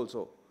eating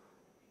also.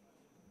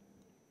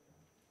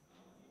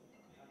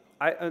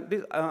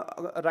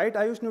 Right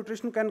Ayush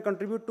nutrition can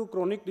contribute to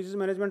chronic disease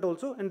management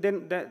also, and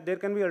then there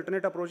can be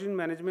alternate approaches in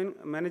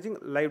managing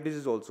live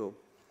disease also.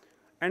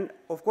 And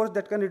of course,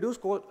 that can reduce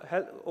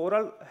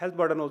overall health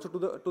burden also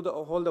to the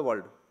whole the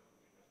world.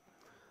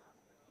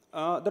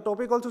 The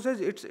topic also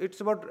says it's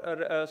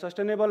about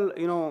sustainable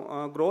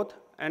growth,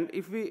 and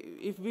if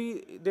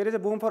there is a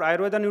boom for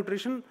Ayurveda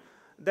nutrition,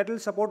 that will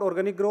support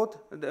organic growth.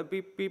 The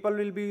people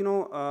will be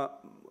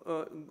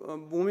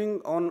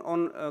booming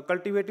on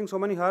cultivating so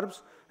many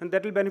herbs, and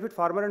that will benefit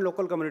farmer and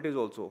local communities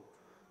also.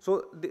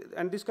 So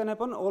and this can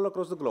happen all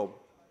across the globe.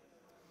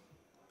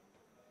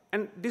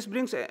 And this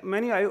brings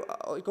many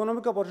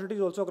economic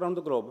opportunities also around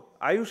the globe.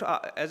 Ayush,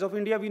 as of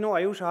India, we know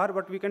Ayush Ahar,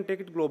 but we can take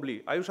it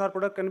globally. Ayush Ahar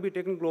product can be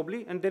taken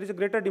globally, and there is a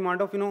greater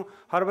demand of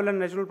herbal and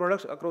natural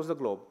products across the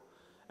globe.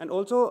 And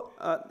also,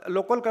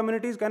 local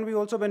communities can be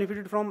also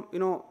benefited from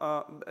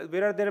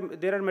where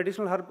there are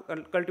medicinal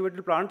herb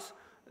cultivated plants.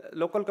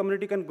 Local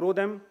community can grow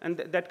them, and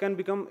that can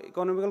become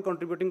economical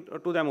contributing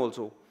to them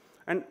also.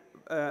 And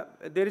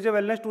there is a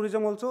wellness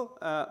tourism also.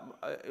 A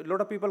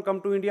lot of people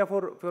come to India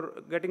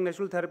for getting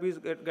natural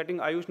therapies, getting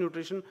Ayush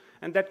nutrition,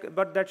 and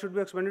but that should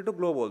be expanded to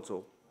globe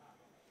also.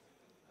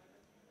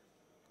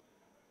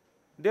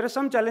 There are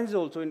some challenges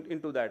also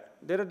into that.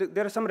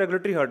 There are some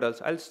regulatory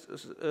hurdles.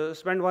 I'll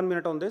spend 1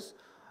 minute on this.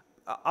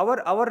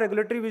 our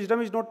regulatory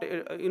wisdom is not,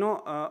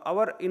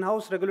 our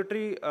in-house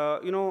regulatory,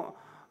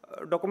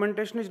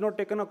 documentation is not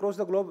taken across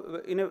the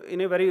globe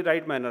in a very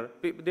right manner.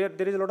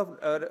 There is a lot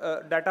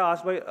of data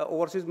asked by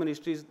overseas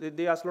ministries.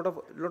 They ask a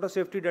lot of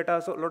safety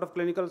data, so a lot of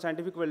clinical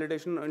scientific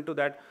validation into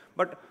that.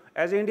 But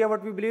as India,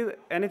 what we believe,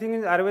 anything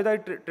in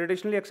Ayurveda is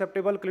traditionally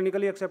acceptable,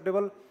 clinically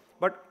acceptable.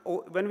 But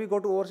when we go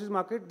to overseas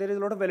market, there is a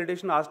lot of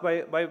validation asked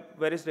by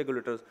various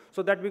regulators.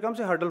 So that becomes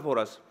a hurdle for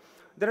us.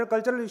 There are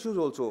cultural issues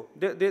also.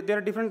 There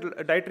are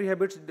different dietary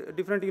habits,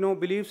 different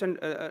beliefs, and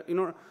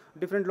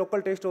different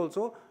local taste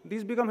also.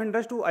 These become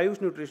hindrance to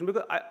Ayush nutrition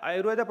because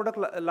Ayurveda products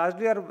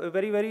largely are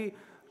very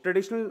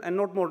traditional and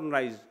not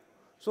modernized.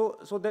 So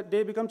that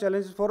they become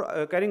challenges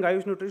for carrying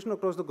Ayush nutrition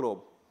across the globe.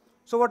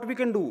 So what we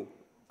can do?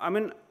 I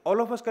mean, all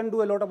of us can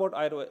do a lot about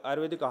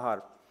Ayurvedic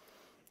Ahar.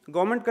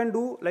 Government can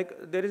do,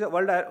 like there is a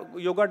World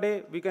Yoga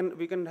Day, we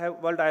can have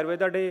World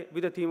Ayurveda Day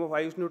with the theme of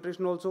Ayush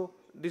nutrition also.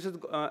 This is,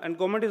 and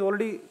government is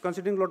already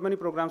considering many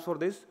programs for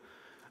this.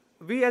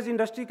 We as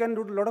industry can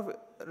do a lot of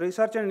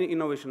research and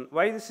innovation.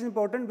 Why this is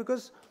important?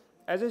 Because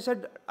as I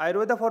said,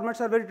 Ayurveda formats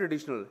are very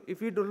traditional.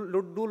 If we do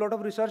a lot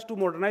of research to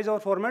modernize our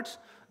formats,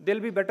 they'll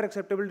be better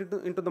acceptable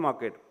into the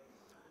market.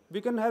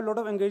 We can have a lot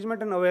of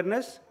engagement and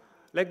awareness.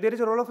 Like there is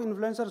a role of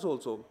influencers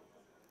also.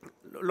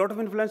 A lot of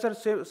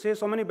influencers say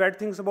so many bad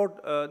things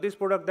about this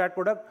product, that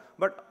product,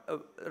 but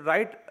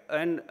right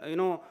and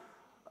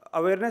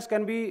awareness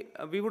can be.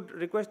 We would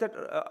request that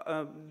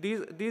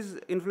these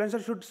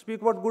influencers should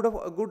speak about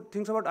good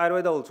things about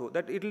Ayurveda also.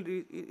 That it'll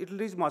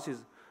reach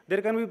masses.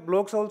 There can be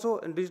blogs also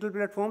and digital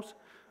platforms,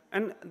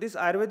 and this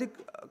Ayurvedic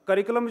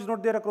curriculum is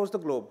not there across the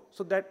globe.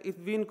 So that if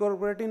we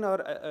incorporate in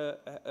our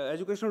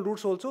educational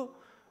routes also,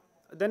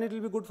 then it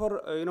will be good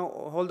for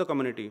whole the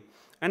community,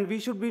 and we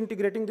should be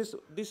integrating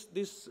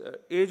this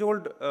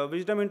age-old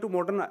wisdom into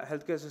modern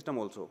healthcare system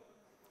also.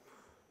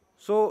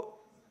 So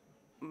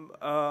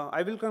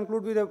I will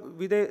conclude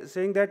with a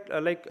saying that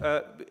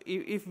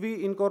if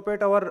we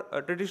incorporate our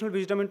traditional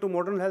wisdom into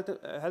modern health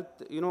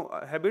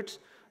habits,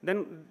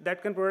 then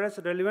that can provide us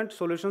relevant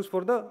solutions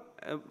for the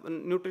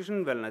nutrition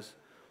and wellness.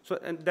 So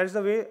and that's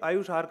the way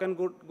Ayush Ahar can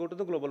go to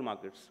the global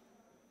markets.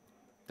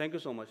 Thank you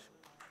so much.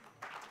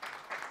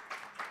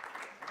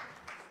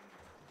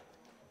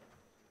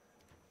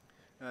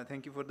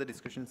 Thank you for the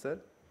discussion, sir.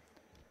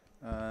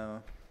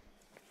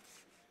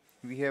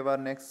 We have our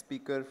next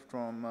speaker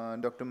from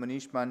Dr.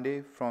 Manish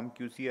Pande from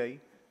QCI.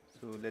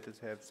 So let us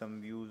have some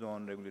views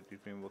on regulatory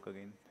framework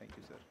again. Thank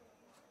you,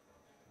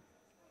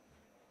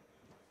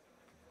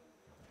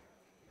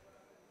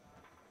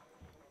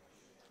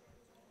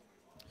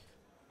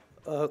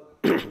 sir.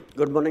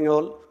 Good morning,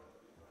 all.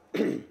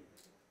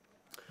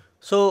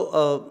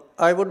 So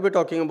I would be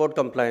talking about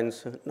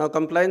compliance. Now,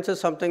 compliance is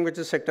something which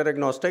is sector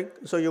agnostic.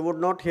 So you would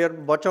not hear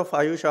much of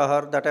Ayush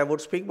Ahar that I would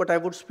speak, but I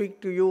would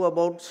speak to you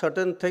about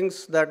certain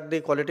things that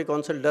the Quality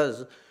Council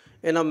does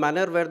in a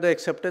manner where the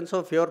acceptance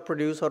of your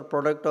produce or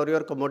product or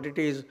your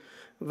commodities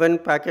when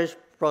packaged,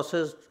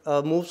 processed,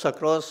 moves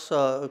across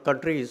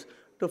countries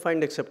to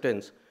find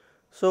acceptance.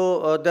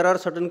 So there are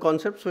certain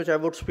concepts which I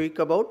would speak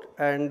about,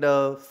 and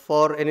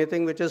for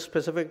anything which is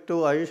specific to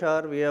Ayush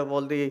Ahar, we have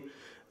all the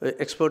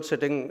experts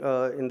sitting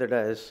in the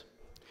dais.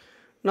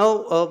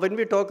 Now, when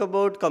we talk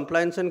about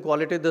compliance and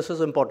quality, this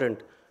is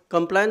important.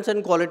 Compliance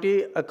and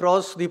quality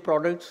across the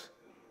products,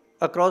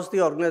 across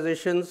the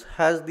organizations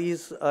has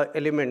these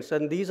elements,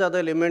 and these are the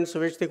elements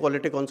which the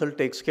Quality Council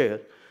takes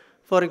care.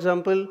 For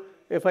example,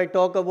 if I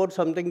talk about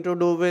something to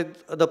do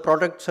with the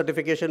product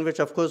certification, which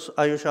of course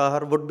Ayush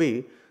Ahar would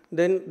be,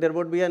 then there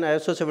would be an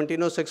ISO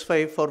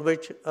 17065 for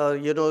which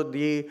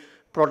the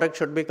product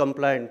should be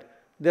compliant.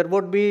 There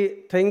would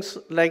be things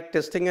like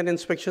testing and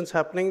inspections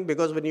happening,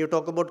 because when you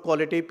talk about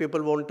quality,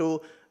 people want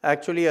to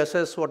actually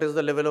assess what is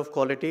the level of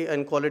quality,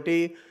 and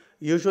quality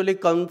usually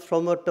comes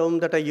from a term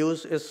that I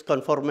use is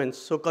conformance.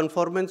 So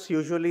conformance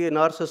usually in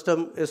our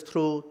system is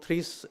through three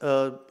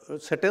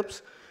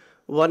setups.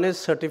 One is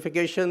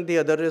certification, the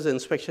other is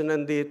inspection,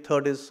 and the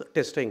third is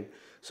testing.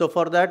 So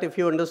for that, if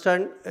you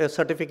understand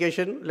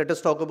certification, let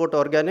us talk about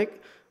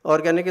organic.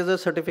 Organic is a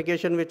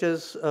certification which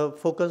is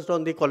focused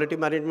on the quality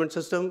management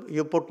system.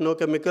 You put no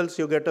chemicals,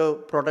 you get a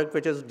product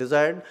which is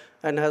desired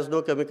and has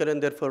no chemical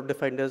and therefore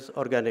defined as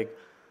organic.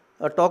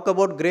 Talk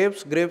about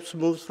grapes. Grapes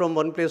moves from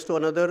one place to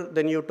another.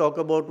 Then you talk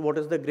about what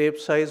is the grape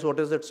size, what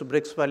is its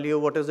Brix value,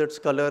 what is its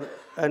color,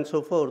 and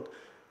so forth.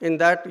 In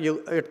that,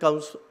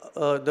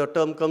 the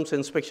term comes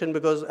inspection,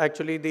 because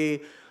actually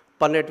the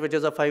punnet, which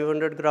is a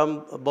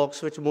 500-gram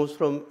box which moves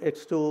from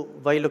X to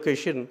Y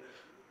location,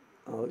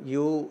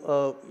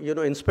 you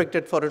inspect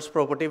it for its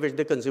property which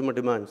the consumer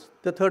demands.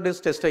 The third is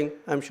testing.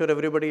 I'm sure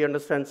everybody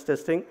understands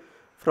testing.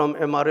 From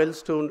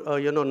MRLs to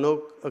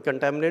no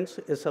contaminants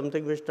is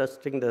something which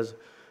testing does.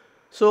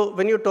 So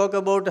when you talk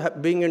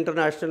about being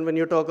international, when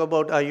you talk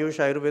about Ayush,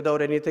 Ayurveda,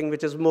 or anything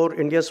which is more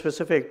India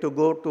specific to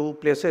go to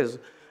places,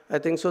 I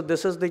think so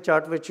this is the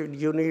chart which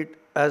you need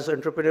as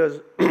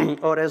entrepreneurs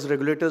or as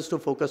regulators to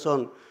focus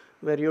on,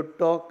 where you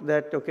talk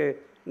that, okay,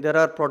 there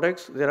are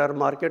products, there are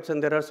markets,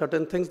 and there are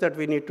certain things that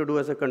we need to do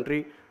as a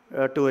country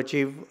to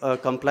achieve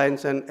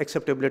compliance and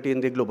acceptability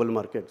in the global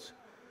markets.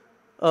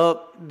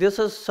 This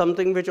is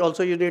something which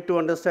also you need to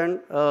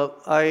understand.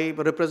 I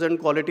represent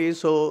quality,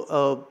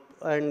 so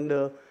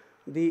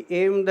the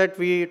aim that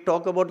we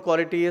talk about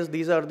quality is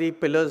these are the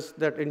pillars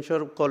that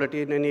ensure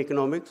quality in any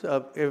economics.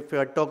 If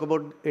I talk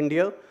about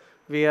India,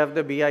 we have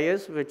the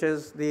BIS, which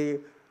is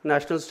the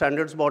national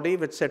standards body,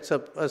 which sets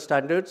up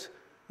standards.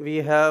 We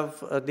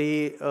have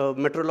the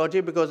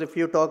metrology, because if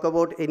you talk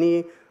about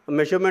any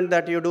measurement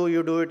that you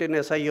do it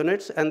in SI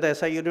units, and the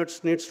SI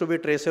units needs to be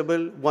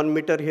traceable. 1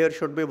 meter here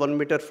should be 1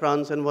 meter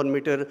France and 1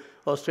 meter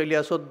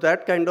Australia. So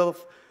that kind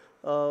of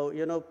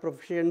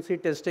proficiency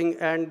testing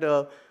and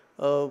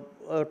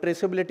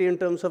traceability in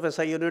terms of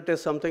SI unit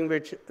is something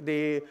which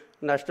the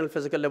National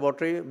Physical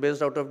Laboratory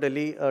based out of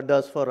Delhi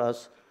does for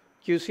us.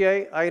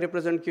 QCI, I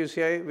represent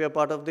QCI. We are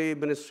part of the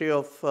Ministry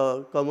of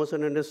Commerce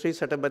and Industry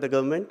set up by the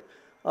government.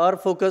 Our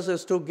focus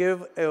is to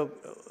give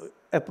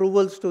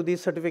approvals to the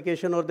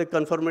certification or the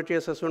conformity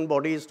assessment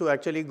bodies to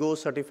actually go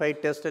certify,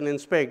 test, and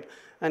inspect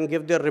and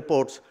give their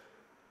reports.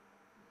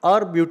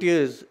 Our beauty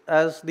is,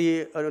 as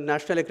the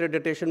National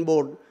Accreditation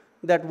Board,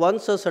 that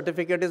once a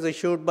certificate is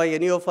issued by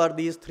any of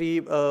these three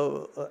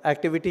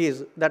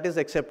activities, that is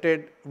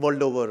accepted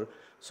world over.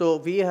 So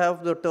we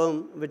have the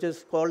term which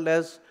is called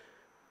as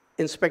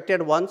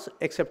inspected once,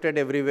 accepted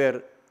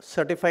everywhere,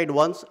 certified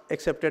once,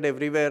 accepted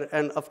everywhere,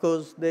 and of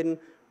course then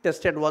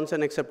tested once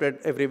and accepted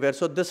everywhere.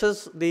 So this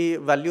is the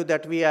value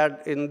that we add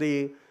in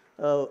the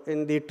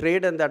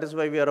trade, and that is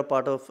why we are a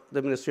part of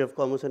the Ministry of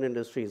Commerce and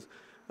Industries.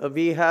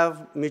 We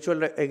have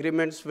mutual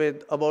agreements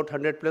with about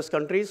 100+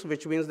 countries,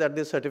 which means that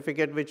the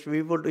certificate which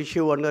we would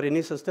issue under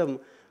any system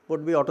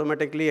would be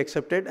automatically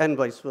accepted, and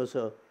vice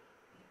versa.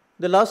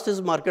 The last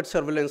is market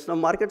surveillance. Now,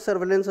 market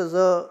surveillance is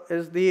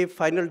the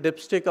final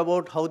dipstick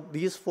about how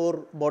these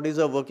four bodies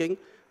are working.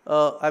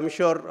 I'm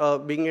sure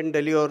being in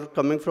Delhi or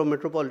coming from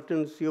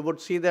metropolitans, you would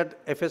see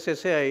that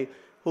FSSAI,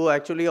 who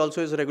actually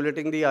also is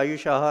regulating the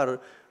Ayush Ahar,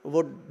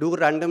 would do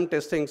random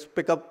testings,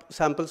 pick up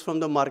samples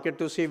from the market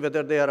to see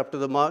whether they are up to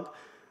the mark,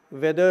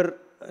 whether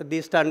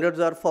the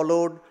standards are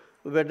followed,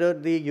 whether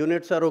the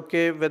units are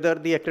okay, whether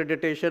the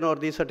accreditation or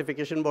the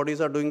certification bodies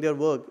are doing their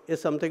work,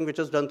 is something which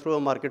is done through a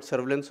market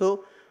surveillance.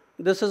 So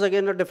this is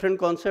again a different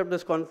concept.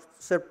 This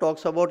concept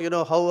talks about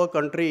how a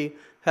country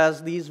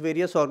has these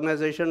various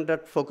organizations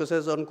that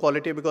focuses on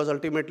quality, because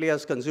ultimately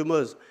as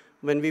consumers,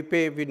 when we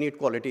pay, we need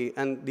quality.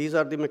 And these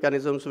are the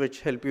mechanisms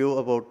which help you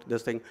about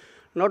this thing.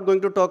 Not going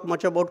to talk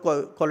much about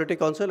Quality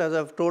Council, as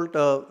I've told,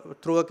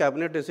 through a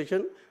cabinet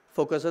decision,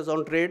 focuses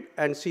on trade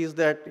and sees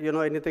that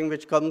anything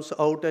which comes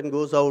out and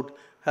goes out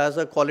has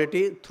a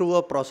quality through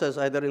a process,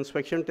 either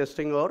inspection,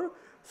 testing, or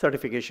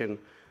certification.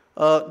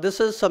 This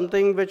is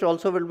something which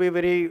also will be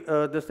very,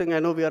 I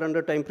know we are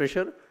under time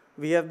pressure.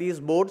 We have these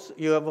boards.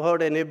 You have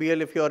heard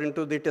NABL if you are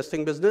into the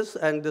testing business,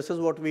 and this is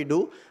what we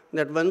do,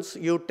 that once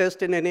you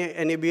test in any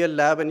NABL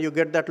lab and you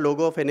get that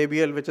logo of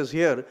NABL which is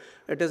here,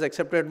 it is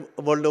accepted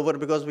world over,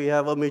 because we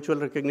have a mutual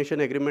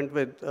recognition agreement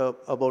with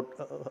about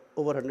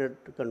over 100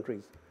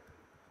 countries.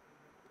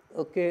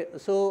 Okay,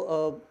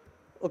 so,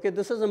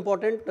 this is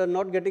important,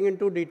 not getting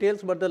into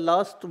details, but the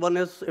last one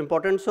is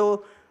important.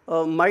 So,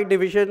 my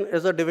division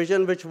is a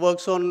division which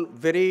works on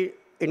very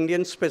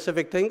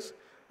Indian-specific things.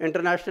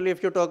 Internationally,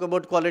 if you talk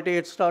about quality,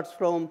 it starts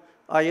from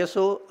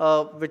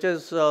ISO, which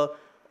is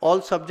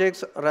all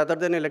subjects rather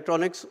than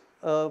electronics.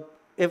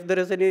 If there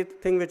is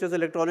anything which is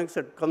electronics,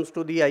 it comes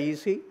to the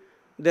IEC.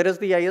 There is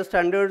the IS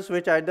standards,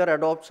 which either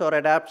adopts or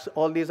adapts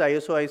all these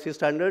ISO, IC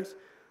standards.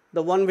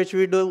 The one which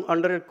we do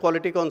under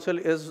Quality Council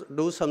is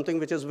do something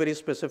which is very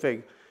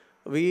specific.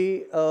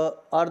 We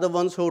are the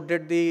ones who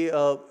did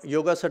the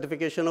yoga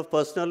certification of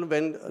personnel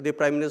when the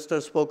Prime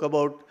Minister spoke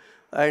about,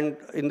 and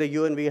in the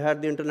UN we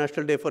had the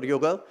International Day for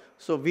Yoga.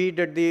 So we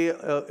did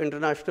the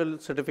international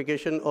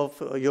certification of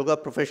yoga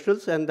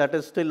professionals, and that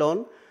is still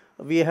on.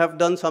 We have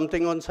done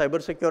something on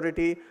cyber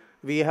security.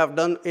 We have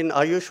done in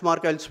Ayush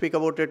Mark, I'll speak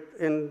about it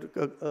in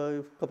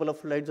a couple of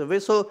slides away.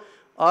 So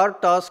our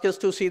task is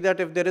to see that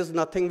if there is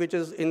nothing which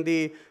is in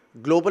the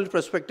global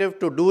perspective,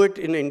 to do it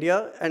in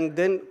India and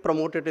then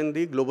promote it in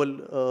the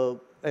global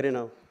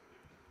arena.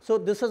 So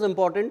this is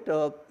important.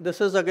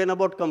 This is again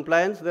about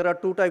compliance. There are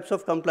two types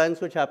of compliance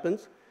which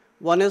happens.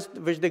 One is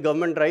which the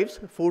government drives.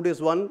 Food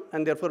is one,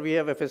 and therefore we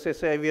have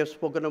FSSAI. We have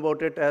spoken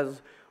about it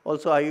as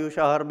also Ayush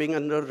Ahar being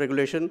under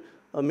regulation,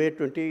 May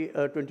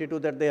 2022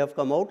 that they have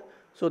come out.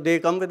 So they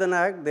come with an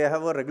act. They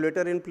have a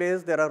regulator in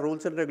place. There are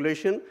rules and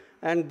regulation,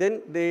 and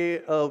then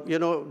they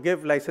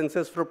give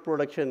licenses for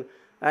production.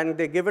 And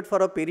they give it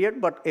for a period,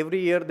 but every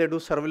year they do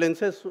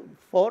surveillances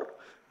for,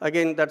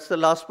 again, that's the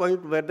last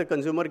point where the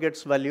consumer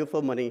gets value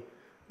for money.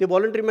 The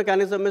voluntary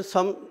mechanism is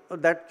some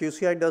that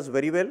QCI does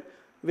very well,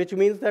 which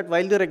means that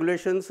while the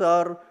regulations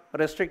are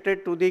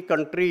restricted to the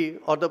country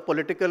or the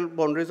political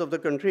boundaries of the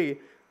country,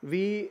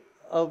 we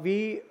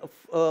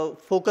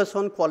focus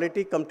on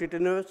quality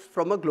competitiveness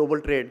from a global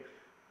trade.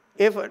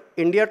 If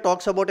India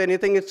talks about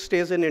anything, it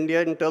stays in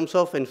India in terms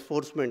of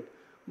enforcement.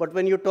 But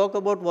when you talk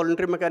about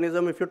voluntary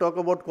mechanism, if you talk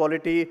about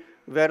quality,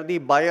 where the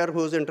buyer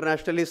who's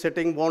internationally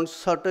sitting wants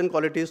certain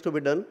qualities to be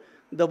done,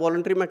 the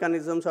voluntary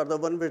mechanisms are the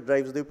one which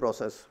drives the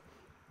process.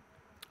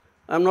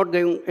 I'm not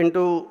going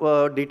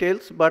into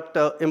details, but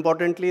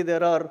importantly,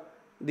 there are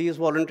these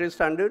voluntary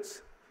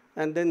standards,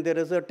 and then there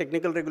is a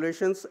technical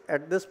regulations.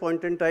 At this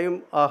point in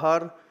time,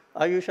 Ayush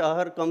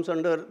Ahar comes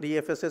under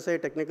the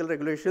FSSAI technical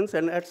regulations,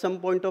 and at some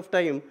point of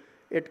time,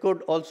 it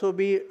could also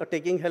be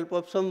taking help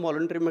of some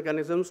voluntary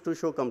mechanisms to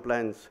show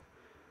compliance.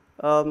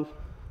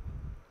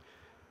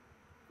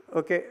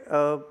 Okay.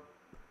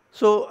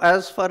 So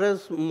as far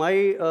as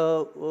my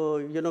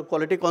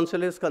quality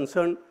council is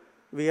concerned,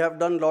 we have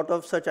done a lot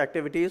of such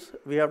activities.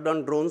 We have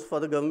done drones for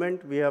the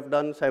government. We have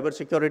done cyber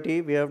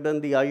security. We have done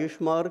the Ayush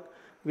mark.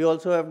 We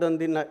also have done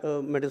the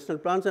medicinal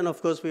plants. And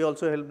of course, we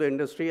also help the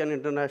industry and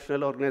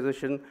international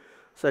organizations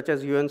such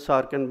as UN,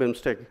 SARC, and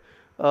BIMSTEC.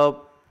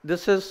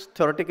 This is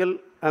theoretical.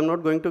 I'm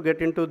not going to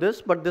get into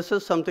this, but this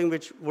is something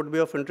which would be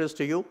of interest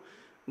to you.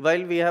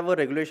 While we have a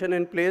regulation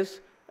in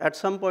place, at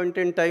some point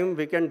in time,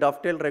 we can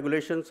dovetail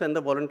regulations and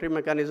the voluntary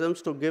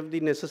mechanisms to give the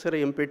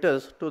necessary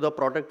impetus to the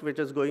product which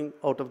is going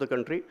out of the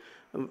country,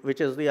 which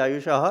is the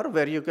Ayush Ahar,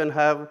 where you can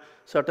have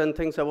certain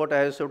things about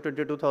ISO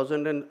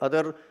 22000 and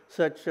other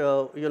such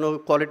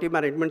quality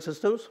management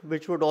systems,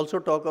 which would also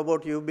talk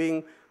about you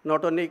being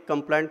not only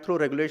compliant through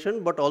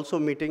regulation, but also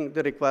meeting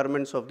the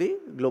requirements of the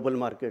global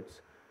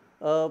markets.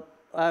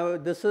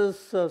 This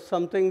is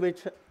something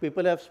which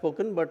people have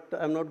spoken, but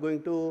I'm not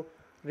going to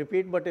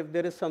repeat, but if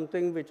there is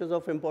something which is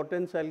of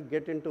importance, I'll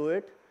get into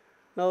it.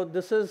 Now,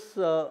 this is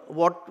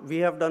what we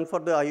have done for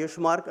the Ayush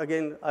mark.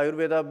 Again,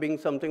 Ayurveda being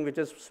something which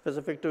is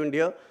specific to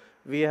India,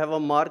 we have a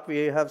mark.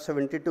 We have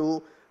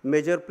 72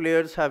 major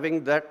players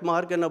having that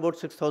mark and about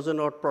 6,000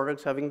 odd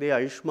products having the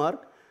Ayush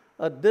mark.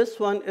 This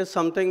one is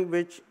something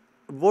which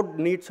would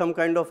need some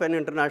kind of an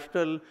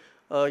international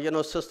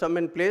system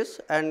in place,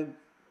 and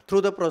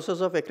through the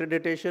process of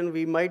accreditation,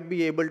 we might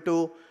be able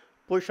to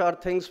push our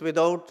things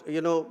without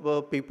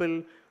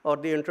people or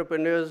the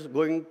entrepreneurs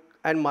going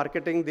and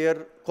marketing their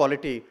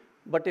quality.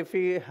 But if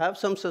we have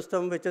some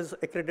system which is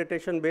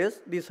accreditation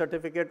based, the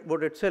certificate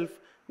would itself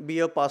be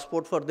a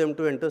passport for them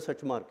to enter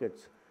such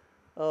markets.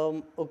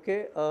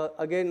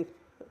 Again,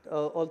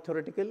 all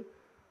theoretical.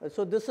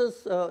 So this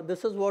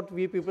is what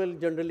we people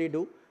generally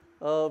do.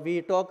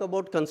 We talk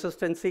about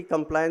consistency,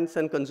 compliance,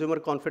 and consumer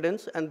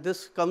confidence, and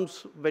this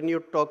comes when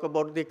you talk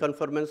about the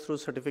conformance through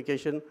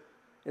certification,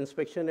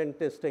 inspection, and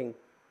testing.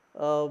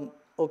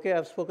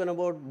 I've spoken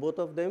about both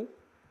of them,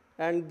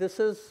 and this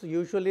is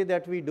usually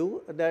that we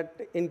do, that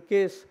in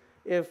case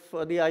if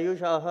the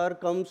Ayush Ahar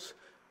comes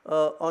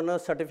on a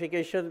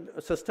certification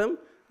system,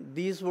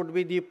 these would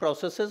be the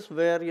processes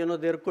where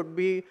there could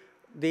be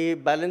the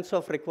balance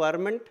of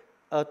requirement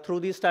through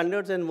these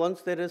standards, and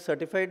once there is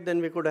certified,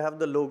 then we could have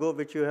the logo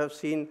which you have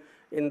seen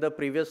in the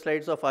previous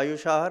slides of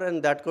Ayush Ahar,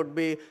 and that could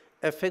be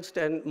affixed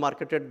and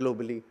marketed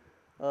globally.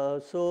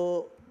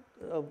 So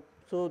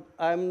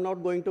I'm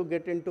not going to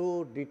get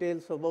into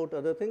details about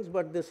other things,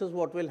 but this is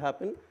what will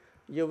happen.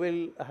 You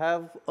will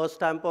have a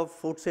stamp of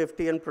food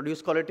safety and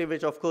produce quality,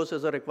 which of course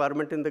is a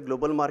requirement in the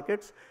global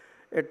markets.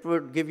 It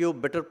would give you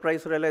better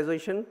price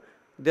realization.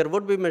 There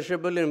would be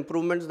measurable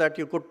improvements that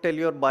you could tell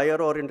your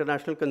buyer or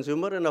international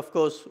consumer. And of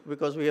course,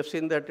 because we have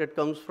seen that it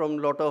comes from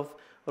a lot of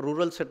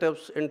rural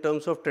setups in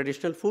terms of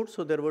traditional food,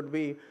 so there would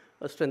be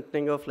a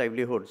strengthening of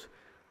livelihoods.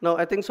 Now,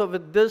 I think so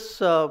with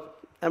this,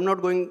 I'm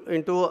not going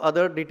into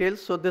other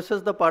details. So this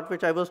is the part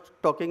which I was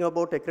talking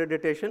about,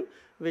 accreditation,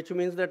 which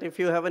means that if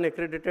you have an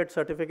accredited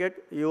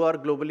certificate, you are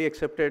globally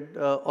accepted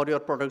or your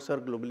products are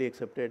globally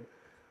accepted.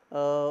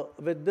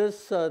 With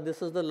this,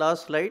 this is the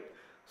last slide.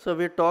 So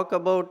we talk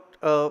about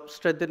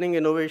strengthening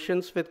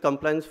innovations with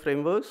compliance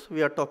frameworks.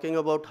 We are talking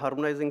about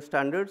harmonizing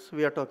standards.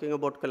 We are talking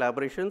about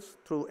collaborations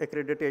through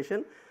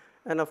accreditation.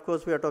 And of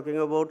course, we are talking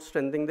about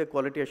strengthening the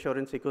quality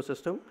assurance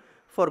ecosystem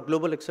for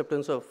global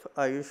acceptance of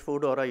Ayush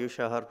food or Ayush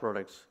Ahar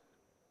products.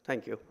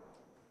 Thank you.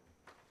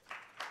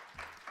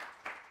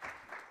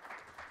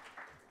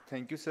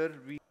 Thank you, sir.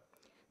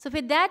 So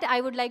with that,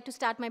 I would like to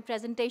start my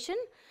presentation.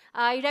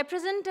 I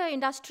represent an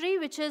industry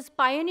which is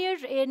pioneer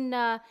in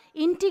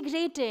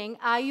integrating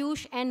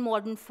Ayush and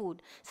modern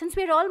food. Since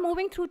we're all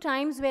moving through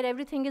times where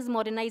everything is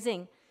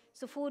modernizing,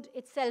 so food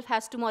itself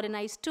has to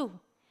modernize too.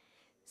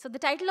 So the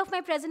title of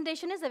my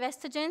presentation is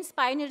Avesthagen's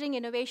Pioneering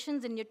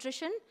Innovations in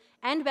Nutrition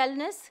and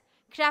Wellness,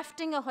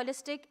 Crafting a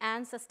Holistic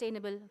and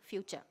Sustainable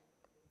Future.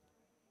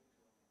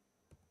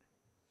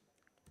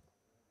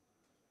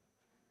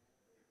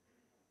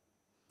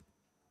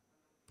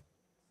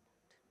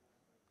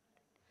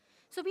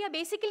 So we are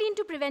basically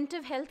into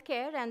preventive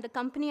healthcare, and the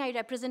company I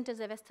represent is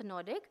Avestha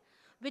Nordic,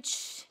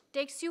 which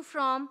takes you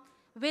from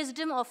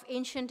wisdom of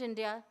ancient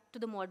India to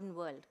the modern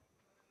world.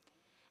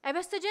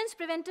 Avesthagen's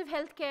preventive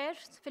healthcare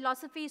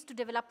philosophy is to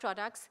develop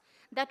products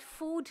that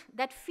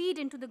feed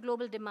into the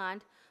global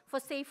demand for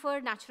safer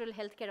natural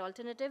healthcare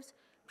alternatives,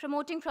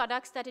 promoting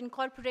products that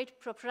incorporate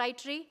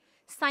proprietary,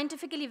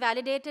 scientifically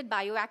validated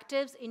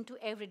bioactives into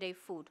everyday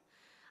food.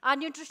 Our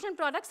nutritional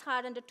products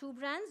are under two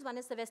brands. One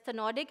is Avestha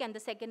Nordic and the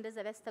second is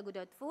Avestha Good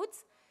Earth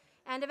Foods.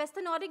 And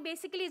Avestha Nordic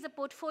basically is a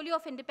portfolio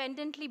of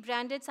independently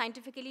branded,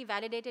 scientifically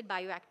validated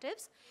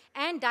bioactives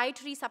and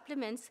dietary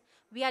supplements.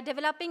 We are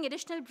developing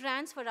additional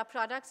brands for our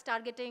products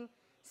targeting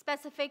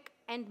specific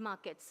end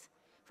markets.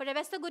 For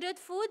Avestha Good Earth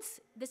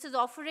Foods, this is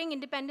offering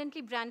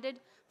independently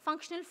branded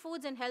functional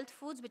foods and health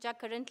foods which are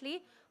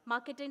currently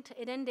marketed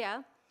in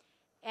India.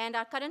 And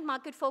our current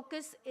market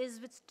focus is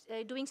with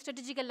doing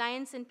strategic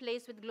alliance in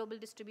place with global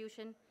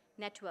distribution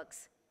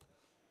networks.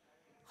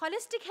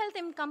 Holistic health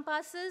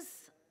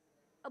encompasses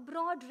a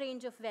broad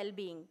range of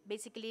well-being.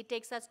 Basically, it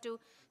takes us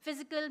to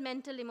physical,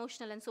 mental,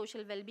 emotional, and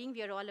social well-being.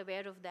 We are all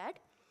aware of that.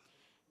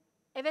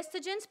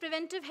 Avesthagen's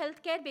preventive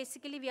healthcare,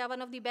 basically, we are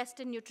one of the best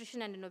in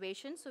nutrition and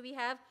innovation. So we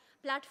have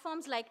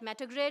platforms like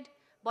Metagrid,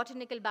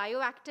 botanical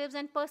bioactives,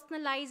 and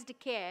personalized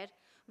care,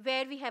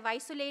 where we have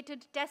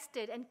isolated,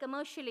 tested, and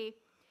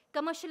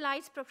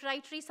commercialized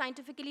proprietary,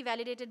 scientifically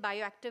validated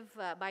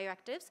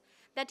bioactives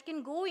that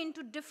can go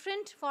into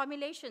different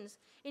formulations,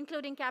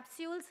 including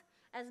capsules.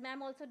 As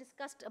ma'am also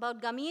discussed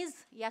about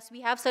gummies, yes,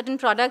 we have certain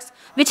products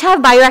which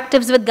have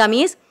bioactives with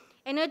gummies,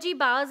 energy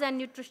bars, and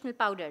nutritional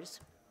powders.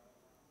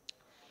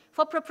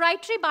 For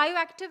proprietary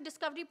bioactive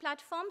discovery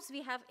platforms,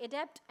 we have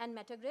ADEPT and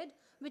Metagrid,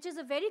 which is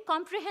a very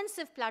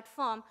comprehensive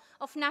platform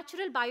of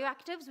natural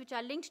bioactives which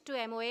are linked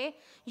to MOA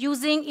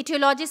using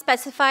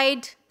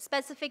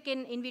etiology-specific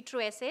in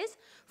vitro assays,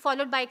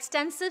 followed by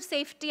extensive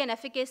safety and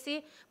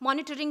efficacy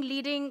monitoring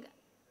leading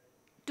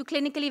to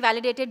clinically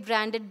validated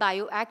branded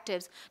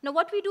bioactives. Now,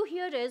 what we do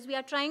here is we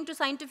are trying to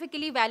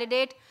scientifically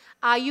validate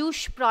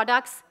Ayush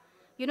products.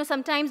 You know,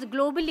 sometimes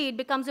globally it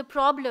becomes a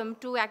problem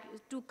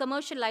to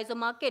commercialize or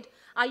market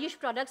Ayush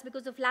products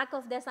because of lack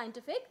of their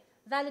scientific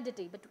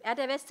validity. But at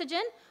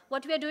Avesthagen,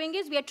 what we are doing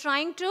is we are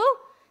trying to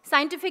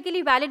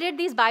scientifically validate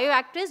these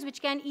bioactives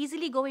which can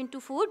easily go into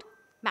food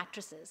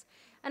matrices.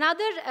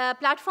 Another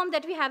platform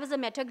that we have is a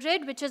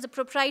Metagrid, which is a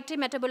proprietary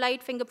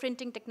metabolite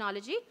fingerprinting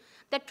technology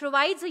that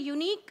provides a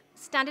unique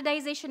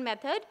standardization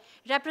method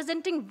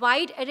representing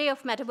wide array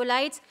of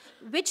metabolites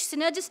which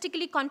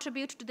synergistically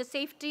contribute to the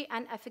safety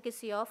and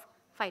efficacy of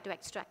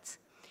phytoextracts.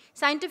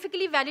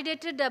 Scientifically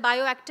validated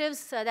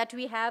bioactives that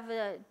we have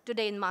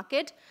today in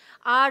market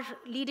are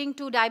leading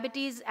to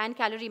diabetes and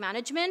calorie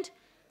management.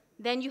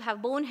 Then you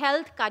have bone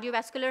health,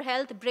 cardiovascular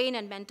health, brain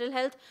and mental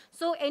health.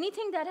 So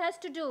anything that has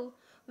to do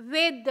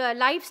with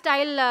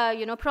lifestyle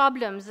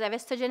problems,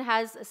 Avesthagen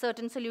has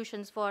certain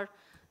solutions for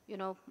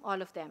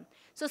all of them.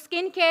 So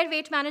skincare,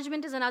 weight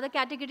management is another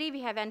category.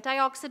 We have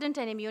antioxidant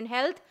and immune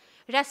health,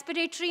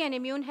 respiratory and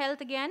immune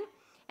health again,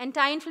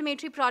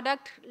 anti-inflammatory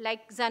product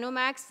like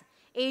Xanomax,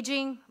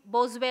 aging,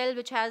 Boswell,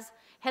 which has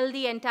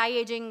healthy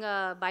anti-aging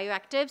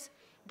bioactives,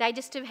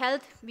 digestive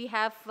health, we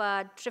have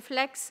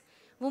Triflex,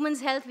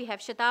 women's health, we have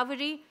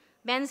Shatavari,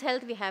 men's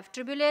health, we have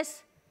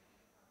Tribulus.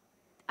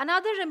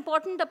 Another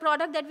important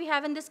product that we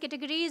have in this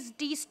category is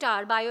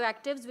T-Star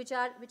bioactives, which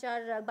are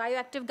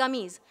bioactive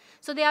gummies.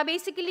 So they are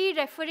basically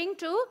referring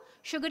to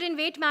sugar and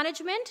weight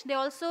management. They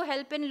also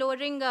help in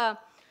lowering,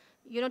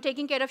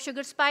 taking care of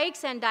sugar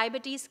spikes and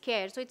diabetes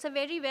care. So it's a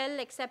very well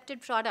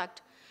accepted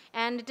product.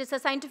 And it is a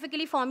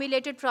scientifically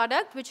formulated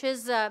product which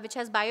has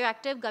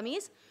bioactive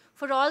gummies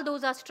for all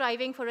those who are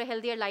striving for a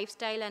healthier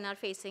lifestyle and are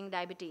facing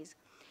diabetes.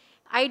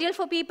 Ideal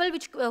for people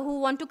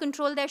who want to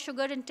control their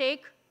sugar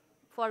intake,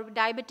 for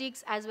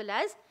diabetics as well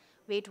as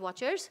Weight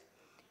Watchers.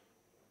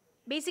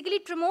 Basically,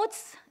 it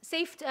promotes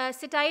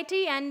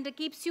satiety and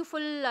keeps you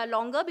full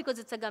longer because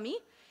it's a gummy,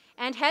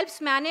 and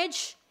helps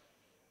manage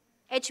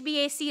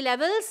HbA1c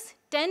levels.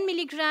 10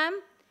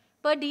 milligram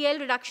per dl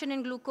reduction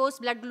in glucose,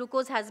 blood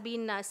glucose has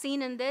been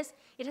seen in this.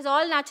 It has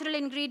all natural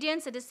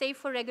ingredients, it is safe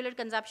for regular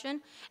consumption,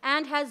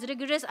 and has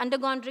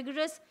undergone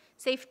rigorous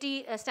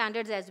safety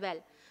standards as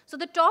well. So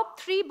the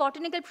top 3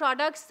 botanical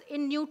products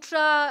in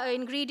Nutra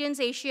Ingredients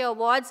Asia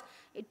Awards,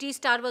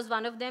 T-Star was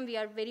one of them. We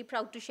are very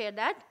proud to share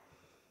that.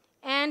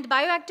 And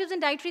bioactives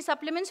and dietary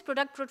supplements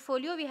product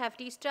portfolio, we have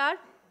T-Star,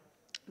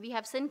 we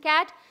have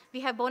Syncat, we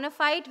have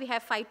Bonafide, we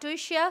have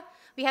Phytoasia,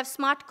 we have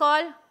Smart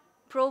Call,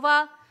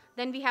 Prova,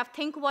 then we have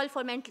Think Well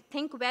for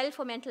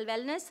mental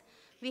wellness,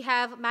 we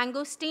have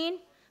Mangosteen,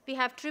 we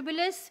have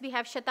Tribulus, we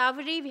have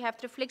Shatavari, we have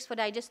Triflix for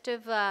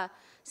digestive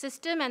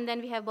system, and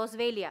then we have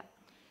Boswellia.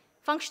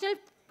 Functional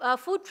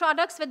food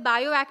products with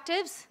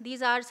bioactives,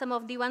 these are some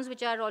of the ones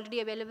which are already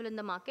available in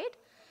the market.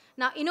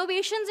 Now,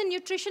 innovations in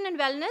nutrition and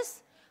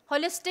wellness,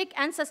 holistic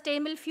and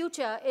sustainable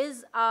future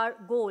is our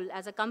goal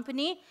as a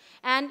company.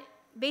 And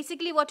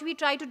basically what we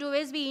try to do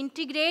is we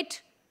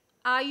integrate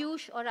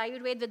Ayush or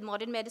Ayurveda with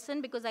modern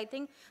medicine, because I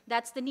think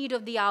that's the need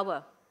of the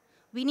hour.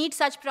 We need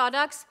such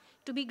products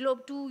to be grow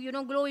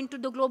into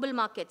the global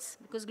markets,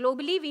 because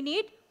globally we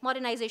need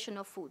modernization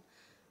of food.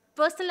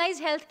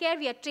 Personalized healthcare,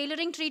 we are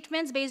tailoring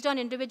treatments based on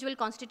individual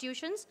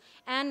constitutions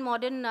and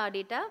modern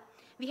data.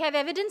 We have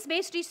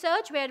evidence-based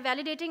research where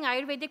validating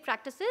Ayurvedic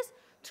practices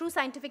through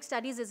scientific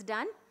studies is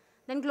done.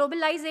 Then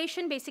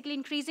globalization, basically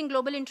increasing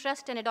global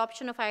interest and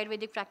adoption of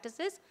Ayurvedic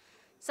practices.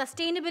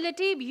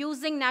 Sustainability,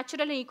 using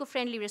natural and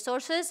eco-friendly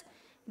resources.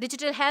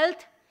 Digital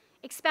health,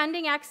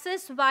 expanding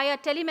access via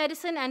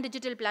telemedicine and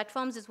digital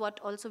platforms is what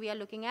also we are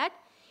looking at.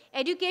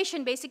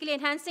 Education, basically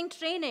enhancing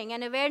training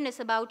and awareness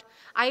about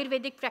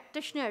Ayurvedic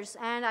practitioners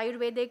and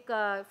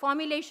Ayurvedic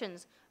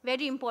formulations,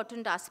 very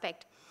important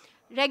aspect.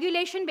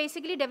 Regulation,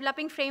 basically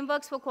developing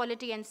frameworks for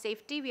quality and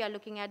safety, we are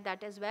looking at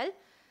that as well.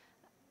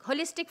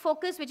 Holistic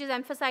focus, which is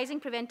emphasizing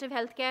preventive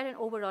healthcare and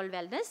overall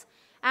wellness.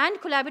 And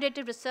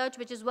collaborative research,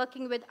 which is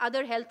working with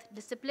other health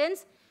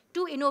disciplines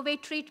to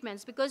innovate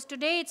treatments, because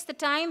today it's the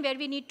time where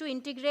we need to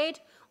integrate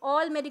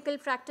all medical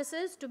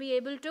practices to be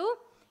able to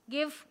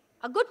give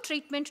a good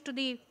treatment to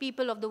the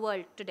people of the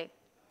world today.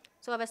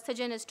 So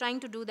Avesthagen is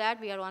trying to do that.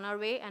 We are on our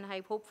way, and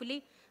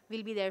hopefully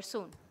we'll be there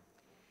soon.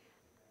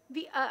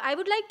 I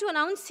would like to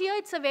announce here,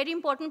 it's a very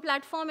important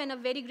platform and a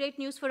very great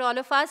news for all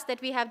of us that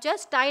we have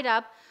just tied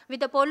up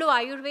with Apollo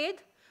Ayurved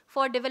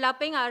for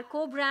developing our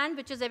co-brand,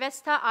 which is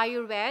Avestha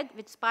Ayurved,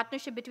 which is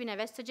partnership between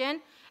Avesthagen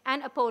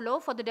and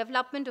Apollo for the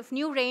development of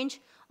new range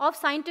of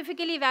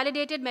scientifically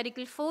validated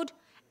medical food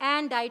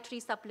and dietary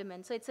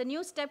supplements. So it's a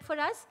new step for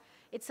us.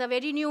 It's a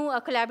very new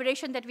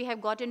collaboration that we have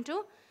got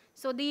into.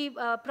 So the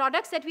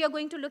products that we are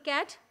going to look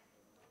at,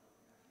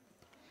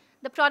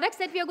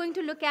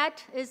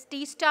 is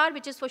T-Star,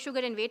 which is for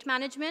sugar and weight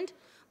management,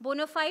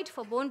 Bonafide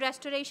for bone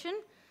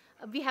restoration.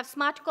 We have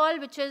Smart Call,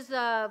 which is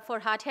for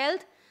heart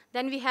health.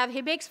 Then we have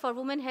Hibix for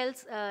women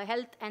health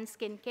and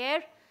skin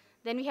care.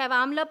 Then we have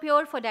Amla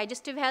Pure for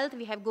digestive health.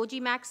 We have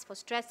Goji Max for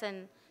stress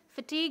and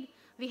fatigue.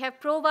 We have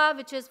Prova,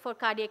 which is for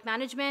cardiac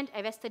management,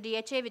 Avesta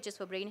DHA, which is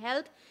for brain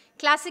health,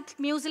 Classic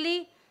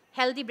Muesli,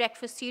 healthy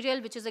breakfast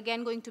cereal, which is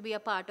again going to be a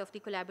part of the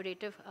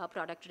collaborative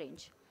product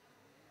range.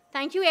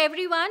 Thank you,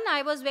 everyone.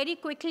 I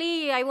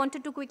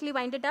wanted to quickly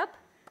wind it up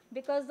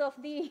because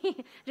of the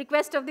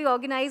request of the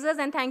organizers,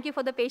 and thank you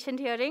for the patient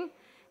hearing.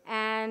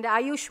 And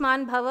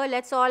Ayushman Bhava,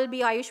 let's all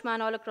be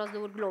Ayushman all across the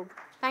globe.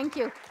 Thank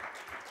you.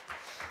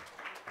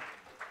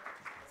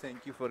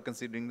 Thank you for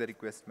considering the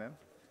request, ma'am.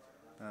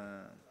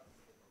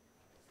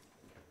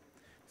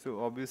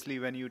 So obviously,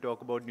 when you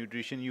talk about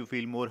nutrition, you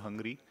feel more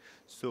hungry.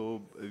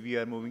 So we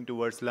are moving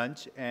towards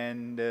lunch,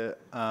 and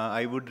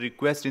I would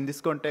request, in this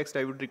context,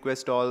 I would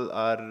request all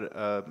our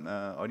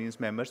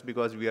audience members,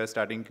 because we are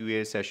starting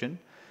Q&A session.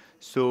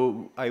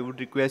 So I would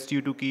request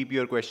you to keep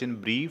your question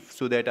brief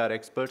so that our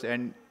experts,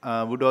 and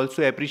would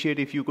also appreciate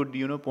if you could,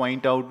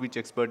 point out which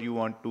expert you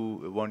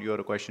want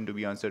your question to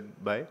be answered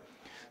by.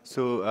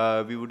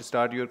 So we would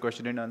start your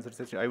question and answer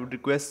session. I would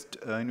request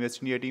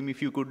Invest India team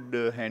if you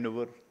could hand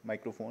over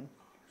microphone.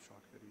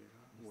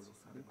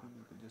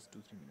 Just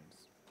 2-3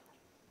 minutes.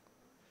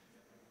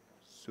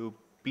 So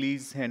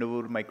please hand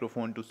over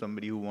microphone to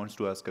somebody who wants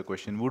to ask a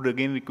question. Would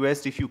again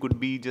request if you could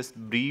be just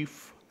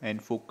brief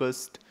and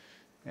focused,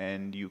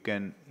 and you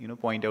can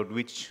point out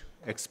which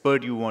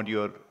expert you want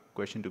your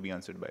question to be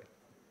answered by.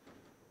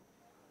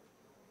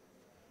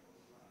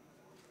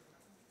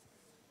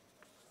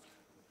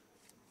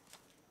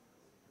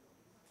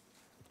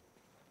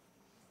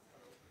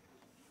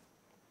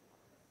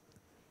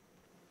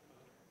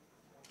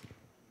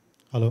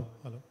 Hello.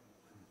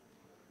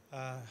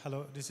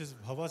 Hello, this is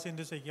Bhava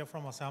Sindhu Sekia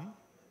from Assam.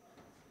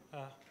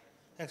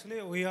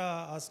 Actually, we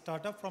are a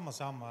startup from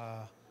Assam,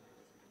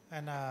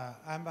 and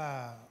I'm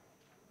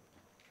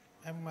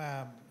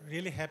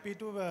really happy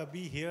to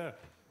be here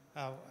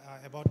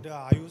about the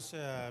Ayush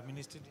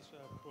Ministry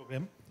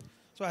program.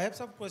 So I have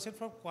some question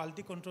from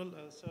quality control,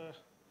 sir,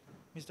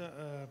 Mr.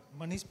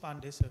 Manish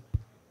Pande, sir.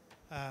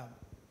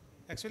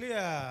 Actually,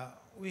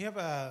 we have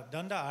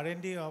done the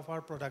R&D of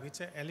our product.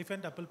 It's an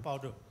elephant apple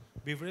powder,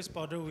 beverage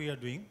powder we are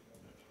doing.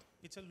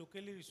 It's a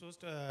locally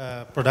resourced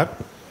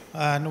product,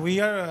 and we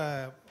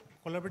are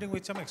collaborating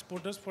with some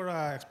exporters for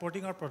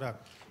exporting our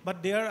product.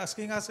 But they are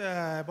asking us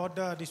about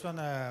this one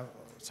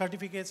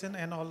certification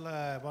and all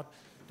about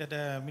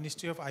that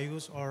Ministry of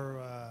Ayush,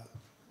 or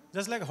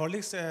just like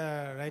Horlicks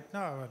right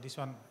now, this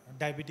one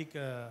diabetic,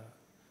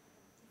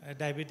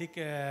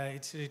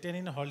 it's written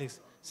in Horlicks.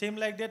 Same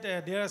like that,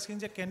 they are asking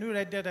that, can you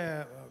write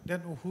that,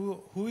 then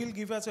who will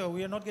give us,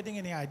 we are not getting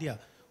any idea.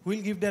 Who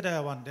will give that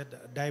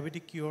that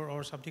diabetic cure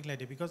or something like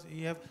that, because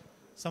you have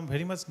some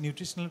very much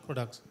nutritional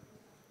products.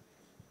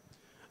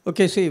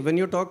 Okay, see, when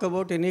you talk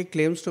about any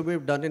claims to be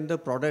done in the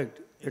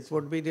product, it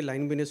would be the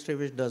line ministry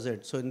which does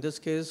it. So in this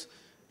case,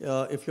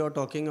 if you are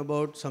talking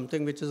about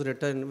something which is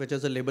written, which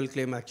is a label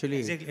claim actually,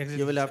 exactly.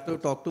 You will have to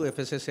talk to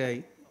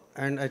FSSAI,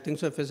 and I think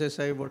so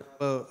FSSAI would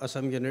have a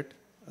Assam unit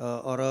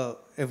or a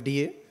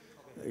FDA. Okay.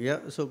 Yeah,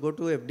 so go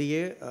to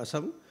FDA,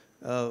 Assam.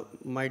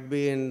 Might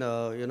be in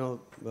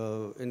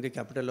in the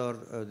capital,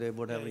 or they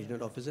would have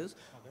regional offices,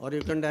 or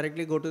you can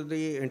directly go to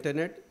the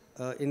internet.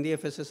 In the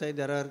FSSI,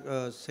 there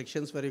are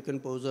sections where you can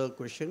pose a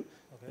question,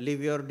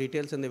 leave your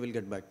details, and they will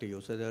get back to you.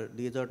 So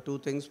these are two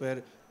things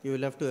where you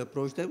will have to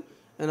approach them.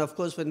 And of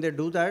course, when they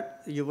do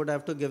that, you would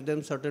have to give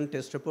them certain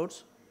test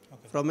reports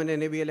from an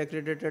NABL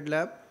accredited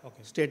lab,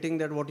 stating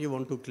that what you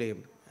want to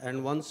claim.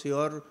 And once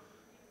your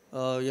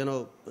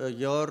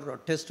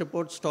test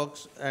report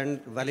stocks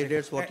and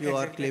validates what you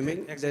are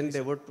claiming, then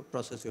they would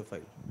process your file.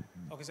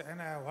 Okay, sir.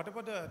 And what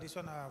about this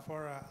one for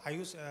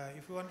Ayush?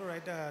 If you want to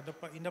write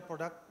in the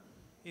product,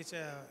 it's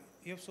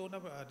you have shown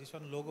this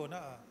one logo, na?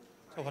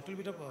 So what will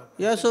be the?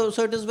 Yeah, so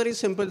it is very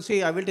simple.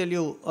 See, I will tell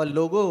you, a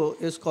logo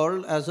is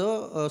called as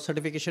a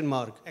certification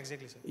mark.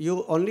 Exactly, sir.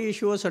 You only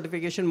issue a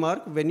certification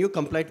mark when you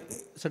comply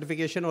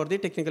certification or the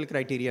technical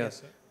criteria.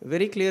 Yes, sir.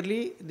 Very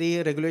clearly,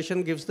 the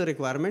regulation gives the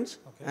requirements,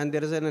 Okay. and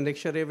there is an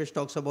annexure which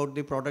talks about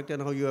the product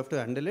and how you have to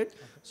handle it.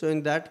 Okay. So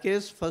in that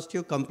case, first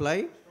you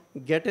comply,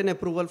 get an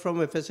approval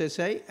from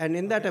FSSAI, and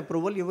in that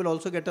approval, you will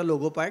also get a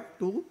logo pack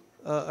to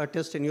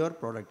attest in your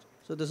product.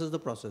 So this is the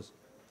process.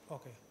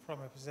 Okay, from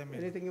FSM.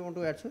 Anything you want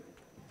to add, sir?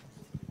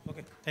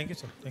 Okay, thank you,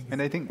 sir. Thank you.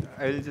 And I think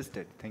I'll just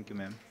add, thank you,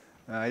 ma'am.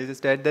 I'll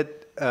just add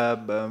that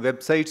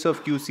websites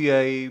of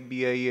QCI,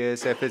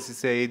 BIS,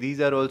 FSSAI, these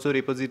are also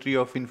repository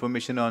of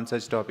information on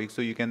such topics,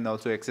 so you can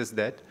also access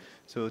that.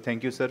 So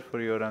thank you, sir,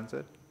 for your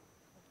answer.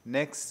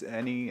 Next,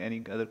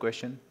 any other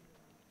question?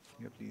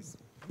 Yeah, please.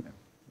 Yeah.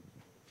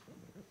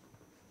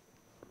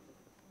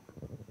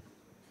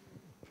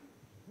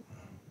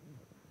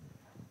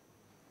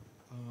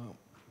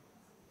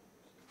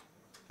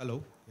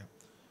 Hello. Yeah.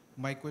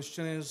 My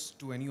question is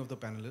to any of the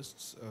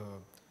panelists.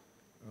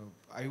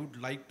 I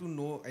would like to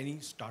know any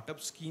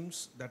startup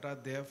schemes that are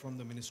there from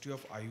the Ministry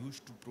of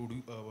Ayush to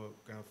produce,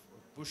 kind of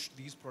push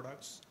these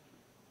products.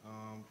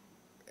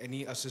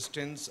 Any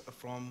assistance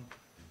from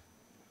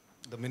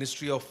the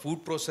Ministry of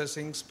Food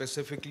Processing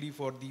specifically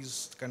for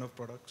these kind of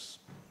products?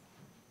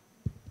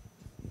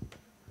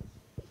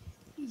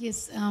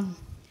 Yes,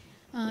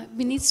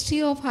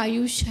 Ministry of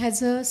Ayush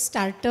has a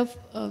startup,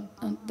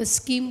 the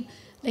scheme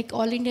like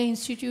All India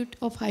Institute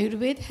of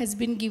Ayurveda has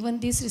been given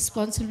this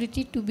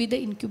responsibility to be the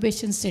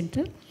incubation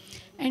center.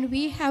 And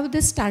we have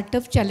the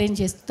startup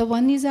challenges. The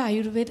one is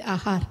Ayurveda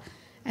Ahar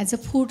as a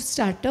food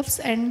startups,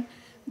 and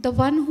the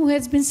one who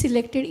has been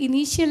selected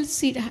initial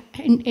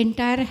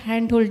entire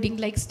hand-holding,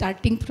 like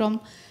starting from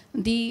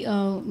the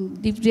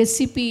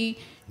recipe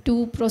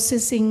to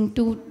processing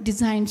to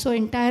design. So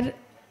entire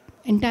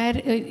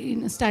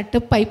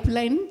startup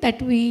pipeline that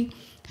we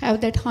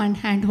have that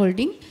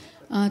hand-holding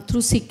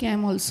through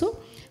CCAM also.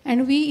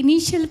 And we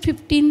initial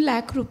 15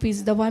 lakh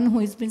rupees, the one who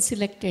has been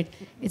selected,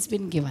 it's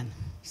been given.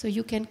 So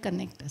you can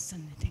connect us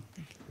and I think.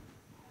 Thank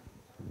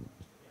you.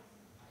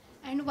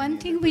 And one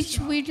thing which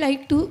we'd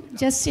like to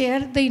just share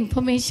the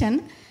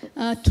information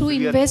through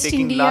Invest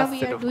India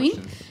we are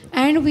doing.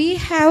 And we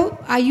have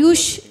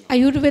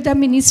Ayurveda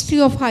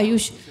Ministry of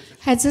Ayush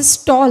has a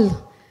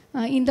stall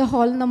in the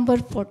hall number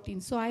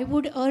 14. So I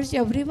would urge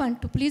everyone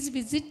to please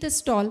visit the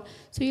stall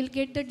so you'll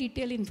get the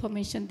detailed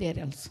information there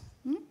also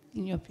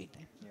in your free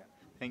time.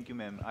 Thank you,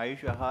 ma'am.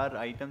 Ayush Ahar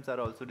items are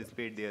also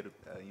displayed there,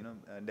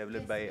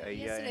 developed by AIIA.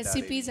 Yes, and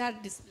recipes RIA.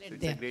 are displayed So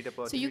there. it's a great So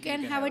opportunity. you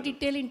can have a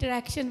detailed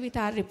interaction with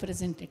our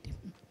representative.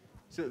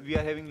 So we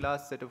are having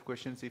last set of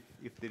questions if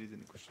there is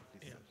any question,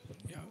 please.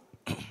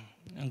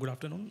 Yeah. Good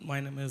afternoon. My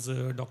name is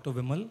Dr.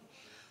 Vimal.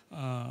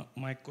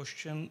 My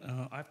question,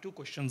 I have two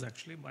questions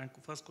actually. My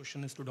first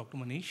question is to Dr.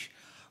 Manish,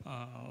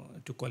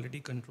 to quality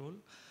control.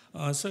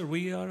 Sir,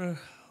 we are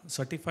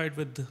certified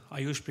with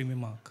Ayush Premium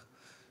Mark.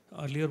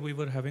 Earlier we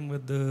were having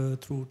with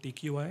through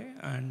TQI,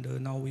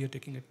 and now we are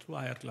taking it through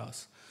IR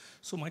class.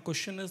 So my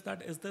question is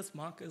that is this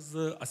mark is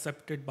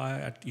accepted by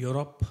at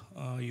Europe,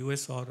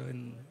 US or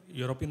in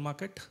European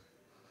market?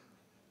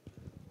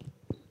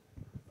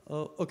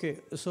 Okay,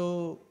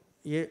 so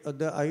yeah,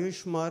 the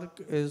Ayush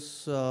mark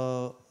is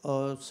a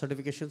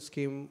certification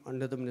scheme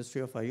under the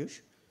Ministry of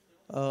Ayush.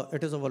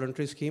 It is a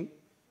voluntary scheme.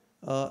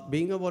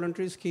 Being a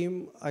voluntary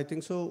scheme, I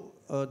think so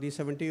the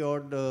 70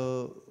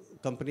 odd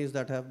companies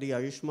that have the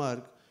Ayush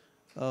mark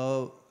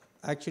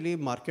actually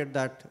market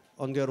that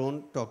on their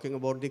own, talking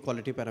about the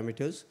quality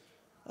parameters.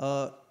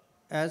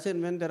 As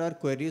and when there are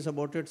queries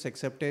about its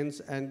acceptance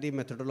and the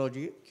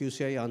methodology,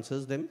 QCI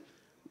answers them.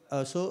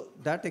 So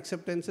that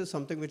acceptance is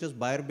something which is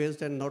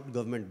buyer-based and not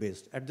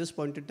government-based. At this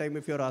point in time,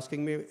 if you're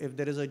asking me if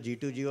there is a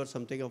G2G or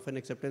something of an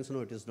acceptance, no,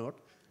 it is not.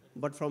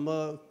 But from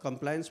a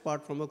compliance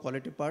part, from a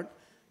quality part,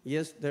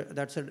 yes,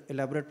 that's an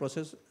elaborate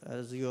process.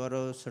 As you are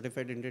a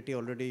certified entity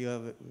already,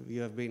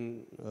 you have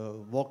been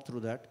walked through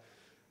that.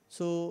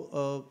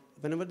 So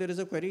whenever there is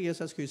a query, yes,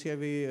 as QCI,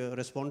 we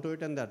respond to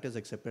it, and that is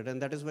accepted. And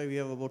that is why we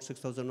have about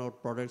 6,000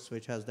 odd products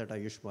which has that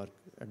Ayush mark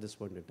at this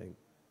point in time.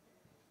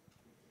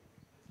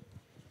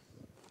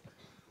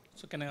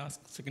 So can I ask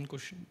second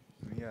question?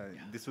 Yeah,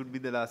 this would be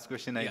the last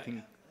question, I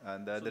think.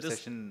 And the other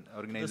session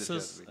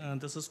organizers.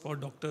 This is for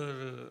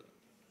Dr.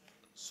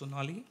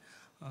 Sonali.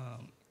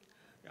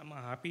 I'm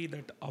happy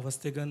that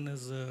Avesthagen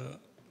is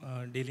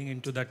dealing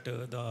into that.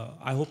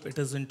 I hope it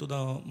is into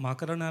the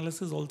marker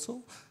analysis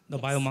also, the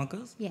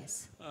biomarkers.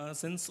 Yes.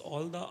 Since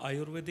all the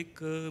Ayurvedic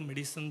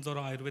medicines or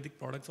Ayurvedic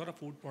products or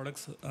food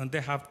products,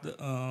 they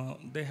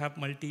have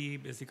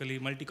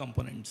multi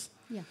components.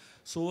 Yeah.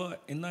 So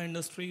in the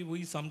industry,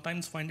 we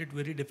sometimes find it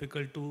very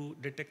difficult to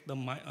detect the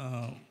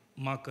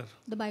Marker.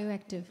 The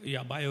bioactive.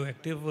 Yeah,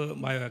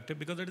 bioactive,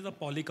 because it is a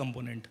poly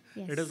component.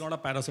 Yes. It is not a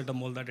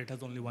paracetamol that it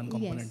has only one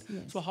component.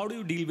 Yes, yes. So how do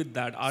you deal with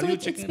that? Are So you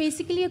it's checking?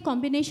 basically a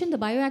combination. The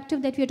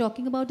bioactive that we are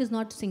talking about is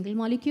not a single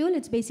molecule.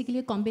 It's basically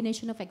a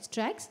combination of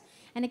extracts.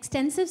 And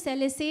extensive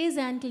cell assays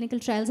and clinical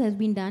trials have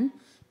been done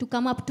to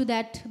come up to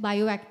that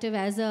bioactive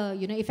as a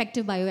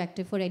effective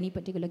bioactive for any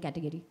particular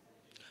category.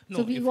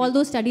 No, so all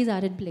those studies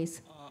are in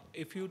place.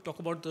 If you talk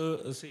about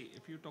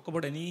if you talk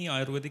about any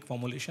Ayurvedic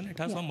formulation, it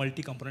has a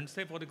multi-component.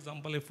 Say, for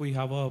example, if we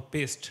have a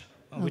paste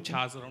which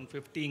has around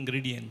 50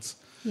 ingredients.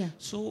 Yeah.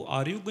 So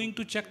are you going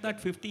to check that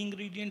 50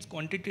 ingredients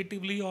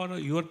quantitatively, or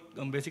you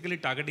are basically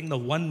targeting the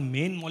one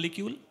main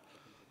molecule?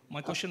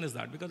 My question is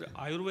that, because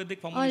Ayurvedic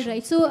formulation. All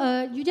right.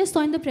 So you just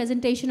saw in the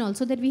presentation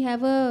also that we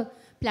have a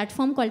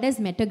platform called as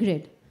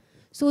Metagrid.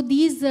 So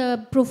these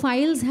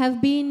profiles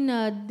have been,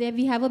 there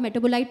we have a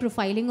metabolite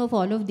profiling of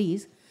all of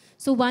these.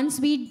 So once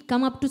we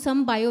come up to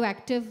some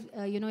bioactive,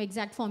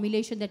 exact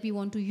formulation that we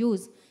want to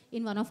use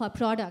in one of our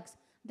products,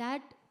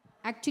 that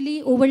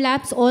actually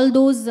overlaps all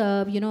those,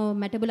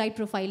 metabolite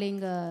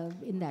profiling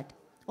in that.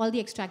 All the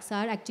extracts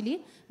are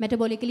actually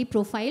metabolically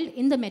profiled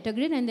in the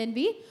Metagrid, and then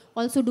we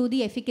also do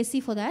the efficacy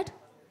for that,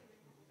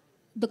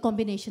 the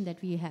combination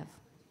that we have.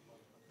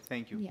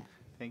 Thank you. Yeah.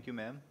 Thank you,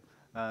 ma'am.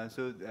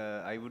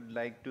 I would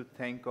like to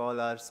thank all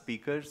our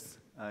speakers.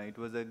 It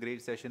was a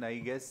great session, I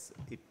guess.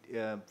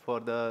 For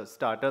the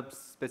startups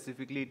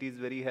specifically, it is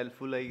very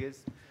helpful, I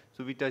guess.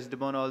 So we touched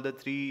upon all the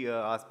three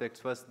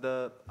aspects. First,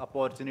 the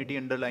opportunity,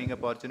 underlying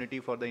opportunity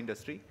for the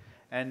industry,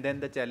 and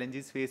then the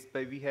challenges faced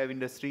by, we have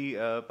industry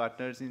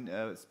partners,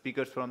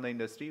 speakers from the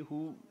industry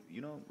who,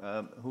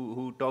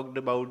 who talked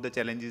about the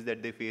challenges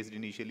that they faced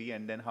initially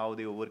and then how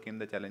they overcame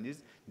the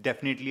challenges.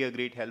 Definitely a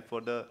great help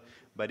for the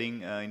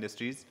budding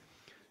industries.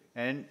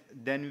 And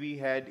then we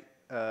had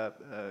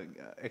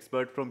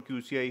expert from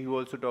QCI who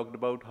also talked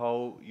about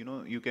how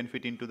you can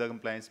fit into the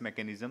compliance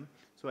mechanism.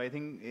 So I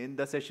think in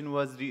the session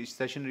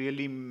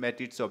really met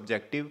its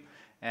objective,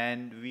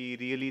 and we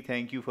really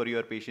thank you for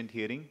your patient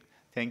hearing.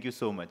 Thank you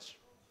so much.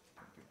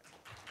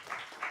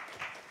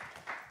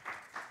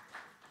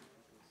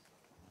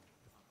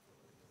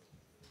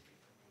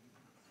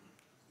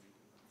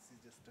 This is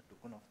just a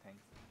token of thanks.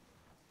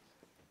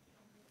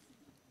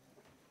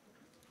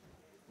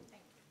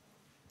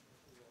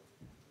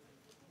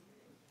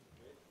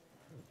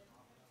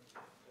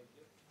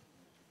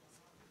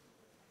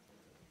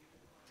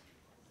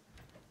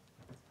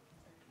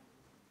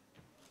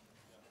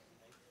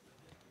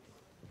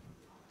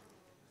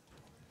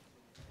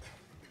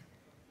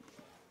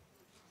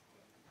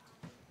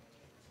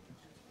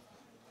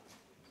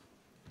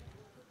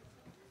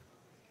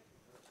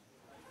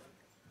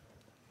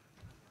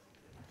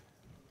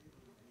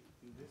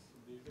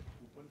 There is a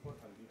coupon for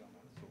Haldiram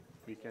also.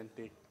 We can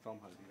take from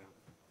Haldiram.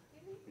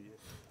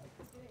 Yes.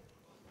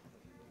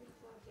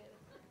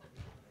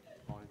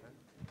 All done.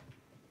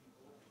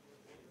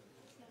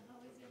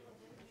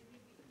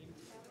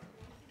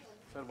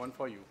 Sir, one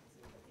for you.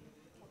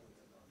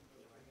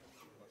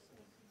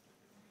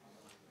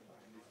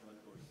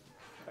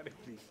 अरे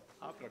please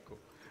आप रखो.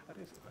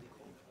 अरे